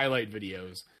like highlight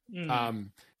videos.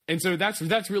 And so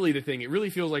that's really the thing. It really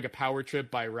feels like a power trip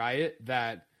by Riot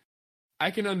that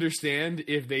I can understand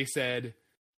if they said,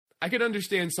 I could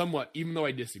understand somewhat, even though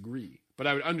I disagree, but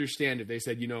I would understand if they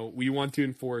said, we want to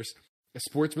enforce a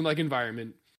sportsmanlike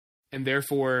environment, and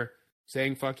therefore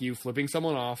saying fuck you, flipping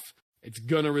someone off, it's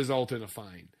going to result in a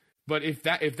fine. But if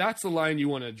that's the line you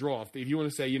want to draw, if you want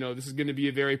to say, this is going to be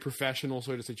a very professional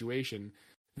sort of situation,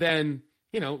 then,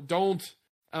 don't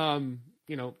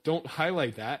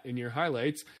highlight that in your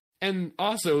highlights. And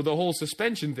also the whole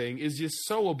suspension thing is just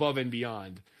so above and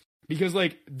beyond, because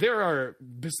like there are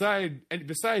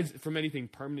besides from anything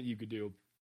permanent you could do,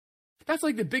 that's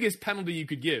like the biggest penalty you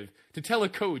could give, to tell a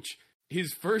coach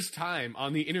his first time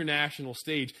on the international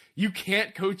stage, you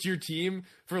can't coach your team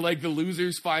for like the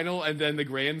losers final and then the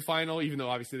grand final, even though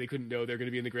obviously they couldn't know they're going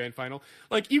to be in the grand final.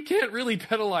 Like you can't really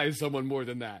penalize someone more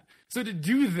than that. So to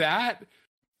do that,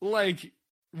 like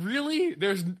really,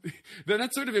 then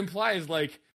that sort of implies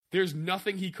like there's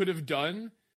nothing he could have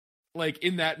done like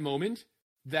in that moment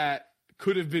that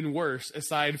could have been worse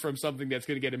aside from something that's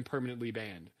going to get him permanently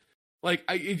banned. Like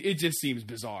it just seems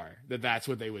bizarre that that's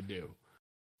what they would do.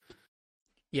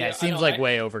 Yeah, it seems like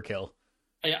way overkill.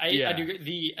 I do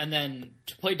agree. And then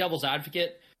to play devil's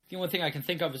advocate, the only thing I can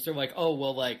think of is they're like, oh,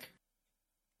 well, like,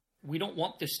 we don't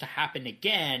want this to happen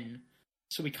again,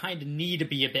 so we kind of need to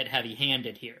be a bit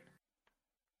heavy-handed here.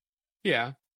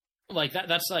 Yeah. Like,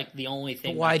 that's, like, the only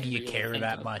thing. But why do you care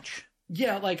that much?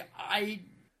 Yeah, like,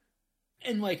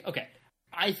 okay,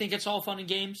 I think it's all fun and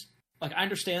games. Like, I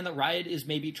understand that Riot is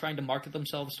maybe trying to market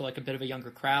themselves to, like, a bit of a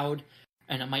younger crowd,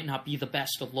 and it might not be the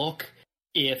best look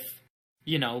if,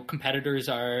 competitors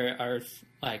are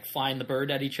like flying the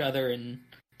bird at each other and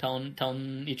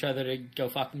telling each other to go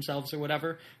fuck themselves or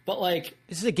whatever. But like,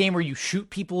 this is a game where you shoot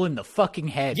people in the fucking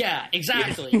head. Yeah,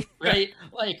 exactly. Right?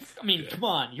 Like, I mean, come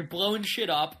on, you're blowing shit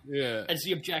up. Yeah. As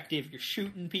the objective, you're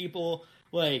shooting people.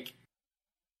 Like,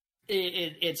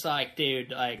 it's like,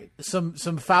 dude, like some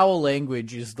foul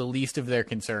language is the least of their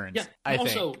concerns. Yeah. I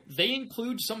also, think. They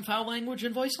include some foul language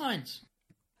in voice lines.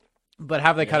 But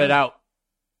have they cut it out?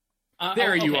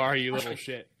 You are, you little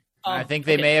shit. I think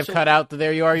they may have cut out the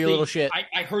 "there you are, you little shit."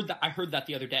 I heard that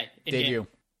the other day. Did you?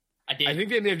 I did. I think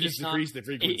they may have just decreased the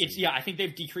frequency. I think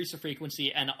they've decreased the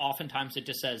frequency, and oftentimes it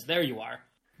just says "there you are."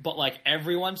 But like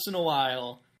every once in a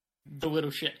while, the little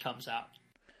shit comes out.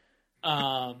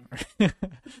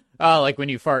 Like when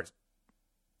you fart.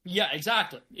 Yeah,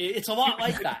 exactly. It's a lot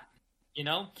like that.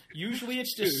 Usually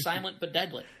it's just silent but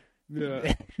deadly.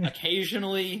 Yeah.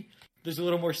 Occasionally, there's a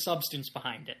little more substance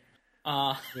behind it.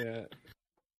 Yeah.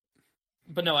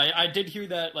 But no, I did hear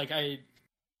that, like,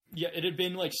 it had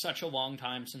been, like, such a long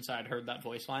time since I'd heard that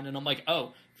voice line, and I'm like,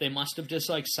 oh, they must have just,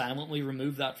 like, silently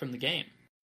removed that from the game.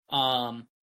 But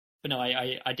no,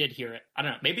 I did hear it. I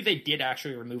don't know, maybe they did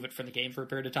actually remove it from the game for a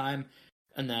period of time,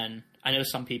 and then I know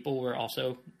some people were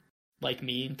also, like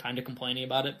me, and kind of complaining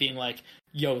about it, being like,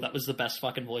 yo, that was the best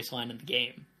fucking voice line in the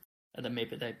game. And then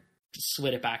maybe they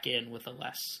slid it back in with a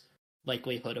less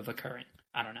likelihood of occurring.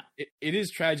 I don't know. It is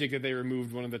tragic that they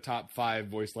removed one of the top 5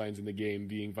 voice lines in the game,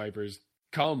 being Viper's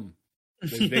 "come."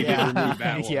 They yeah.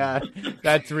 that one. Yeah,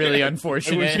 that's really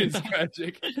unfortunate. Which is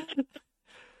tragic.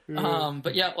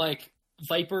 But yeah, like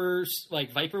Viper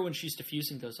when she's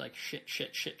diffusing goes like shit.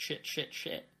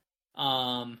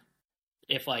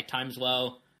 If like time's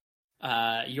low,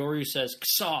 Yoru says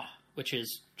 "ksa," which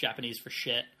is Japanese for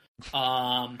shit.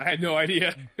 I had no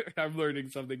idea. I'm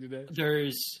learning something today.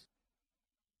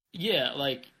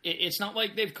 It's not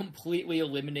like they've completely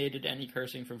eliminated any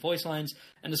cursing from voice lines,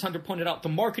 and as Hunter pointed out, the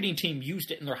marketing team used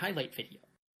it in their highlight video.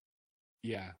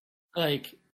 Yeah.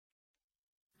 Like,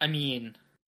 I mean,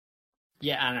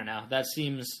 yeah, I don't know. That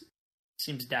seems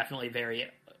definitely very,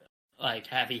 like,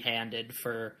 heavy-handed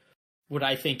for what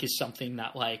I think is something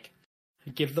that, like,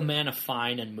 give the man a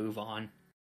fine and move on.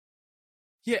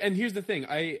 Yeah, and here's the thing.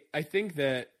 I think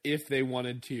that if they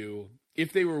wanted to,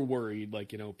 if they were worried,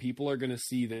 like, people are going to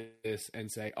see this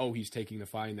and say, oh, he's taking the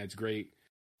fine, that's great,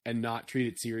 and not treat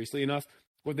it seriously enough,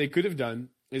 what they could have done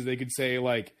is they could say,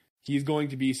 like, he's going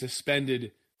to be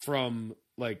suspended from,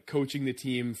 like, coaching the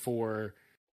team for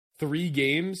 3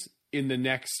 games in the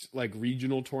next like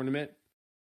regional tournament,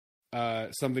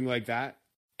 something like that.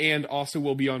 And also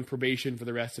will be on probation for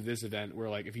the rest of this event, where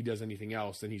like if he does anything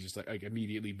else, then he's just like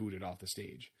immediately booted off the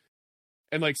stage.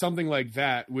 And like something like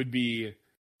that would be,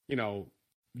 you know,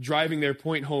 driving their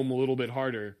point home a little bit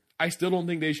harder. I still don't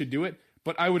think they should do it,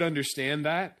 but I would understand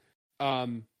that.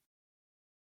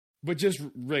 But just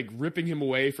like ripping him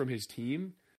away from his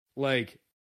team, like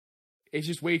it's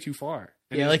just way too far.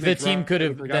 And yeah, like the team could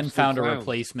have then found a clown.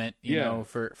 Replacement, you know,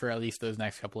 for at least those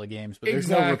next couple of games. But there's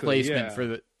Exactly, no replacement for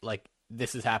the like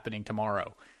this is happening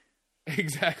tomorrow.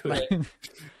 Exactly.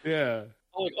 Yeah.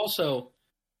 Like also,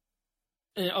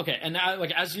 okay, and now,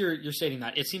 like as you're stating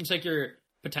that, it seems like you're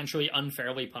potentially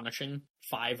unfairly punishing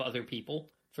 5 other people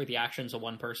for the actions of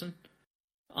one person.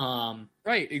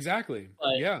 Right. Exactly.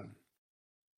 Yeah.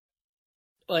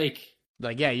 Like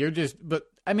yeah, you're just. But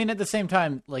I mean, at the same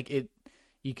time, like it,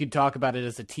 you could talk about it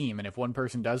as a team, and if one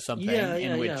person does something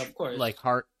in which of course.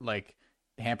 like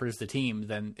hampers the team,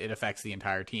 then it affects the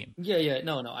entire team.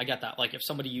 No, I get that. Like if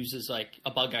somebody uses like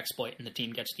a bug exploit and the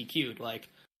team gets DQ'd, like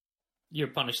you're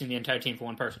punishing the entire team for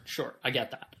one person. Sure, I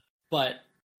get that. But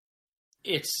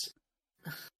it's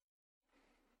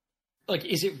like,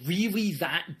 is it really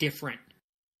that different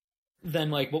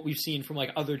than like what we've seen from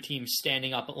like other teams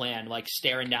standing up at LAN, like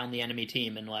staring down the enemy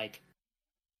team and like?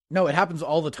 No, it happens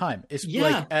all the time. It's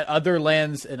like at other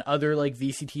LANs and other like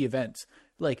VCT events,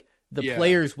 like the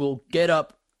players will get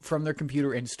up from their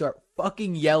computer and start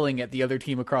fucking yelling at the other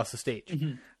team across the stage.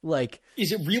 Mm-hmm. Like,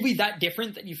 is it really that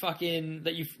different that you fucking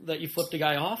that you flipped a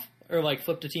guy off or like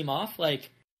flipped a team off? Like,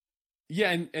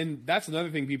 yeah, and that's another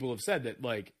thing people have said, that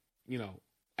like, you know,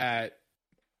 at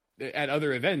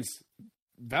other events,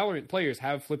 Valorant players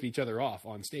have flipped each other off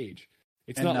on stage.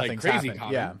 It's not like crazy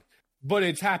common, but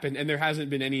it's happened, and there hasn't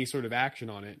been any sort of action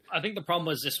on it. I think the problem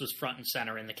was this was front and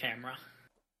center in the camera.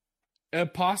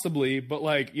 Possibly, but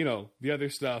like, you know, the other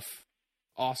stuff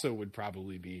also would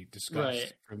probably be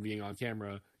discussed from being on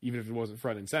camera, even if it wasn't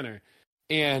front and center.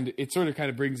 And it sort of kind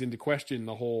of brings into question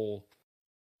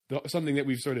something that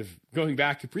we've sort of, going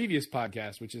back to previous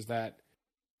podcasts, which is that,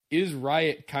 is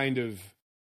Riot kind of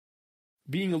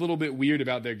being a little bit weird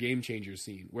about their Game Changers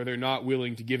scene, where they're not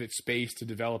willing to give it space to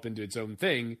develop into its own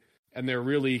thing, and they're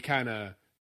really kind of,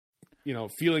 you know,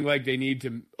 feeling like they need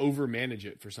to overmanage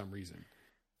it for some reason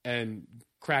and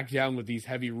crack down with these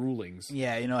heavy rulings.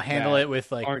 Yeah, you know, handle it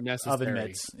with like aren't necessary. Oven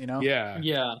mitts, you know?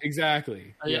 Yeah,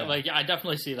 exactly. Yeah, like I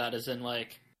definitely see that as in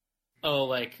like, oh,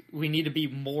 like we need to be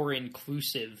more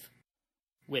inclusive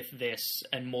with this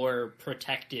and more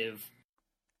protective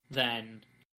than,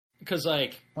 because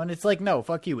like when it's like, no,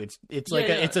 fuck you. It's like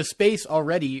it's a space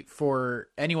already for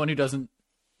anyone who doesn't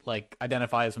like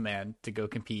identify as a man to go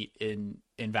compete in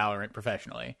Valorant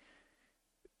professionally.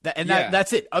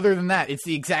 That's it. Other than that, it's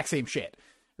the exact same shit,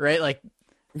 right? Like,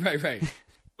 right.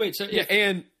 Wait, so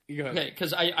and okay,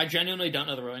 because I genuinely don't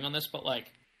know the ruling on this, but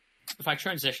like, if I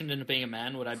transitioned into being a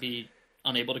man, would I be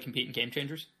unable to compete in Game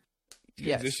Changers?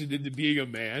 Transitioned into being a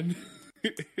man?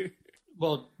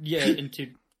 Well, yeah, into.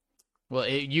 Well,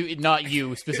 you not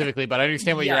you specifically, but I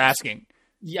understand what you're asking.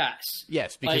 Yes,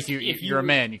 because like, you're a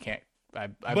man, you can't. I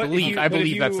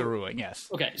believe that's the ruling. Yes.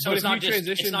 Okay, so it's not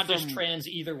just trans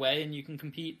either way, and you can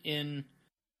compete in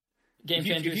Game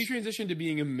Changers. If you transition to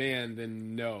being a man,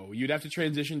 then no, you'd have to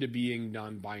transition to being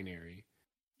non-binary,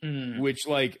 which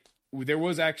like there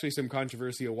was actually some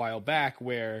controversy a while back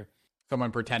where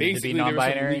someone pretended to be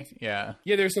non-binary.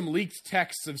 There's some leaked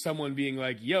texts of someone being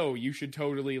like, "Yo, you should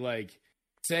totally like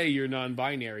say you're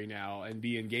non-binary now and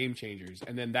be in Game Changers,"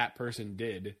 and then that person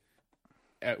did.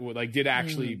 Did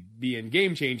actually be in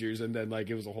Game Changers, and then like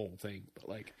it was a whole thing. But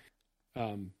like,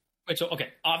 wait, so okay,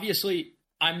 obviously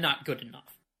I'm not good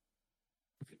enough,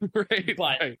 right?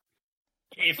 But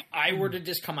if I were to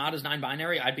just come out as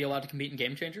non-binary, I'd be allowed to compete in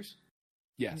Game Changers.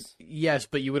 Yes,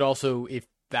 but you would also, if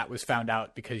that was found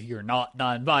out because you're not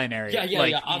non-binary,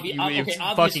 obviously,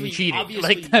 fucking cheating.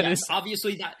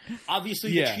 Obviously,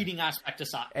 the cheating aspect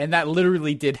aside, and that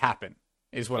literally did happen.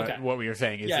 Is what we were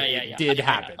saying. It did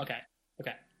happen. Okay.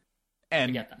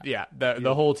 And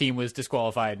the whole team was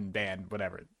disqualified and banned,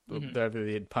 whatever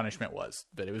the punishment was,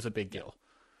 but it was a big deal.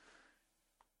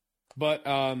 But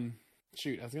I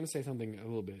was gonna say something a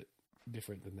little bit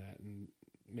different than that, and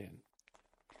man,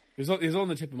 it was on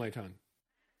the tip of my tongue.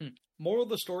 Moral of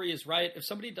the story is, right, if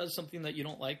somebody does something that you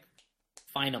don't like,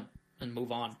 fine them and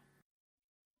move on.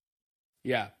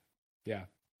 Yeah,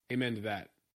 amen to that.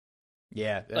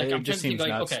 Yeah, like, it just seems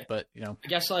nuts, okay, but you know, I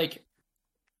guess like.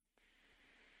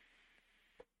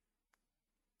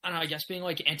 I don't know, I guess being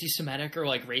like anti-Semitic or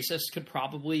like racist could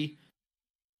probably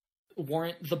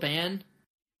warrant the ban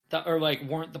that or like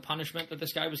warrant the punishment that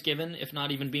this guy was given, if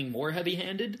not even being more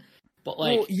heavy-handed. But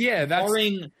like, well, yeah, that's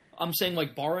I'm saying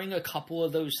like barring a couple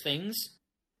of those things,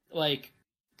 like,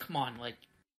 come on, like,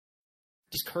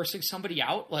 just cursing somebody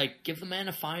out, like, give the man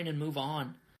a fine and move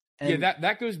on. And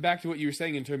that goes back to what you were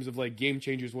saying in terms of like game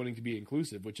changers wanting to be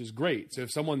inclusive, which is great. So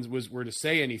if someone were to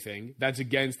say anything that's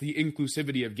against the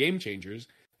inclusivity of game changers,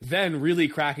 then really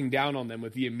cracking down on them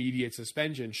with the immediate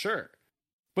suspension, sure.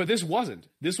 But this wasn't.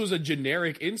 This was a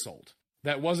generic insult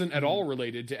that wasn't at all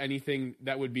related to anything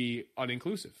that would be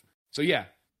uninclusive. So yeah.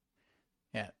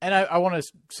 Yeah, and I want to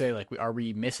say, like, are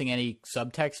we missing any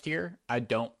subtext here? I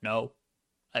don't know.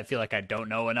 I feel like I don't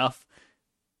know enough.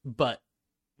 But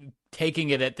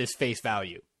taking it at this face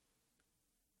value.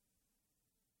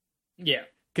 Yeah.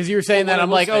 Because you were saying that, I'm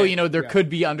like, there could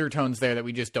be undertones there that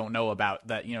we just don't know about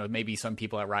that, maybe some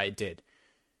people at Riot did.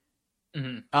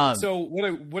 Mm-hmm. So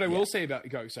what I will say about...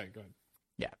 Go ahead.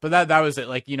 Yeah, but that was it.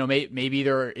 Like, maybe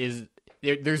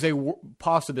there's a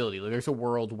possibility. Like, there's a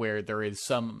world where there is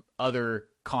some other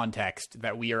context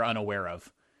that we are unaware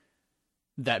of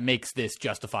that makes this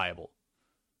justifiable.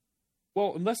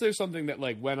 Well, unless there's something that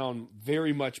like went on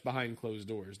very much behind closed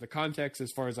doors. The context, as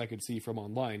far as I could see from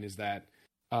online, is that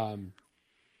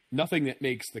nothing that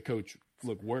makes the coach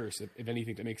look worse. If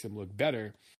anything, that makes him look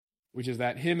better, which is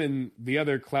that him and the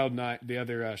other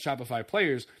Shopify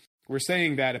players were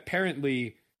saying that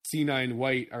apparently C9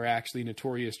 White are actually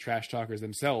notorious trash talkers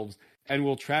themselves and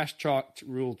will trash talk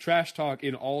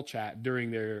in all chat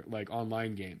during their like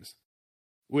online games,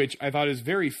 which I thought is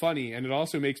very funny, and it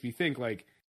also makes me think like,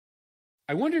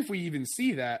 I wonder if we even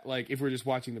see that, like, if we're just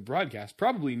watching the broadcast.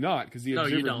 Probably not, because the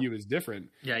observer view is different.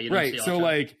 Yeah, you don't right. See all so, chat.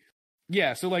 like,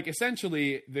 yeah, so, like,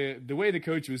 essentially, the way the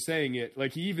coach was saying it,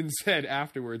 like, he even said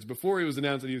afterwards, before it was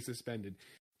announced that he was suspended,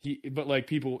 but, like,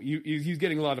 he's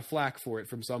getting a lot of flack for it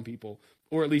from some people,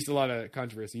 or at least a lot of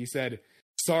controversy. He said,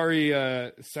 sorry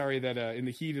that in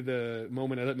the heat of the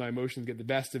moment, I let my emotions get the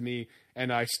best of me,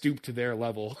 and I stooped to their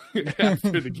level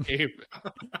after the game.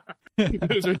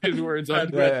 Those are his words.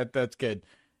 That's good.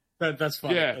 That's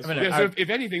fun. Yeah. That's So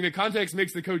if anything, the context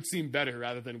makes the coach seem better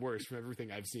rather than worse from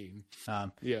everything I've seen.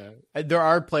 There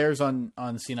are players on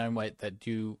C9 White that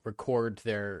do record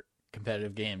their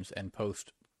competitive games and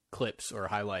post clips or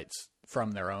highlights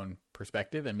from their own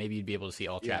perspective, and maybe you'd be able to see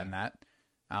all chat in that,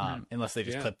 unless they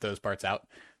just clip those parts out.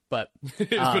 But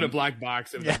just put a black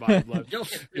box in the bottom left.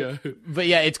 Yeah. But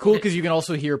yeah, it's cool because you can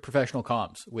also hear professional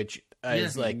comms, which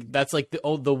is like that's like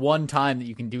the one time that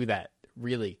you can do that,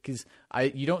 really, because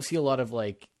you don't see a lot of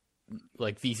like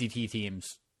VCT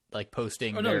teams like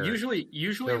posting. Usually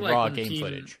their like raw game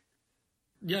footage.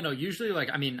 Yeah, no, usually like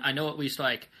I know at least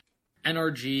like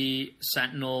NRG,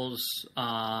 Sentinels,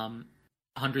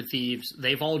 100 Thieves,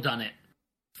 they've all done it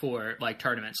for like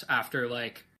tournaments after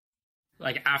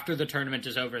after the tournament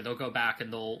is over, they'll go back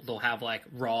and they'll have like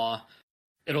raw.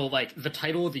 It'll like the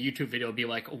title of the YouTube video will be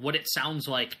like what it sounds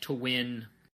like to win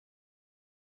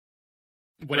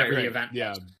whatever the event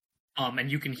was.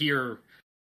 And you can hear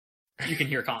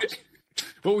comms.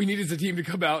 What we need is a team to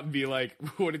come out and be like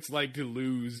what it's like to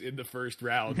lose in the first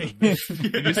round. Of this.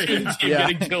 Team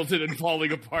getting tilted and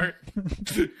falling apart.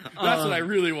 That's what I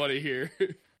really want to hear.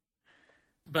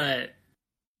 But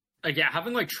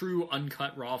having like true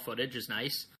uncut raw footage is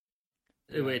nice,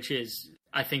 which is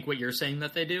I think what you're saying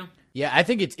that they do. Yeah, I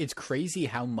think it's crazy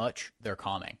how much they're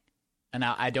calming. And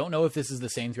I don't know if this is the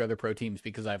same through other pro teams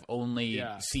because I've only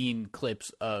seen clips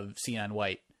of C9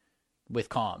 White with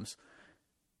comms,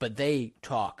 but they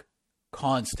talk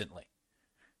constantly.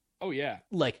 Oh yeah.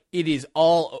 Like it is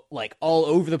all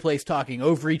over the place, talking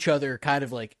over each other, kind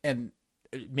of like, and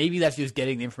maybe that's just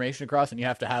getting the information across and you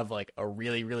have to have like a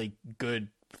really, really good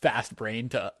fast brain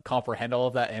to comprehend all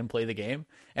of that and play the game,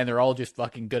 and they're all just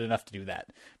fucking good enough to do that.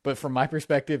 But from my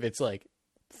perspective, it's like,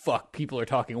 fuck, people are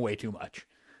talking way too much.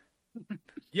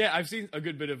 Yeah, I've seen a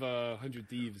good bit of 100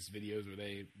 Thieves videos where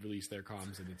they release their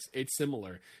comms, and it's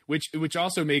similar, which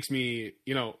also makes me,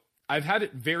 I've had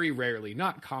it very rarely,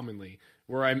 not commonly,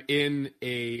 where I'm in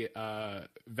a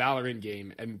Valorant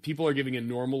game and people are giving a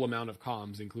normal amount of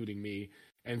comms, including me,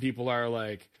 and people are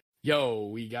like, yo,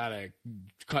 we gotta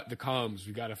cut the comms,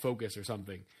 we gotta focus or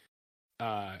something.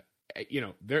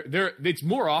 It's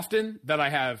more often that I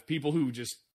have people who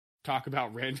just talk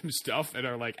about random stuff and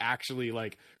are like actually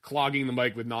like clogging the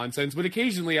mic with nonsense, but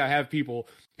occasionally I have people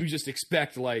who just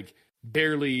expect like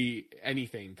barely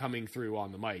anything coming through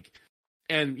on the mic.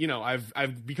 And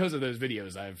I've because of those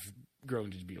videos I've grown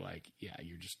to be like, yeah,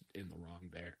 you're just in the wrong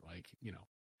there, like,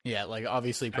 Yeah, like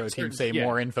obviously pro teams say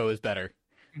more info is better.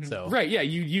 So right, yeah,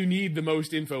 you need the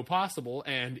most info possible,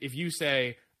 and if you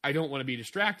say I don't want to be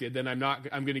distracted, then I'm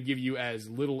going to give you as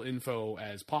little info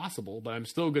as possible, but I'm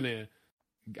still going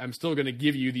to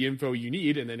give you the info you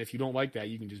need. And then if you don't like that,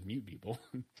 you can just mute people.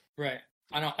 Right.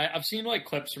 I know. I've seen like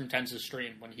clips from Tense's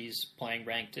stream when he's playing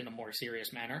ranked in a more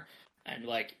serious manner. And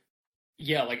like,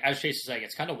 yeah, like as Chase is like,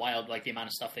 it's kind of wild, like the amount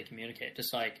of stuff they communicate,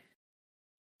 just like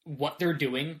what they're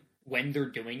doing, when they're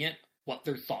doing it, what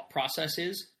their thought process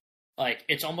is. Like,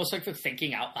 it's almost like they're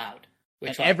thinking out loud.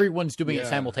 Which, like, everyone's doing it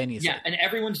simultaneously. Yeah, and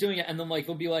everyone's doing it, and then, like,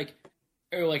 they'll be like,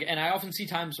 or, like, and I often see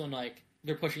times when, like,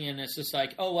 they're pushing in, and it's just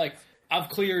like, oh, like, I've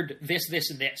cleared this, this,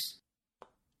 and this.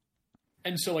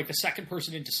 And so, like, the second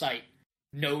person into sight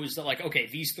knows that, like, okay,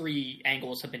 these 3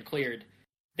 angles have been cleared.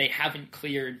 They haven't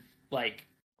cleared, like,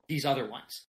 these other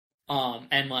ones.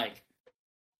 And, like,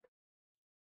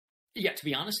 yeah, to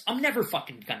be honest, I'm never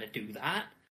fucking gonna do that.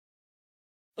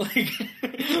 Like,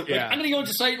 I'm gonna go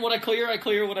into sight, and what I clear,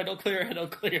 what I don't clear, I don't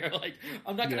clear. Like,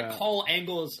 I'm not gonna call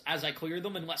angles as I clear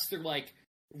them unless they're, like,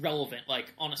 relevant.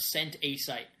 Like, on a Ascent A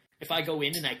site, if I go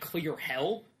in and I clear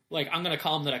hell, like, I'm gonna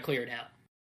call them that I cleared hell.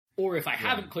 Or if I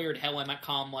haven't cleared hell, I might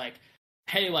call them, like,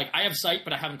 hey, like, I have sight,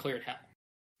 but I haven't cleared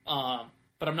hell.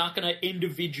 But I'm not gonna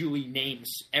individually name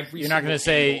every. You're not gonna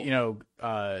say, you know,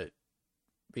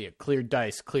 be it cleared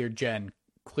dice, cleared gen,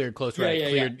 cleared close right,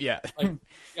 cleared,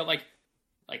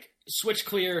 like switch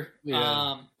clear.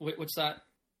 What's that?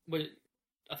 What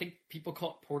I think people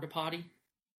call it porta potty.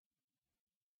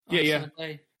 Yeah.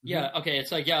 Okay.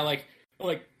 It's like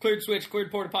like cleared switch,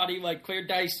 cleared porta potty, like cleared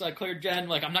dice, like cleared gen.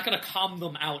 Like, I'm not gonna calm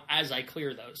them out as I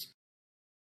clear those.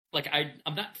 Like,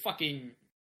 I'm not fucking,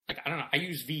 like, I don't know. I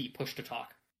use V push to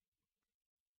talk.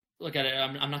 Look at it.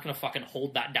 I'm not gonna fucking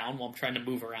hold that down while I'm trying to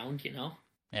move around. You know.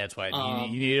 Yeah, that's why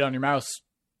you need it on your mouse.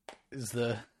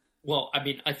 Well, I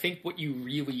mean, I think what you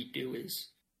really do is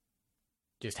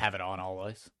just have it on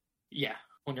always. Yeah,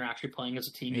 when you're actually playing as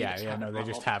a team. They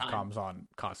just have comms on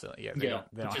constantly. Yeah, they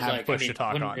don't have like, push to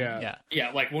talk on.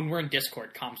 Yeah, like when we're in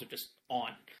Discord, comms are just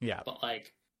on. Yeah, but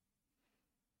like,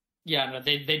 yeah, no,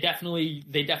 they definitely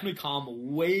comm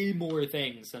way more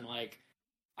things than like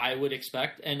I would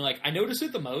expect, and like I notice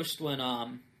it the most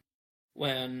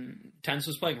when Tense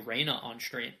was playing Reyna on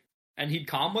stream, and he'd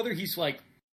comm whether he's like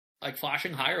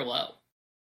flashing high or low,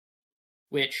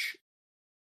 which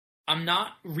I'm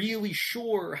not really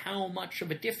sure how much of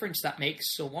a difference that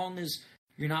makes so long as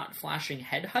you're not flashing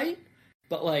head height,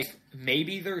 but like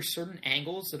maybe there are certain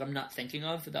angles that I'm not thinking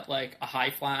of that like a high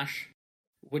flash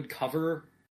would cover,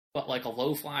 but like a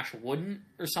low flash wouldn't,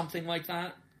 or something like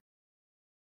that.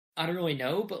 I don't really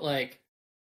know, but like,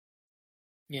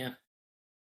 yeah,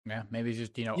 maybe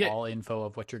just, all info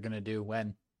of what you're going to do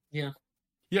when.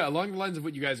 Yeah, along the lines of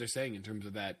what you guys are saying in terms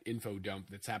of that info dump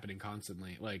that's happening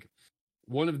constantly, like,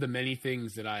 one of the many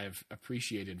things that I've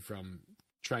appreciated from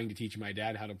trying to teach my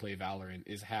dad how to play Valorant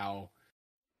is how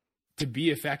to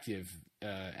be effective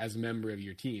as a member of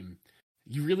your team,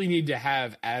 you really need to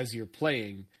have, as you're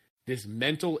playing, this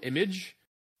mental image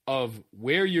of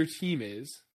where your team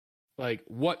is, like,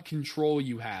 what control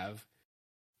you have,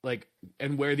 like,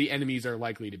 and where the enemies are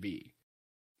likely to be.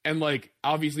 And, like,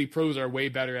 obviously pros are way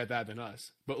better at that than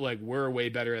us, but, like, we're way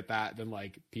better at that than,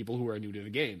 like, people who are new to the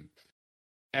game.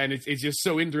 And it's just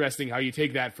so interesting how you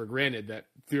take that for granted, that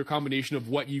through a combination of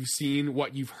what you've seen,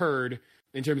 what you've heard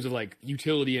in terms of, like,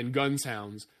 utility and gun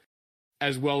sounds,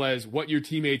 as well as what your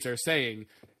teammates are saying,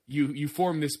 you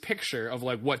form this picture of,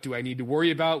 like, what do I need to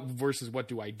worry about versus what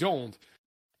do I don't.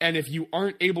 And if you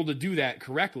aren't able to do that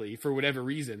correctly, for whatever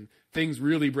reason, things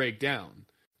really break down.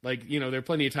 Like, there are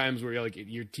plenty of times where like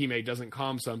your teammate doesn't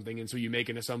calm something, and so you make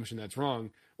an assumption that's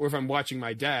wrong. Or if I'm watching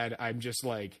my dad, I'm just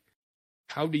like,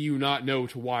 how do you not know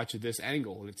to watch at this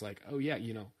angle? And it's like, oh yeah,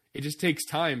 it just takes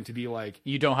time to be like,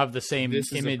 you don't have the same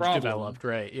image developed,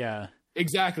 right? Yeah,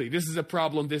 exactly. This is a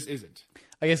problem. This isn't.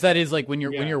 I guess that is like when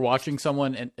you're watching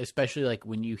someone, and especially like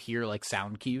when you hear like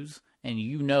sound cues, and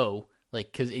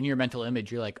like, because in your mental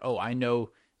image you're like, oh, I know,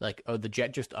 like, oh, the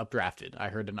Jett just updrafted. I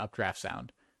heard an updraft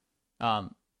sound.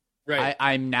 Right.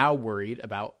 I'm now worried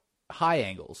about high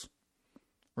angles,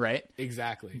 right?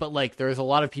 Exactly. But like, there's a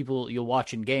lot of people you'll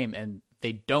watch in game and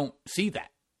they don't see that.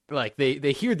 Like,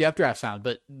 they hear the updraft sound,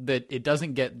 but that it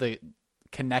doesn't get the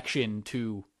connection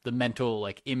to the mental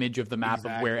like image of the map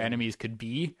of where enemies could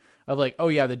be. Of like, oh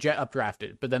yeah, the Jett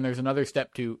updrafted. But then there's another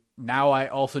step to, now I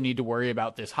also need to worry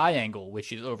about this high angle,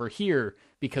 which is over here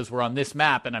because we're on this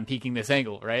map and I'm peeking this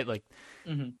angle, right? Like,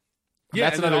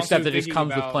 that's another step that just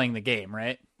comes with playing the game,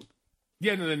 right?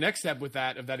 Yeah, and then the next step with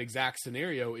that exact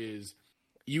scenario is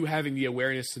you having the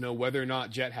awareness to know whether or not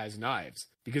Jett has knives.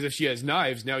 Because if she has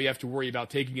knives, now you have to worry about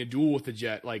taking a duel with the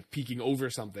Jett, like peeking over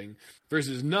something.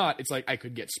 Versus not, it's like I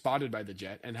could get spotted by the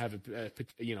Jett and have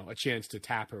a chance to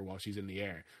tap her while she's in the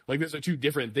air. Like those are two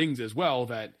different things as well.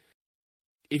 That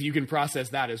if you can process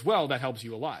that as well, that helps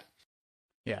you a lot.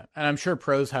 Yeah, and I'm sure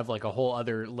pros have like a whole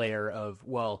other layer of,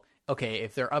 well, okay,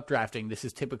 if they're updrafting, this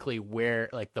is typically where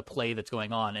like the play that's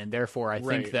going on, and therefore I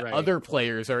think that other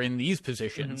players are in these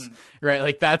positions, right?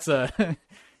 Like that's a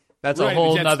that's a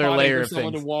whole nother layer of things.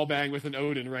 Someone to wallbang with an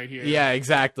Odin right here. Yeah,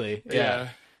 exactly. Yeah.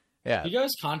 Do you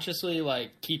guys consciously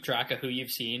like keep track of who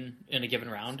you've seen in a given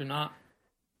round or not,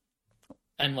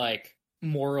 and like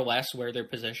more or less where their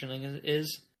positioning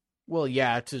is? Well,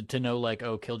 yeah, to know like,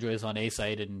 oh, Killjoy's on A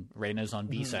site and Reyna's on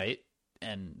B site.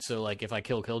 And so like if I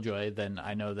kill Killjoy, then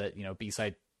I know that, B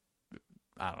site,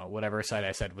 I don't know, whatever site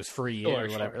I said was free or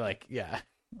whatever. Like, yeah,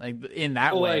 like in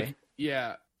that way. Like,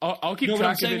 yeah. I'll keep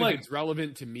track of it if it's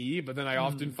relevant to me, but then I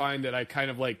often find that I kind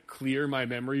of like clear my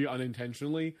memory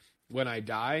unintentionally when I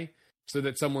die, so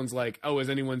that someone's like, oh, has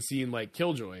anyone seen like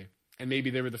Killjoy? And maybe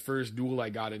they were the first duel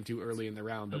I got into early in the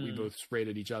round, but we both sprayed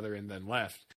at each other and then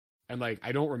left. And, like,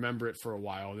 I don't remember it for a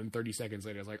while. And then 30 seconds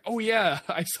later, I was like, oh, yeah,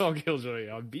 I saw Killjoy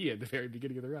on B at the very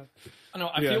beginning of the round. I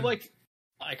know. I feel like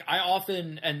I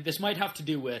often, and this might have to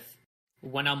do with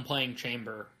when I'm playing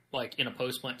Chamber, like, in a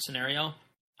post-plant scenario,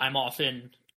 I'm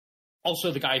often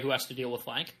also the guy who has to deal with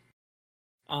flank.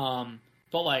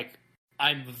 But, like,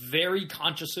 I'm very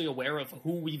consciously aware of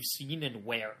who we've seen and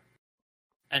where.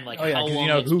 And like how long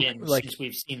it's been since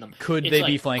we've seen them. Could they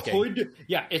be flanking?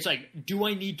 It's like, do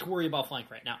I need to worry about flank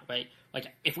right now, right? Like,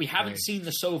 if we haven't seen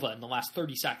the Sova in the last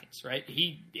 30 seconds, right,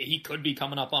 he could be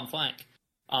coming up on flank.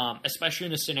 Especially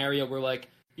in a scenario where, like,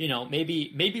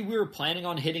 maybe we were planning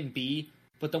on hitting B,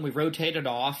 but then we rotated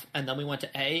off, and then we went to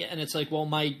A, and it's like, well,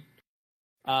 my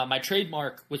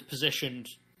trademark was positioned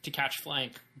to catch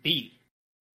flank B.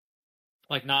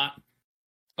 Like, not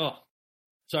for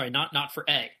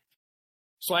A.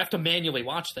 So I have to manually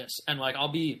watch this, and like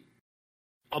I'll be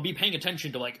paying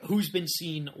attention to like who's been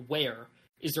seen where.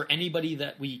 Is there anybody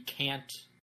that we can't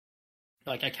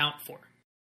like account for?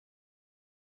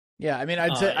 Yeah, I mean,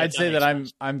 I'd say that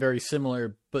I'm very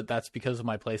similar, but that's because of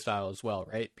my playstyle as well,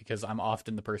 right? Because I'm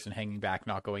often the person hanging back,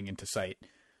 not going into sight.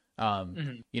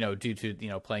 Due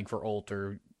to playing for ult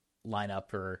or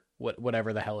lineup or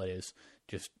whatever the hell it is,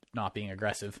 just not being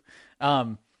aggressive.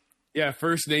 Yeah,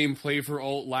 first name, play for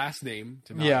ult, last name,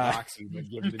 to not box you, but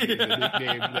give the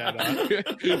nickname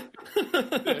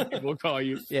that we'll call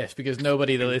you. Yes, because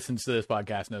nobody that listens to this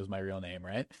podcast knows my real name,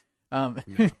 right? No.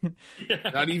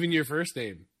 Not even your first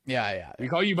name. Yeah. We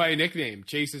call you by a nickname.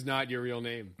 Chase is not your real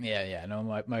name. Yeah.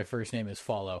 No, my first name is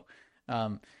Follow.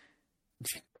 Yeah,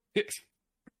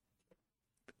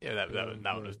 that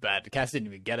one was bad. Cass didn't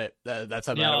even get it. That's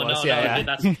how bad it was.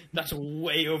 No, that's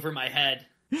way over my head.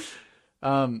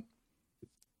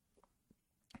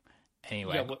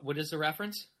 Anyway, yeah. What is the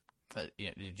reference?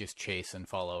 Just Chase and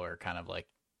Follow are kind of like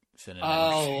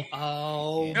synonyms.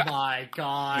 Oh my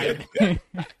god!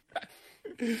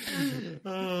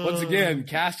 Once again,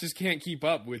 Cass just can't keep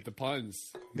up with the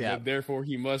puns. Yeah. Therefore,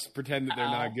 he must pretend that they're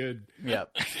not good.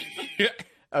 Yep.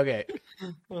 Okay.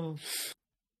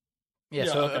 Yeah,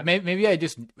 so maybe I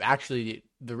just actually,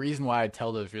 the reason why I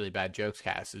tell those really bad jokes,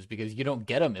 Cass, is because you don't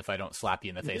get them if I don't slap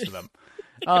you in the face with them.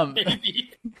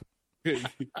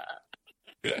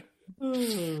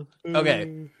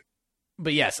 Okay.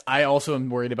 But yes, I also am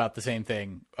worried about the same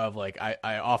thing of like,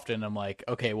 I often am like,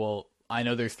 okay, well, I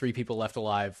know there's 3 people left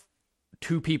alive.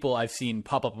 2 people I've seen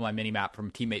pop up on my mini map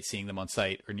from teammates seeing them on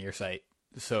site or near site.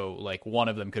 So like one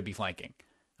of them could be flanking,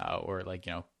 or like,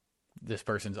 this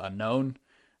person's unknown.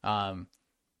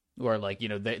 Or like,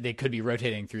 they could be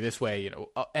rotating through this way,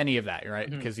 any of that, right?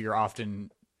 Because you're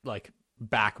often like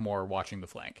back more watching the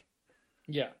flank.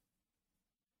 Yeah.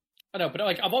 I know, but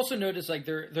like I've also noticed like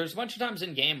there's a bunch of times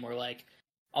in game where like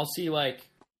I'll see like,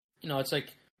 it's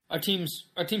like our team's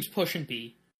pushing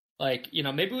B. Like,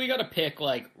 maybe we gotta pick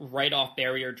like right off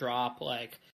barrier drop,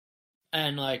 like,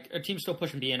 and like our team's still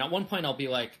pushing B, and at one point I'll be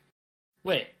like,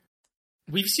 wait,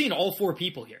 we've seen all 4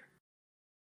 people here.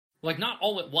 Like, not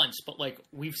all at once, but, like,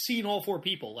 we've seen all 4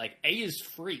 people. Like, A is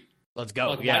free. Let's go,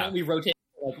 like, why don't we rotate?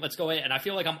 Like, let's go A. And I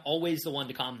feel like I'm always the one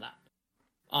to calm that.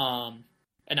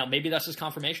 And now maybe that's just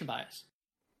confirmation bias.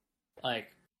 Like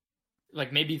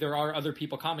maybe there are other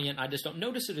people calming it, and I just don't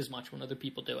notice it as much when other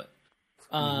people do it.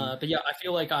 But yeah, I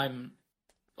feel like I'm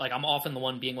often the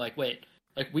one being like, wait,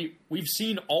 like, we've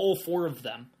seen all 4 of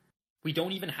them. We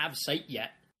don't even have sight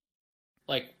yet.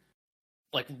 Like,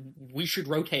 we should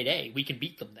rotate A. We can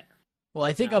beat them there. Well,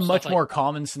 I think a much more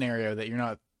common scenario that you're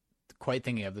not quite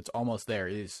thinking of that's almost there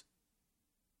is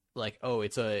like, oh,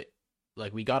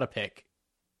 we got a pick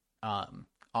on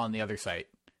the other site,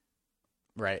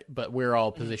 right? But we're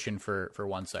all positioned for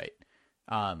one site.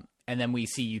 And then we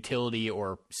see utility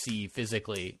or see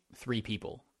physically 3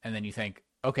 people. And then you think,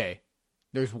 okay,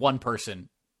 there's one person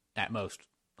at most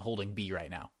holding B right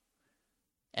now.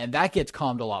 And that gets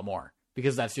calmed a lot more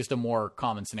because that's just a more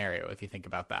common scenario if you think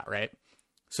about that, right?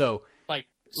 So like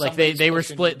they were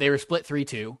split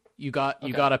 3-2. You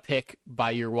got a pick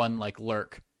by your one like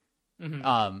lurk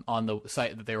on the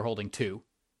site that they were holding 2.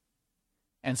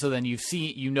 And so then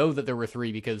you know that there were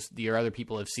 3 because your other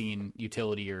people have seen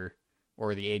utility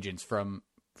or the agents from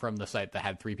the site that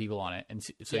had 3 people on it. And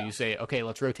so you say, okay,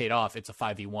 let's rotate off. It's a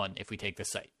 5v1 if we take this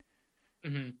site.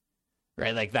 Mm-hmm.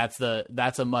 Right? Like that's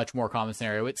a much more common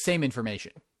scenario. It's same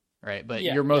information, right? But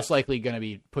you're most likely going to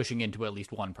be pushing into at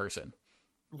least one person.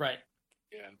 Right.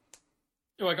 Yeah.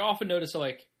 Like I often notice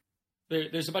like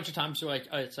there's a bunch of times where like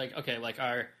it's like, okay, like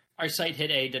our site hit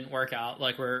A didn't work out.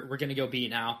 Like we're going to go B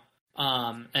now.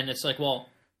 And it's like, well,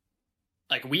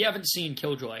 like we haven't seen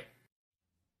Killjoy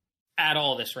at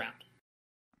all this round.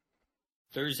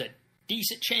 There's a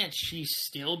decent chance she's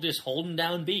still just holding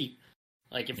down B.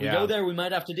 Like if we go there, we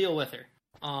might have to deal with her.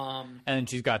 And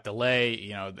she's got delay,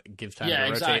 that gives time to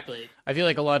rotate. Exactly. I feel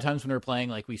like a lot of times when we're playing,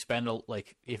 like we spend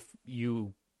if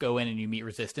you go in and you meet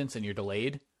resistance and you're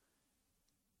delayed,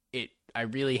 I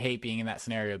really hate being in that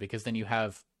scenario because then you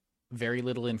have very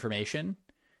little information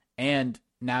and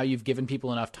now you've given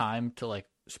people enough time to like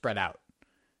spread out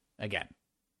again,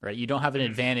 right? You don't have an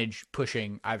advantage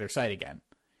pushing either side again.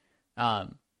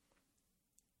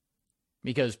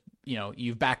 Because,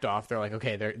 you've backed off. They're like,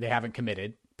 okay, they haven't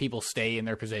committed. People stay in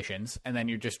their positions. And then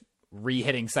you're just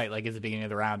re-hitting site like at the beginning of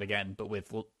the round again, but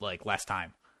with like less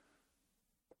time.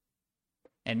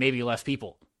 And maybe less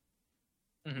people.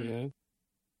 Mm-hmm. Yeah.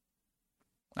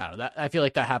 I don't know. I feel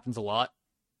like that happens a lot.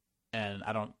 And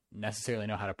I don't necessarily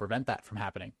know how to prevent that from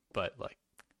happening. But like,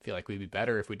 I feel like we'd be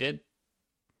better if we did.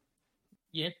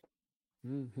 Yeah.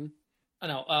 Mm-hmm. I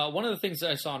know. One of the things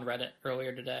that I saw on Reddit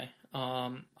earlier today,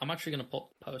 I'm actually going to pull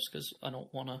the post because I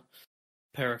don't want to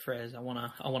paraphrase. I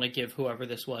want to give whoever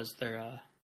this was their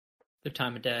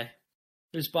time of day.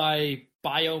 It was by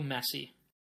BioMessy.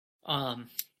 Talk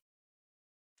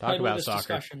about this soccer.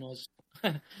 Discussion was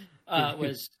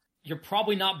you're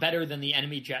probably not better than the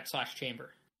enemy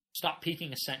jet/chamber. Stop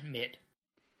peeking ascent mid.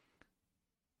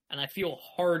 And I feel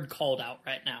hard called out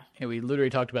right now. Yeah, we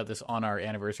literally talked about this on our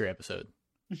anniversary episode.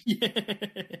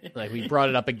 Like we brought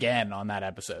it up again on that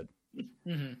episode.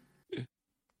 Mm-hmm.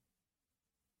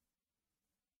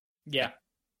 Yeah,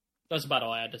 that's about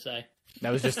all I had to say.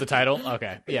 That was just the title.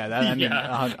 Okay, yeah,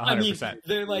 100%. I mean,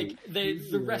 they're like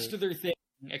the rest of their thing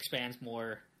expands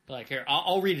more. Like here,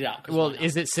 I'll read it out. Well,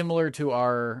 is it similar to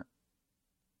our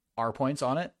points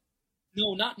on it?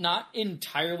 No, not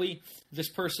entirely. This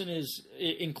person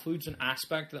includes an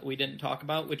aspect that we didn't talk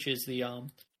about, which is the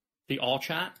all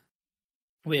chat.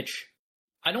 Which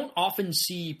I don't often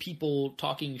see people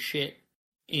talking shit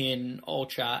in all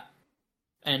chat.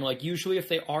 And like usually if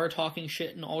they are talking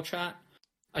shit in all chat,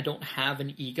 I don't have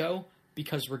an ego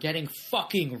because we're getting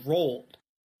fucking rolled.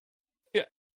 Yeah.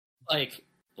 Like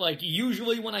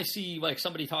usually when I see like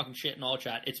somebody talking shit in all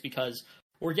chat, it's because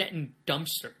we're getting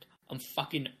dumpstered. I'm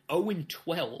fucking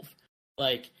 0-12.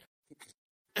 Like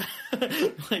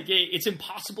like it's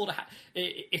impossible to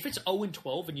if it's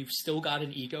 0-12 and you've still got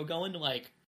an ego going, like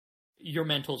your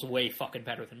mental's way fucking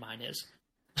better than mine is.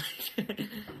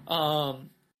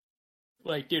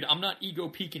 Like dude, I'm not ego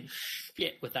peaking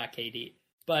shit with that KD.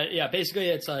 But yeah, basically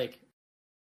it's like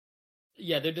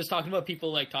they're just talking about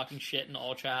people like talking shit in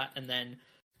all chat and then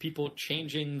people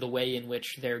changing the way in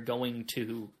which they're going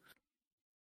to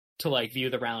like view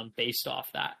the round based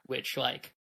off that, which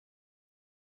like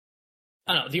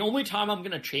I don't know. The only time I'm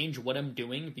going to change what I'm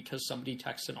doing because somebody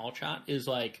texts in all chat is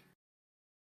like,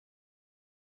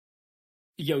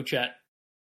 yo, chat,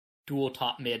 dual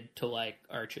top mid to like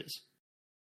arches.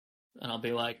 And I'll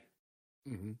be like,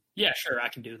 yeah, sure, I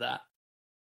can do that.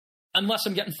 Unless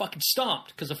I'm getting fucking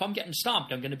stomped. Because if I'm getting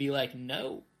stomped, I'm going to be like,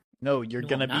 no. No, you're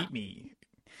going to beat me.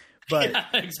 But yeah,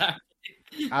 exactly.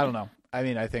 I don't know. I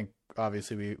mean, I think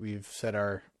obviously we've said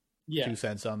our 2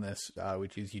 cents on this,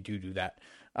 which is you do that.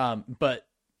 But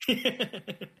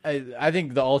I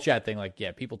think the all chat thing, like,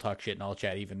 yeah, people talk shit in all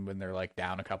chat even when they're like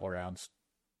down a couple rounds.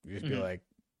 You just be like,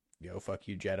 yo, fuck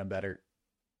you, Jet, I'm better.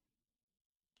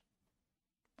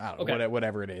 I don't know,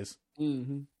 whatever it is.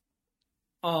 Mm-hmm.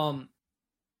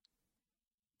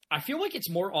 I feel like it's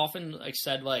more often like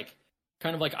said like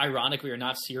kind of like ironically or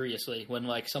not seriously when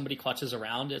like somebody clutches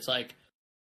around. It's like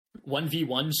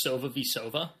 1v1 Sova v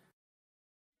Sova.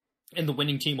 and the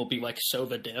winning team will be like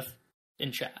Sova Diff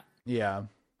in chat. Yeah.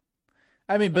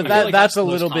 I mean, but like that's a the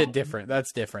most little common. bit different.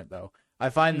 That's different, though. I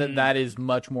find that is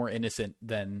much more innocent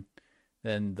than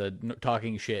the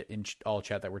talking shit in all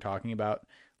chat that we're talking about.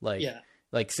 Like,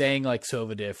 like saying like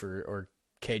Sova Diff or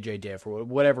KJ Diff or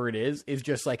whatever it is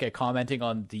just like a commenting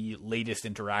on the latest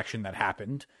interaction that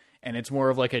happened. And it's more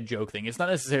of like a joke thing. It's not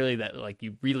necessarily that like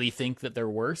you really think that they're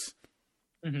worse.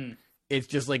 Mm-hmm. It's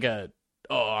just like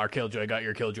our Killjoy got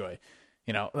your Killjoy.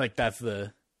 You know, like that's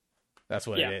what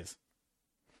it is.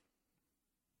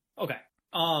 Okay.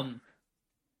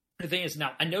 The thing is,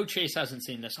 now I know Chase hasn't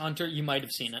seen this. Hunter, you might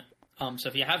have seen it. So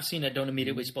if you have seen it, don't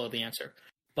immediately spoil the answer.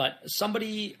 But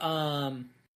somebody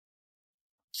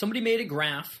made a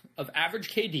graph of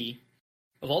average KD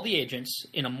of all the agents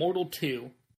in Immortal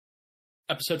 2,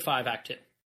 Episode 5, Act 2.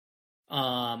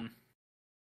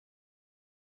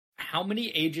 How many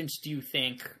agents do you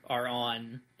think are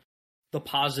on the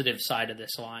positive side of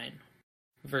this line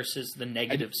versus the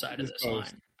negative side of this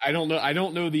line? I don't know. I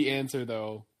don't know the answer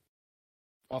though,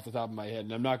 off the top of my head,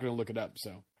 and I'm not going to look it up.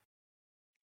 So,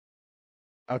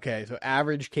 okay, so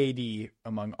average KD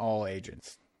among all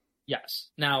agents. Yes.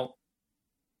 Now,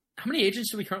 how many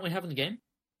agents do we currently have in the game?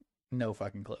 No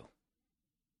fucking clue.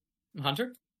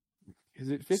 Hunter? Is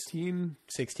it 15?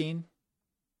 16?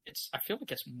 I feel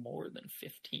like it's more than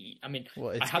 15. I mean,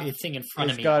 well, I have the thing in front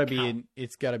of me.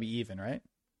 It's got to be even, right?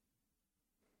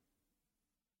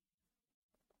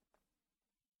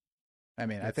 I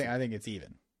mean, I think it's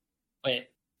even. Wait,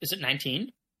 is it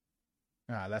 19?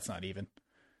 That's not even.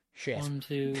 Shit. 1,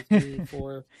 2, 3,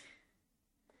 4.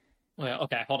 Wait,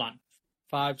 okay, hold on.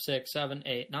 5, 6, 7,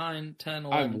 8, 9, 10,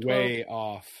 11, I'm 12, way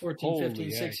off. 14, Holy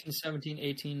 15, heck. 16, 17,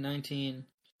 18, 19.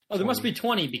 Oh, there must be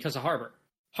 20 because of Harbor.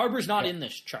 Harbor's not in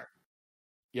this chart.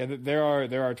 Yeah, there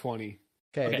are 20.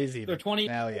 Okay, it is even. There are 20.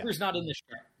 Hell yeah. Harbor's not in this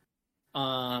chart.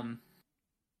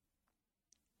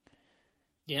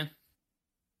 Yeah.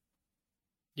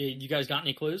 You guys got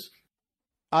any clues?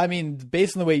 I mean,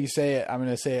 based on the way you say it, I'm going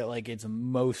to say it like it's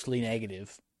mostly negative.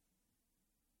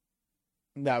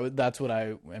 That's what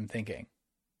I am thinking.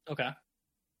 Okay.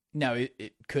 Now,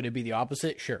 could it be the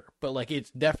opposite? Sure. But like it's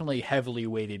definitely heavily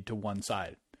weighted to one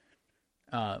side.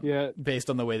 Yeah. Based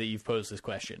on the way that you've posed this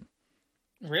question.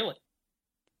 Really?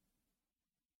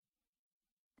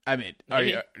 I mean,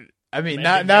 Maybe.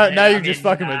 now you're just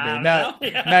fucking with me. Now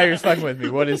you're just fucking with me.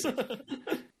 What is?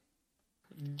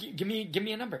 Give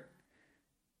me a number.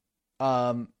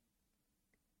 I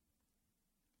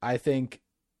think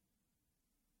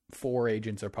 4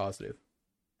 agents are positive.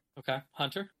 Okay,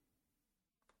 Hunter.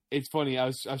 It's funny.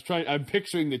 I'm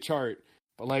picturing the chart,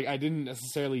 but like I didn't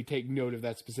necessarily take note of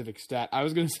that specific stat. I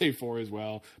was going to say 4 as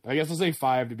well, but I guess I'll say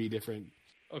 5 to be different.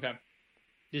 Okay.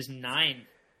 It is 9.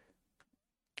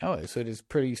 Oh, so it is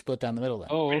pretty split down the middle then.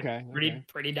 Oh, okay.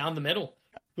 Pretty down the middle.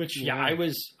 Which I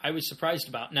was surprised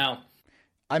about. Now,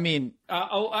 I mean,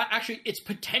 actually, it's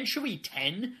potentially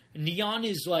 10. Neon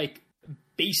is like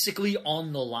basically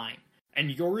on the line, and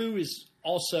Yoru is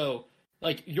also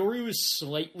like Yoru is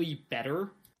slightly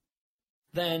better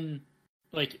than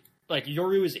like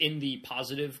Yoru is in the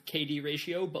positive KD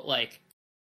ratio, but like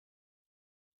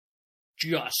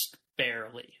just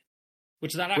barely,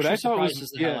 which that actually surprises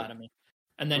the hell out of me.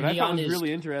 And then what Neon I thought was is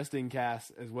really interesting,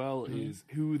 Cass, as well, is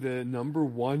who the number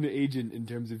 1 agent in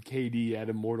terms of KD at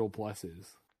Immortal Plus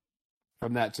is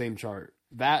from that same chart.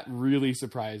 That really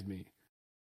surprised me.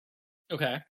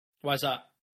 okay. Why is that?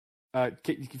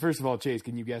 First of all, Chase,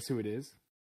 can you guess who it is?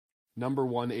 Number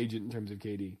 1 agent in terms of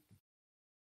KD.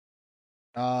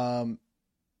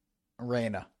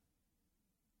 Reyna.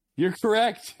 You're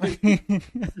correct. But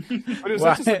it was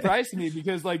such a surprise to me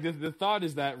because like the thought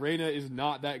is that Reyna is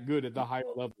not that good at the higher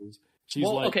levels. She's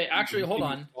okay, actually, hold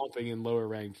on. Golfing in lower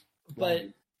ranked. But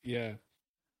yeah.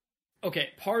 Okay,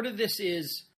 part of this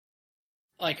is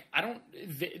like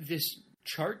this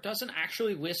chart doesn't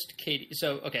actually list KD.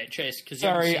 So okay, Chase, because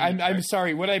I'm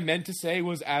sorry. What I meant to say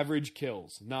was average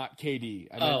kills, not KD.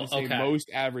 I meant to say most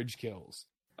average kills.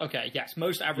 Okay, yes,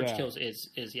 most average kills is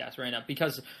yes, right now,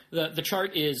 because the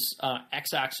chart is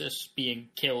x-axis being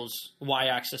kills,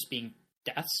 y-axis being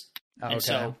deaths, and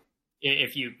so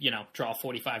if you draw a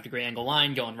 45-degree angle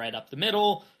line going right up the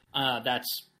middle,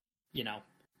 that's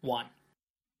 1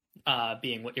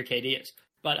 being what your KD is.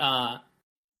 But I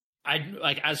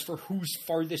like as for who's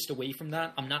farthest away from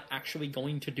that, I'm not actually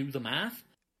going to do the math.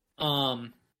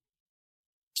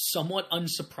 Somewhat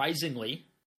unsurprisingly,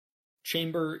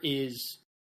 Chamber is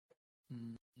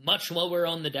much lower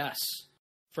on the deaths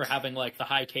for having like the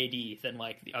high KD than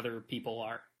like the other people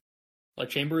are. Like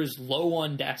Chamber is low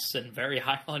on deaths and very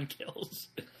high on kills.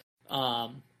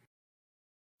 But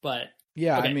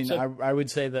Yeah, Okay, I mean, so- I would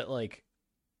say that like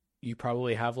you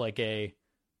probably have like a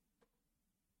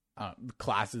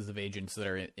classes of agents that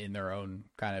are in their own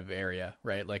kind of area,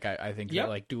 right? Like I think Yep, that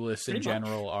like duelists in pretty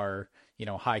general are, you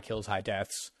know, high kills, high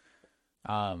deaths.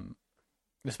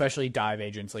 Especially dive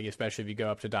agents, like especially if you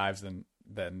go up to dives,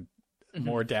 then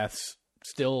more deaths.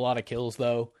 Still a lot of kills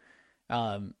though.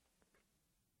 And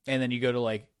then you go to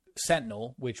like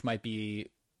Sentinel, which might be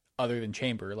other than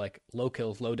Chamber, like low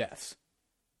kills, low deaths.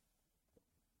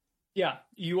 Yeah,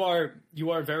 you are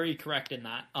very correct in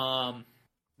that.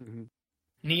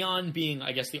 Neon being,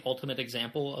 I guess, the ultimate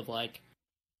example of like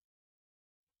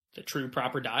the true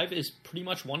proper dive is pretty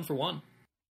much 1-for-1.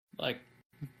 Like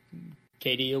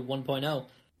KD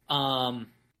 1.0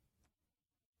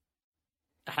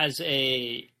 has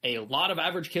a lot of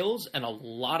average kills and a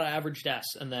lot of average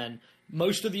deaths, and then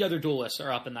most of the other duelists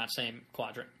are up in that same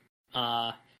quadrant.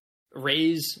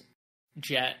 Raze,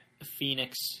 Jet,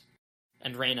 Phoenix,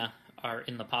 and Reyna are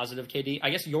in the positive KD. I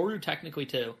guess Yoru technically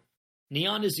too.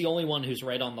 Neon is the only one who's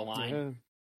right on the line.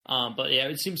 Yeah. But yeah,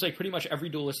 it seems like pretty much every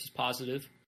duelist is positive.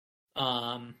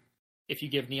 If you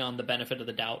give Neon the benefit of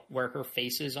the doubt, where her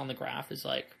face is on the graph is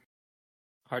like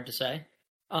hard to say.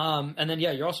 And then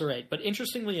yeah, you're also right. But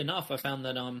interestingly enough, I found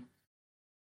that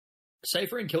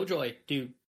Cypher and Killjoy do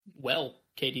well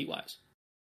KD wise.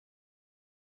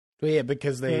 Well, yeah,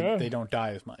 because they don't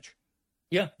die as much.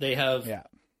 Yeah, they have.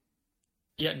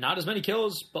 Yeah, not as many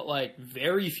kills, but like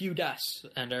very few deaths.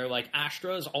 And they're like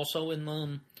Astra is also in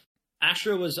the.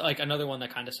 Astra was like another one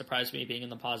that kind of surprised me being in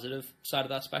the positive side of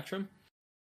that spectrum.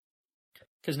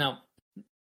 Because now,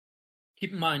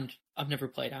 keep in mind, I've never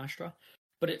played Astra,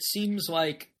 but it seems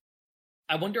like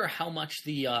I wonder how much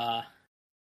the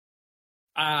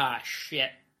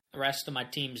shit, the rest of my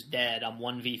team's dead. I'm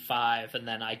 1v5, and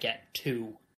then I get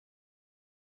 2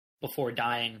 before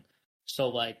dying. So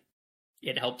like,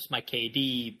 it helps my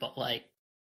KD, but like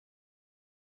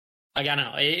I don't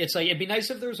know. It's like it'd be nice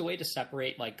if there was a way to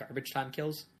separate like garbage time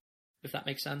kills, if that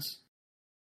makes sense.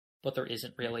 But there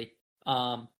isn't really.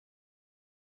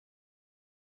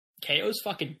 KO's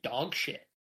fucking dog shit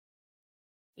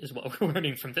is what we're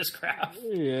learning from this graph.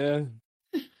 Yeah.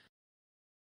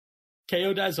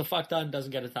 KO dies a fuck ton, doesn't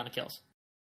get a ton of kills.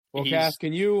 Well, Cass,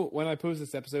 can you, when I post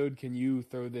this episode, can you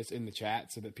throw this in the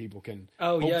chat so that people can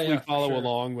hopefully follow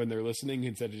along when they're listening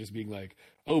instead of just being like,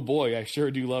 oh boy, I sure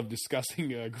do love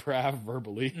discussing a graph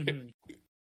verbally. Mm-hmm.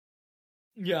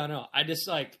 Yeah, no, I just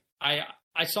like, I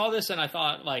saw this and I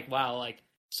thought like, wow, like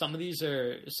some of these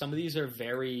are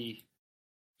very,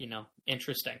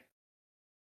 interesting.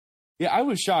 Yeah, I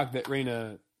was shocked that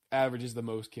Reyna averages the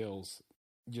most kills,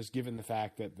 just given the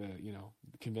fact that the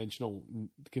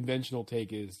conventional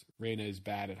take is Reyna is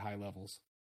bad at high levels.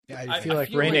 Yeah, I feel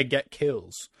like Reyna get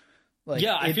kills. Like,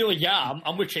 yeah, I feel like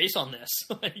I'm with Chase on this.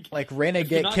 like Reyna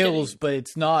get kills, but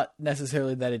it's not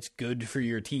necessarily that it's good for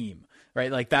your team,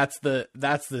 right? Like that's the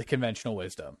conventional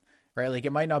wisdom, right? Like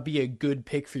it might not be a good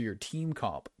pick for your team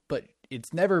comp, but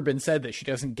it's never been said that she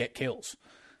doesn't get kills.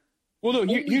 Well,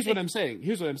 no. Here's what I'm saying.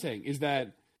 Here's what I'm saying is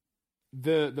that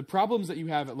the problems that you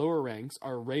have at lower ranks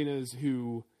are Reynas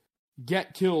who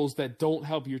get kills that don't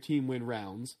help your team win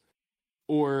rounds,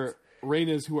 or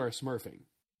Reynas who are smurfing.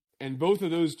 And both of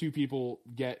those two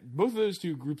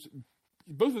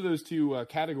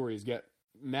categories get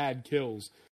mad kills,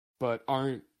 but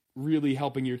aren't really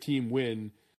helping your team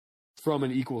win from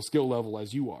an equal skill level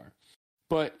as you are.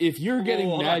 But if you're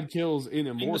getting mad kills in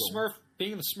Immortal,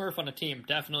 being the smurf on a team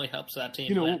definitely helps that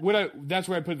team. That's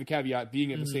where I put the caveat: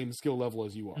 being at the same skill level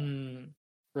as you are.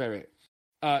 Right.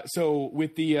 So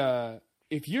with the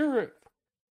if you're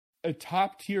a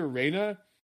top tier Reyna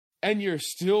and you're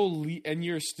still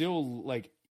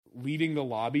like leading the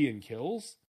lobby in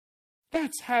kills,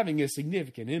 that's having a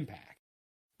significant impact.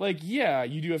 Like, yeah,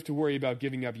 you do have to worry about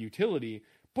giving up utility,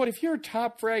 but if you're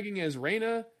top fragging as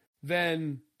Reyna,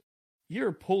 then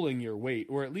you're pulling your weight,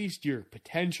 or at least you're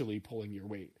potentially pulling your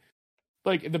weight.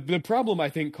 Like, the problem, I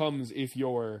think, comes if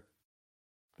you're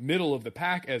middle of the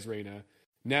pack as Reyna.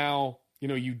 Now,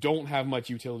 you don't have much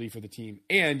utility for the team,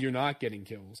 and you're not getting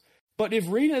kills. But if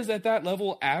Reyna is at that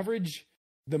level, average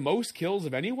the most kills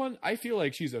of anyone, I feel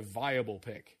like she's a viable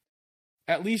pick.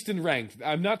 At least in ranked.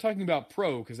 I'm not talking about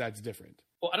pro, because that's different.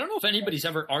 Well, I don't know if anybody's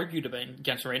ever argued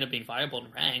against Reyna being viable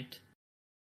in ranked.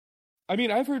 I mean,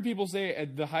 I've heard people say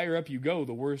the higher up you go,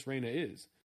 the worse Reyna is.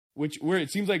 Where it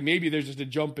seems like maybe there's just a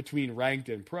jump between ranked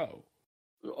and pro.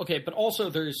 Okay, but also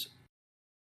there's...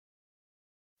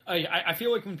 I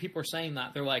feel like when people are saying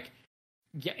that, they're like,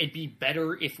 yeah, it'd be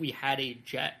better if we had a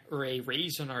Jet or a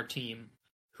Raze on our team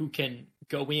who can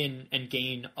go in and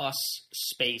gain us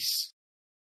space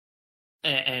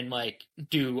and like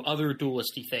do other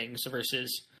duelisty things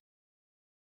versus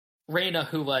Reyna,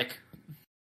 who like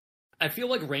I feel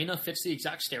like Reyna fits the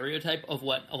exact stereotype of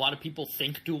what a lot of people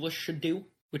think duelists should do,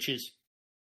 which is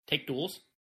take duels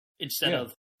instead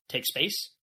of take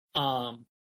space.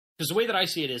 Because the way that I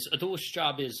see it is a duelist's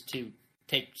job is to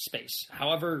take space.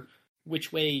 However,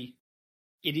 which way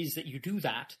it is that you do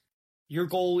that, your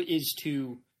goal is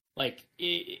to, like,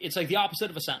 it's like the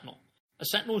opposite of a sentinel. A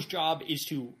sentinel's job is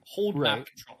to hold map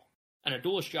control, and a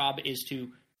duelist's job is to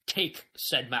take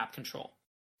said map control.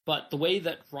 But the way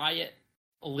that Riot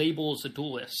labels a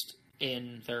duelist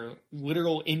in their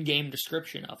literal in-game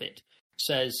description of it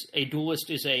says a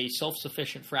duelist is a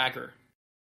self-sufficient fragger.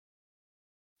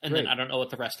 And then I don't know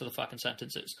what the rest of the fucking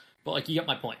sentence is. But, like, you get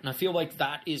my point. And I feel like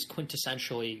that is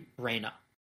quintessentially Reyna.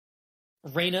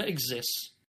 Reyna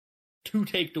exists to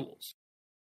take duels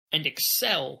and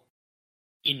excel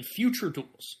in future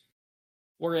duels.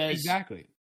 Whereas... Exactly.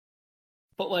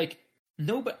 But, like,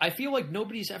 I feel like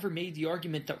nobody's ever made the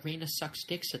argument that Reyna sucks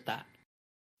dicks at that.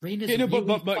 Reyna's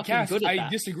but Cass, good at that. I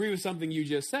disagree with something you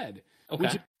just said. Okay.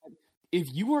 Which is, if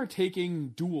you are taking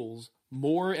duels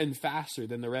more and faster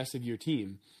than the rest of your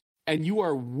team, and you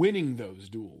are winning those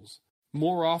duels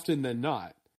more often than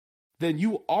not, then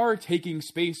you are taking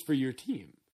space for your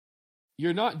team.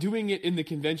 You're not doing it in the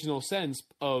conventional sense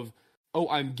of, oh,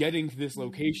 I'm getting to this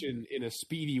location in a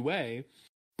speedy way.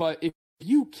 But if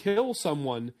you kill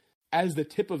someone as the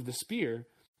tip of the spear,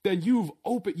 then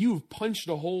you've punched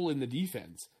a hole in the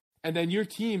defense. And then your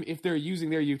team, if they're using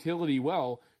their utility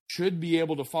well, should be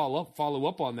able to follow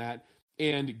up on that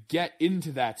and get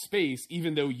into that space,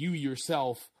 even though you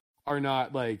yourself are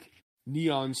not like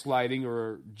neon sliding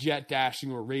or jet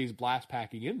dashing or raised blast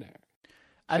packing in there.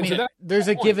 I mean, so there's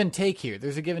a give and take here.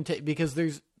 There's a give and take because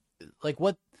there's like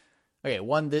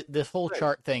this whole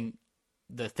chart thing,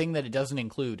 the thing that it doesn't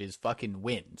include is fucking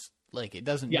wins. Like, it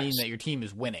doesn't mean that your team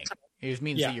is winning. It just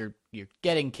means that you're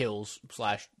getting kills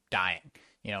 / dying.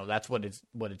 You know, that's what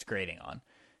it's grading on.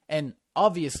 And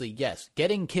obviously, yes,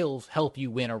 getting kills help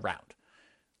you win a round.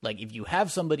 Like, if you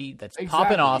have somebody that's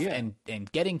popping off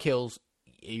and getting kills,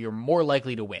 you're more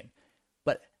likely to win.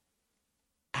 But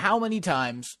how many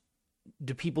times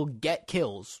do people get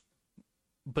kills,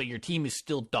 but your team is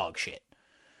still dog shit?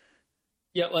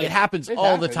 Yeah, like, it happens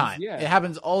all the time. Yeah. It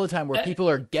happens all the time where people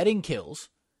are getting kills,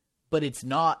 but it's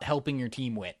not helping your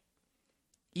team win.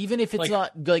 Even if it's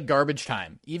not like garbage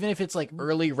time, even if it's like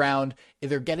early round, if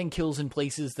they're getting kills in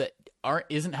places that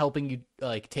isn't helping you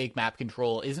like take map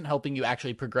control, isn't helping you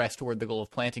actually progress toward the goal of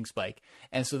planting spike.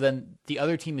 And so then the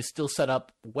other team is still set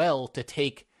up well to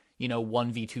take,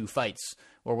 1v2 fights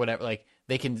or whatever. Like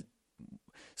they can.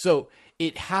 So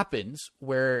it happens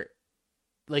where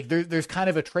like there's kind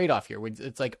of a trade-off here.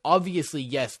 It's like, obviously,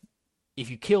 yes, if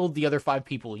you killed the other 5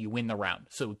 people, you win the round.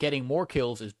 So getting more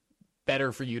kills is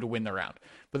better for you to win the round.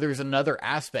 But there's another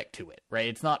aspect to it, right?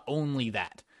 It's not only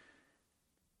that.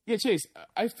 Yeah, Chase,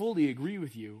 I fully agree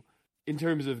with you in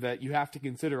terms of that you have to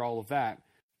consider all of that.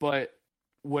 But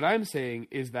what I'm saying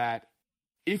is that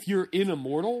if you're in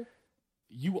Immortal,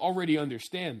 you already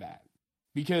understand that.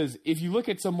 Because if you look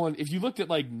at someone, if you looked at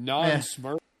like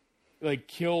non-Smurf, like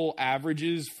kill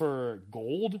averages for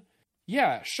gold,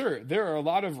 yeah, sure. There are a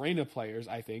lot of Reyna players,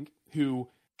 I think, who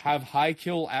have high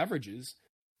kill averages,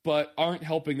 but aren't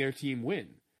helping their team win.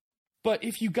 But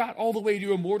if you got all the way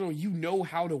to Immortal, you know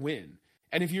how to win.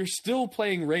 And if you're still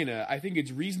playing Reyna, I think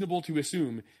it's reasonable to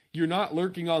assume you're not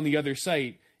lurking on the other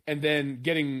site and then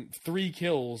getting 3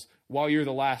 kills while you're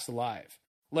the last alive.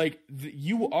 Like,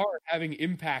 you are having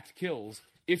impact kills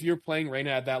if you're playing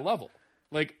Reyna at that level.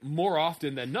 Like, more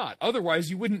often than not. Otherwise,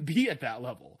 you wouldn't be at that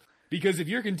level. Because if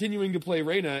you're continuing to play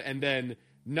Reyna and then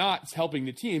not helping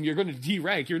the team, you're going to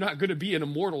derank. You're not going to be an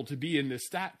Immortal to be in this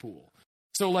stat pool.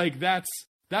 So, like, that's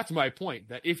my point.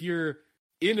 That if you're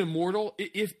in Immortal,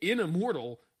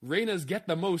 Reyna's get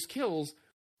the most kills,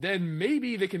 then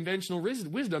maybe the conventional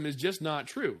wisdom is just not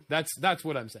true. That's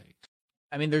what I'm saying.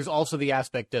 I mean, there's also the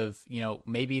aspect of,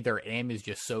 maybe their aim is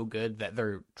just so good that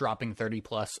they're dropping 30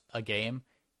 plus a game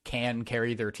can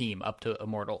carry their team up to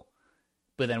Immortal.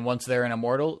 But then once they're in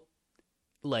Immortal,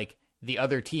 like, the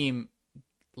other team,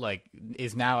 like,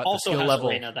 is now at also the skill level.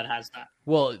 Reyna that has that.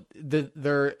 Well,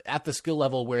 they're at the skill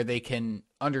level where they can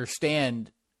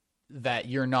understand that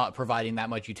you're not providing that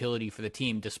much utility for the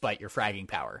team despite your fragging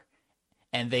power.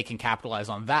 And they can capitalize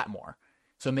on that more.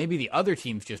 So maybe the other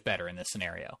team's just better in this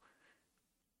scenario.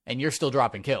 And you're still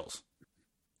dropping kills.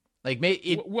 Like,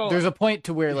 there's a point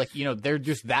to where, like, they're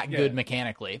just that good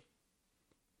mechanically.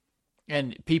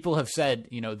 And people have said,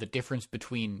 the difference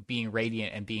between being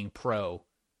Radiant and being Pro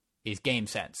is game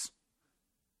sense.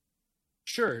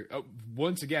 Sure.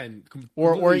 Once again,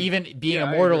 or even being immortal and being radiant or even being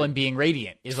immortal and being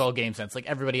radiant is all game sense. Like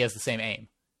everybody has the same aim,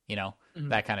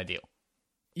 that kind of deal.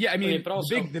 Yeah, I mean, but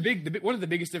also, the big one of the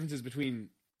biggest differences between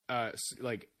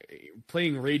like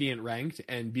playing Radiant ranked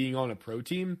and being on a pro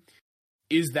team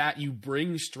is that you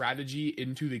bring strategy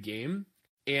into the game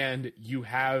and you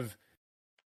have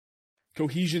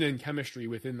cohesion and chemistry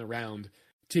within the round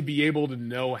to be able to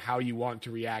know how you want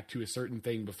to react to a certain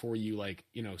thing before you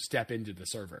step into the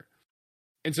server.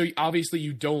 And so obviously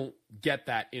you don't get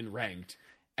that in ranked.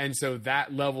 And so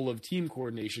that level of team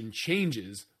coordination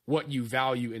changes what you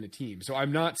value in a team. So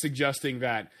I'm not suggesting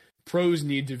that pros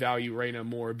need to value Reyna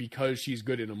more because she's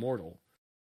good in Immortal.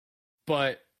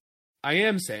 But I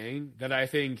am saying that I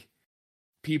think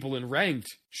people in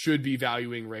ranked should be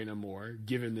valuing Reyna more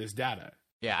given this data.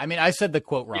 Yeah, I mean, I said the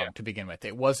quote wrong to begin with.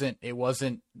 It wasn't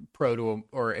pro to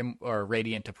or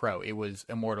Radiant to pro. It was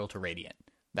Immortal to Radiant.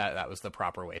 That was the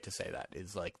proper way to say that.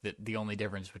 Is like the only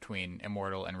difference between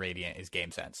Immortal and Radiant is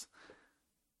game sense.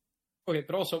 Okay,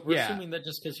 but also we're assuming that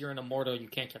just because you're an Immortal, you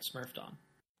can't get smurfed on.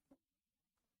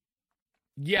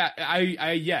 Yeah, I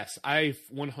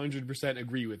 100%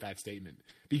 agree with that statement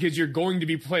because you're going to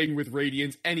be playing with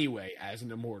Radiance anyway as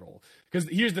an Immortal. Because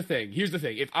here's the thing.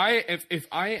 If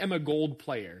I am a gold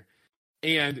player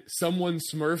and someone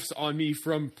smurfs on me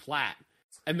from plat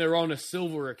and they're on a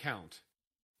silver account,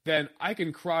 then I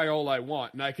can cry all I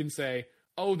want and I can say,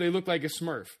 "Oh, they look like a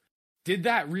smurf." Did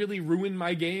that really ruin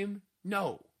my game?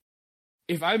 No.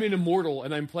 If I'm an Immortal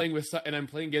and I'm playing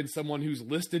against someone who's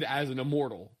listed as an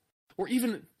Immortal, or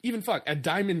even a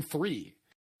Diamond 3,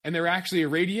 and they're actually a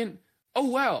Radiant,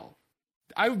 oh well.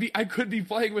 I could be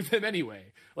playing with them anyway.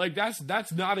 Like that's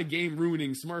not a game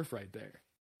ruining smurf right there.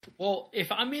 Well,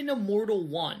 if I'm in Immortal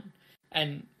 1,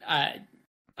 and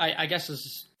I guess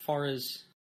as far as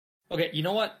okay, you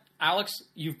know what, Alex,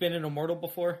 you've been in Immortal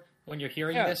before. When you're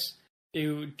hearing this,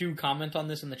 do comment on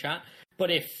this in the chat. But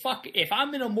if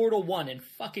I'm in Immortal 1 and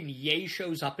fucking Ye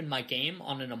shows up in my game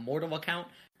on an Immortal account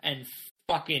and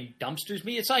fucking dumpsters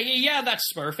me, it's like, yeah,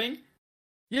 that's smurfing.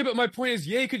 Yeah, but my point is,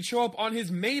 Ye could show up on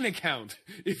his main account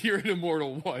if you're in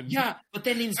Immortal 1. Yeah, but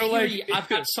then in theory, I've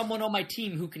got someone on my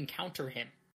team who can counter him,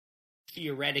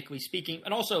 theoretically speaking.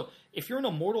 And also, if you're in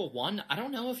Immortal 1, I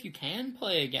don't know if you can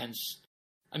play against...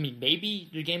 I mean, maybe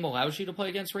the game allows you to play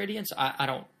against Radiance. I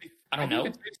don't know.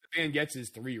 The ban gets is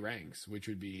 3 ranks, which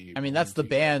would be... I mean, that's the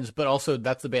bans, but also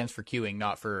that's the bans for queuing,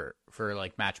 not for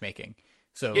like matchmaking.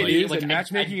 So it is, and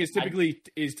matchmaking is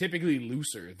typically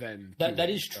looser than that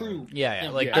is true. Yeah.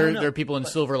 Like there are people in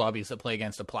silver lobbies that play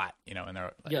against a plat, and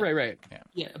they're like, right.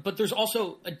 Yeah, but there's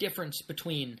also a difference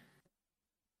between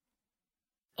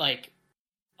like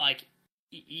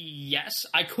yes,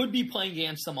 I could be playing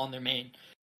against them on their main,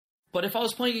 but if I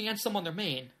was playing against them on their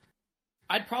main,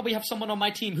 I'd probably have someone on my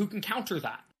team who can counter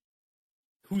that.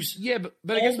 Who's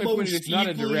but I guess my point is it's not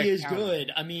a direct as counter.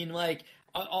 Good. I mean, like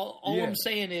all I'm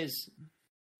saying is,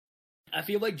 I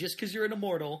feel like just because you're an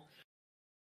Immortal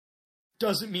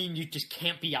doesn't mean you just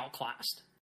can't be outclassed.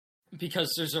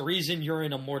 Because there's a reason you're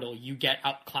an Immortal. You get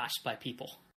outclassed by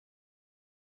people.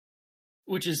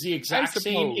 Which is the exact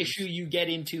same issue you get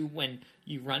into when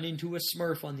you run into a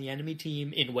smurf on the enemy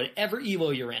team in whatever elo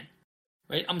you're in.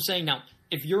 Right? I'm saying now,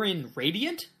 if you're in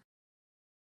Radiant,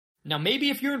 now maybe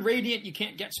if you're in Radiant you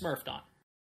can't get smurfed on.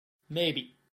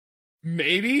 Maybe?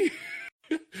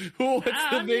 What's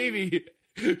the maybe?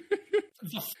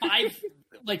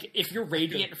 If you're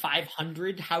Radiant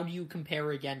 500, how do you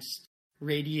compare against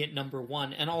Radiant number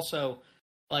 1? And also,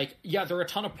 there are a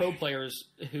ton of pro players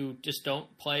who just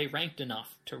don't play ranked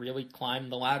enough to really climb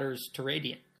the ladders to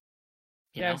Radiant.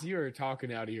 Yes, you are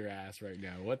talking out of your ass right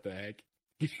now. What the heck?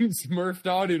 Getting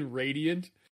smurfed on in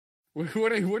Radiant? What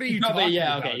are you talking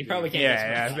about? Okay, you probably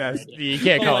can't. You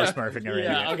can't call it smurfing in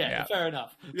Radiant. Yeah, okay, fair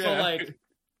enough. Yeah. But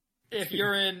if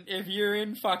you're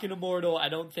in fucking Immortal, I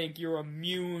don't think you're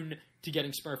immune to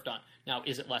getting smurfed on. Now,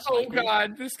 is it less likely? Oh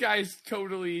god, this guy's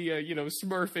totally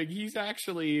smurfing. He's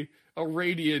actually a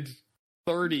Radiant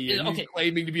 30 and he's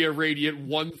claiming to be a Radiant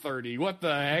 130. What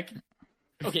the heck?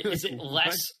 Okay, is it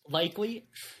less likely?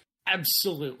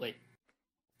 Absolutely.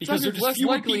 Because it's less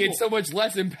likely, people. It's so much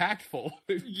less impactful.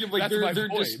 There are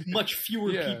just much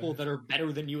fewer people that are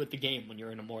better than you at the game when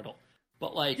you're an Immortal.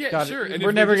 But God, sure. And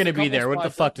we're never going to be there. What the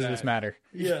fuck does this matter?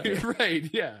 Yeah, right.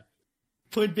 Yeah.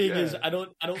 Point being is, I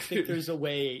don't think there's a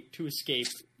way to escape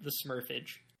the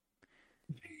smurfage.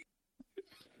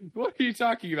 What are you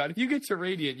talking about? If you get to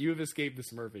Radiant, you have escaped the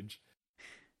smurfage.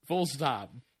 Full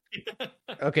stop.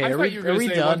 Okay, I thought you were going to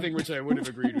say done? one thing which I would have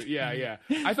agreed with. Yeah.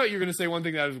 I thought you were going to say one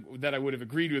thing that I would have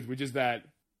agreed with, which is that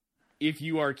if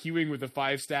you are queuing with a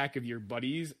 5 stack of your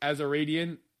buddies as a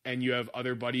Radiant, and you have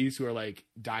other buddies who are like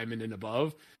diamond and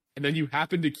above, and then you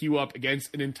happen to queue up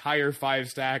against an entire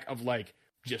 5-stack of like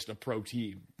just a pro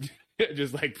team.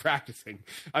 Just like practicing.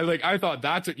 I thought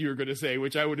that's what you were going to say,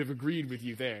 which I would have agreed with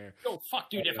you there. Oh fuck,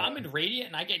 dude! If I'm in Radiant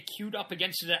and I get queued up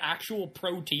against an actual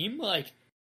pro team, like,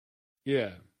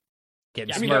 yeah,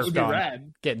 getting smurfed on.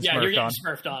 Rad. You're getting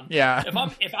smurfed on. Yeah.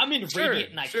 If I'm in Radiant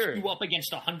and I queue up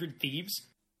against 100 thieves,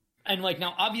 and like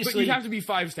now obviously, but you have to be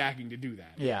 5-stacking to do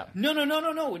that. Yeah.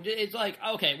 No. It's like,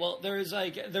 okay, well there was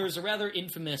a rather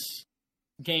infamous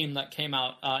game that came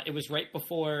out. It was right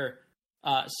before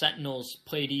Sentinels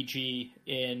played EG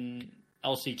in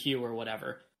LCQ or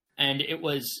whatever, and it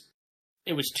was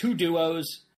 2 duos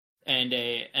and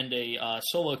a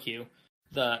solo queue.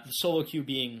 The solo queue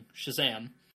being Shazam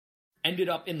ended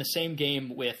up in the same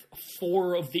game with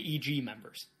 4 of the EG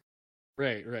members.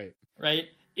 Right.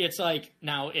 It's like,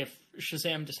 now if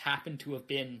Shazam just happened to have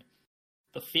been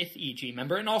the 5th EG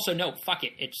member, and also no, fuck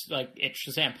it, it's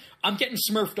Shazam. I'm getting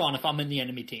smurfed on if I'm in the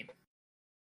enemy team.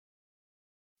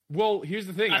 Well, here's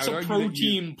the thing. That's a pro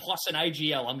team plus an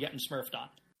IGL I'm getting smurfed on.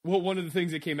 Well, one of the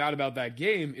things that came out about that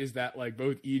game is that like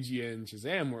both EG and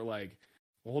Shazam were like,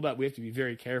 well, hold up, we have to be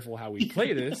very careful how we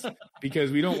play this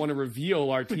because we don't want to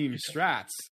reveal our team strats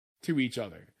to each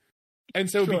other. And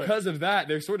so because of that,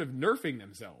 they're sort of nerfing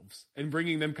themselves and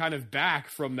bringing them kind of back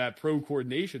from that pro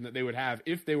coordination that they would have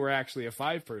if they were actually a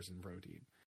 5-person pro team.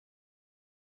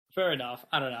 Fair enough.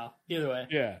 I don't know. Either way.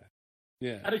 Yeah.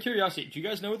 Out of curiosity, do you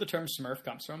guys know where the term Smurf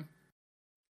comes from?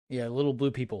 Yeah, little blue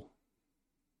people.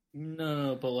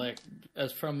 No, but like,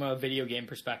 as from a video game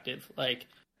perspective, like...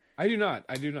 I do not.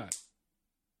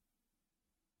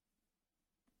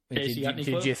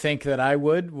 Did you think that I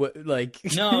would?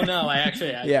 No, I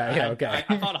actually... okay.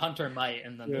 I thought Hunter might,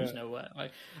 and then there's no way.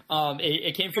 Like,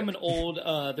 it came from an old...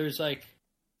 there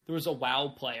was a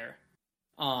WoW player,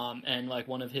 and like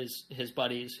one of his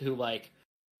buddies who like...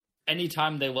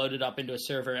 Anytime they loaded up into a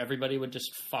server, everybody would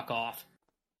just fuck off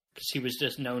because he was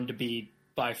just known to be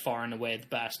by far and away the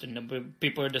best. And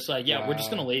people are just like, "Yeah, we're just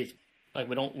gonna leave. Like,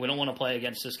 we don't want to play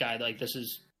against this guy. Like,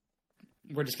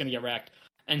 we're just gonna get wrecked."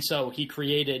 And so he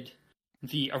created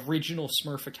the original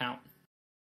Smurf account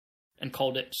and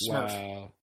called it Smurf.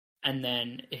 Wow. And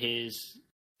then his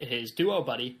duo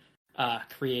buddy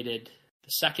created the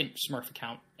second Smurf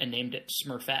account and named it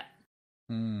Smurfette.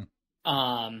 Mm.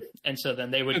 And so then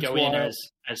they would go in as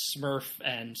Smurf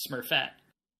and Smurfette.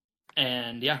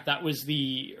 And yeah, that was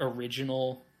the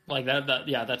original, like that,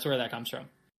 yeah, that's where that comes from.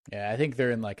 Yeah, I think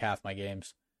they're in like half my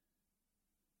games.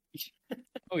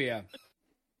 Oh yeah.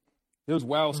 Those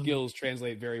WoW skills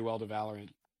translate very well to Valorant.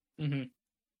 Mm-hmm.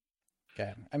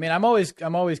 Okay. I mean, I'm always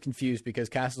confused because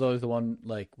Cass is always the one,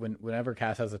 like, whenever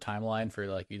Cass has a timeline for,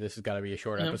 like, this has got to be a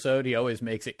short episode, he always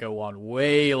makes it go on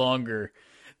way longer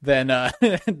than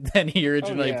he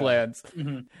originally plans.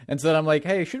 Mm-hmm. And so then I'm like,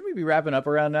 hey, shouldn't we be wrapping up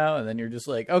around now? And then you're just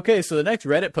like, okay, so the next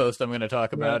Reddit post I'm going to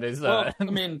talk about is... Well, I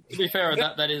mean, to be fair,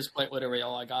 that is quite literally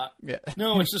all I got. Yeah.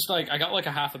 No, it's just like, I got like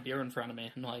a half a beer in front of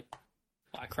me, and like,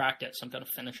 I cracked it, so I'm going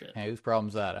to finish it. Hey, whose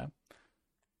problem's that, huh?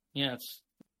 Yeah, it's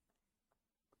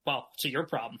your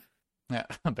problem. Yeah,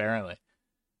 apparently.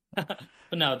 But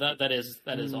no, that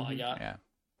is all I got. Yeah.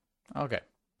 Okay.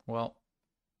 Well,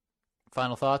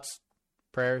 final thoughts,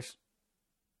 prayers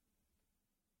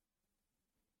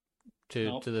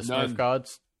to the Smurf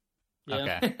gods.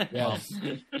 Yeah. Okay. Well,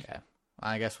 yeah.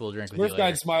 I guess we'll drink with Smurf you later.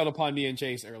 God smiled upon me and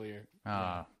Chase earlier.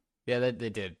 Yeah, they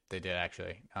did. They did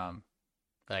actually.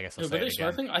 I guess I'll say it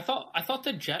again. Smurfing? I thought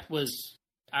the Jet was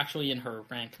actually in her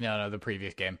rank. No, the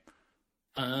previous game.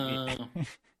 Was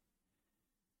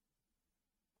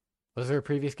there a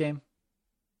previous game?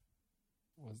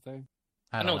 Was there?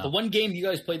 I don't know. The one game you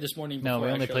guys played this morning. No, we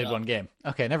only played one game.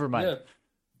 Okay, never mind. Yeah.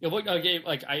 It looked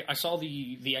like I saw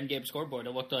the end game scoreboard.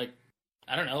 It looked like,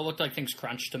 I don't know. It looked like things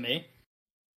crunched to me.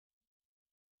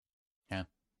 Yeah.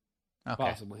 Okay.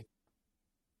 Possibly.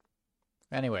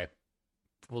 Anyway,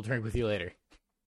 we'll drink with you later.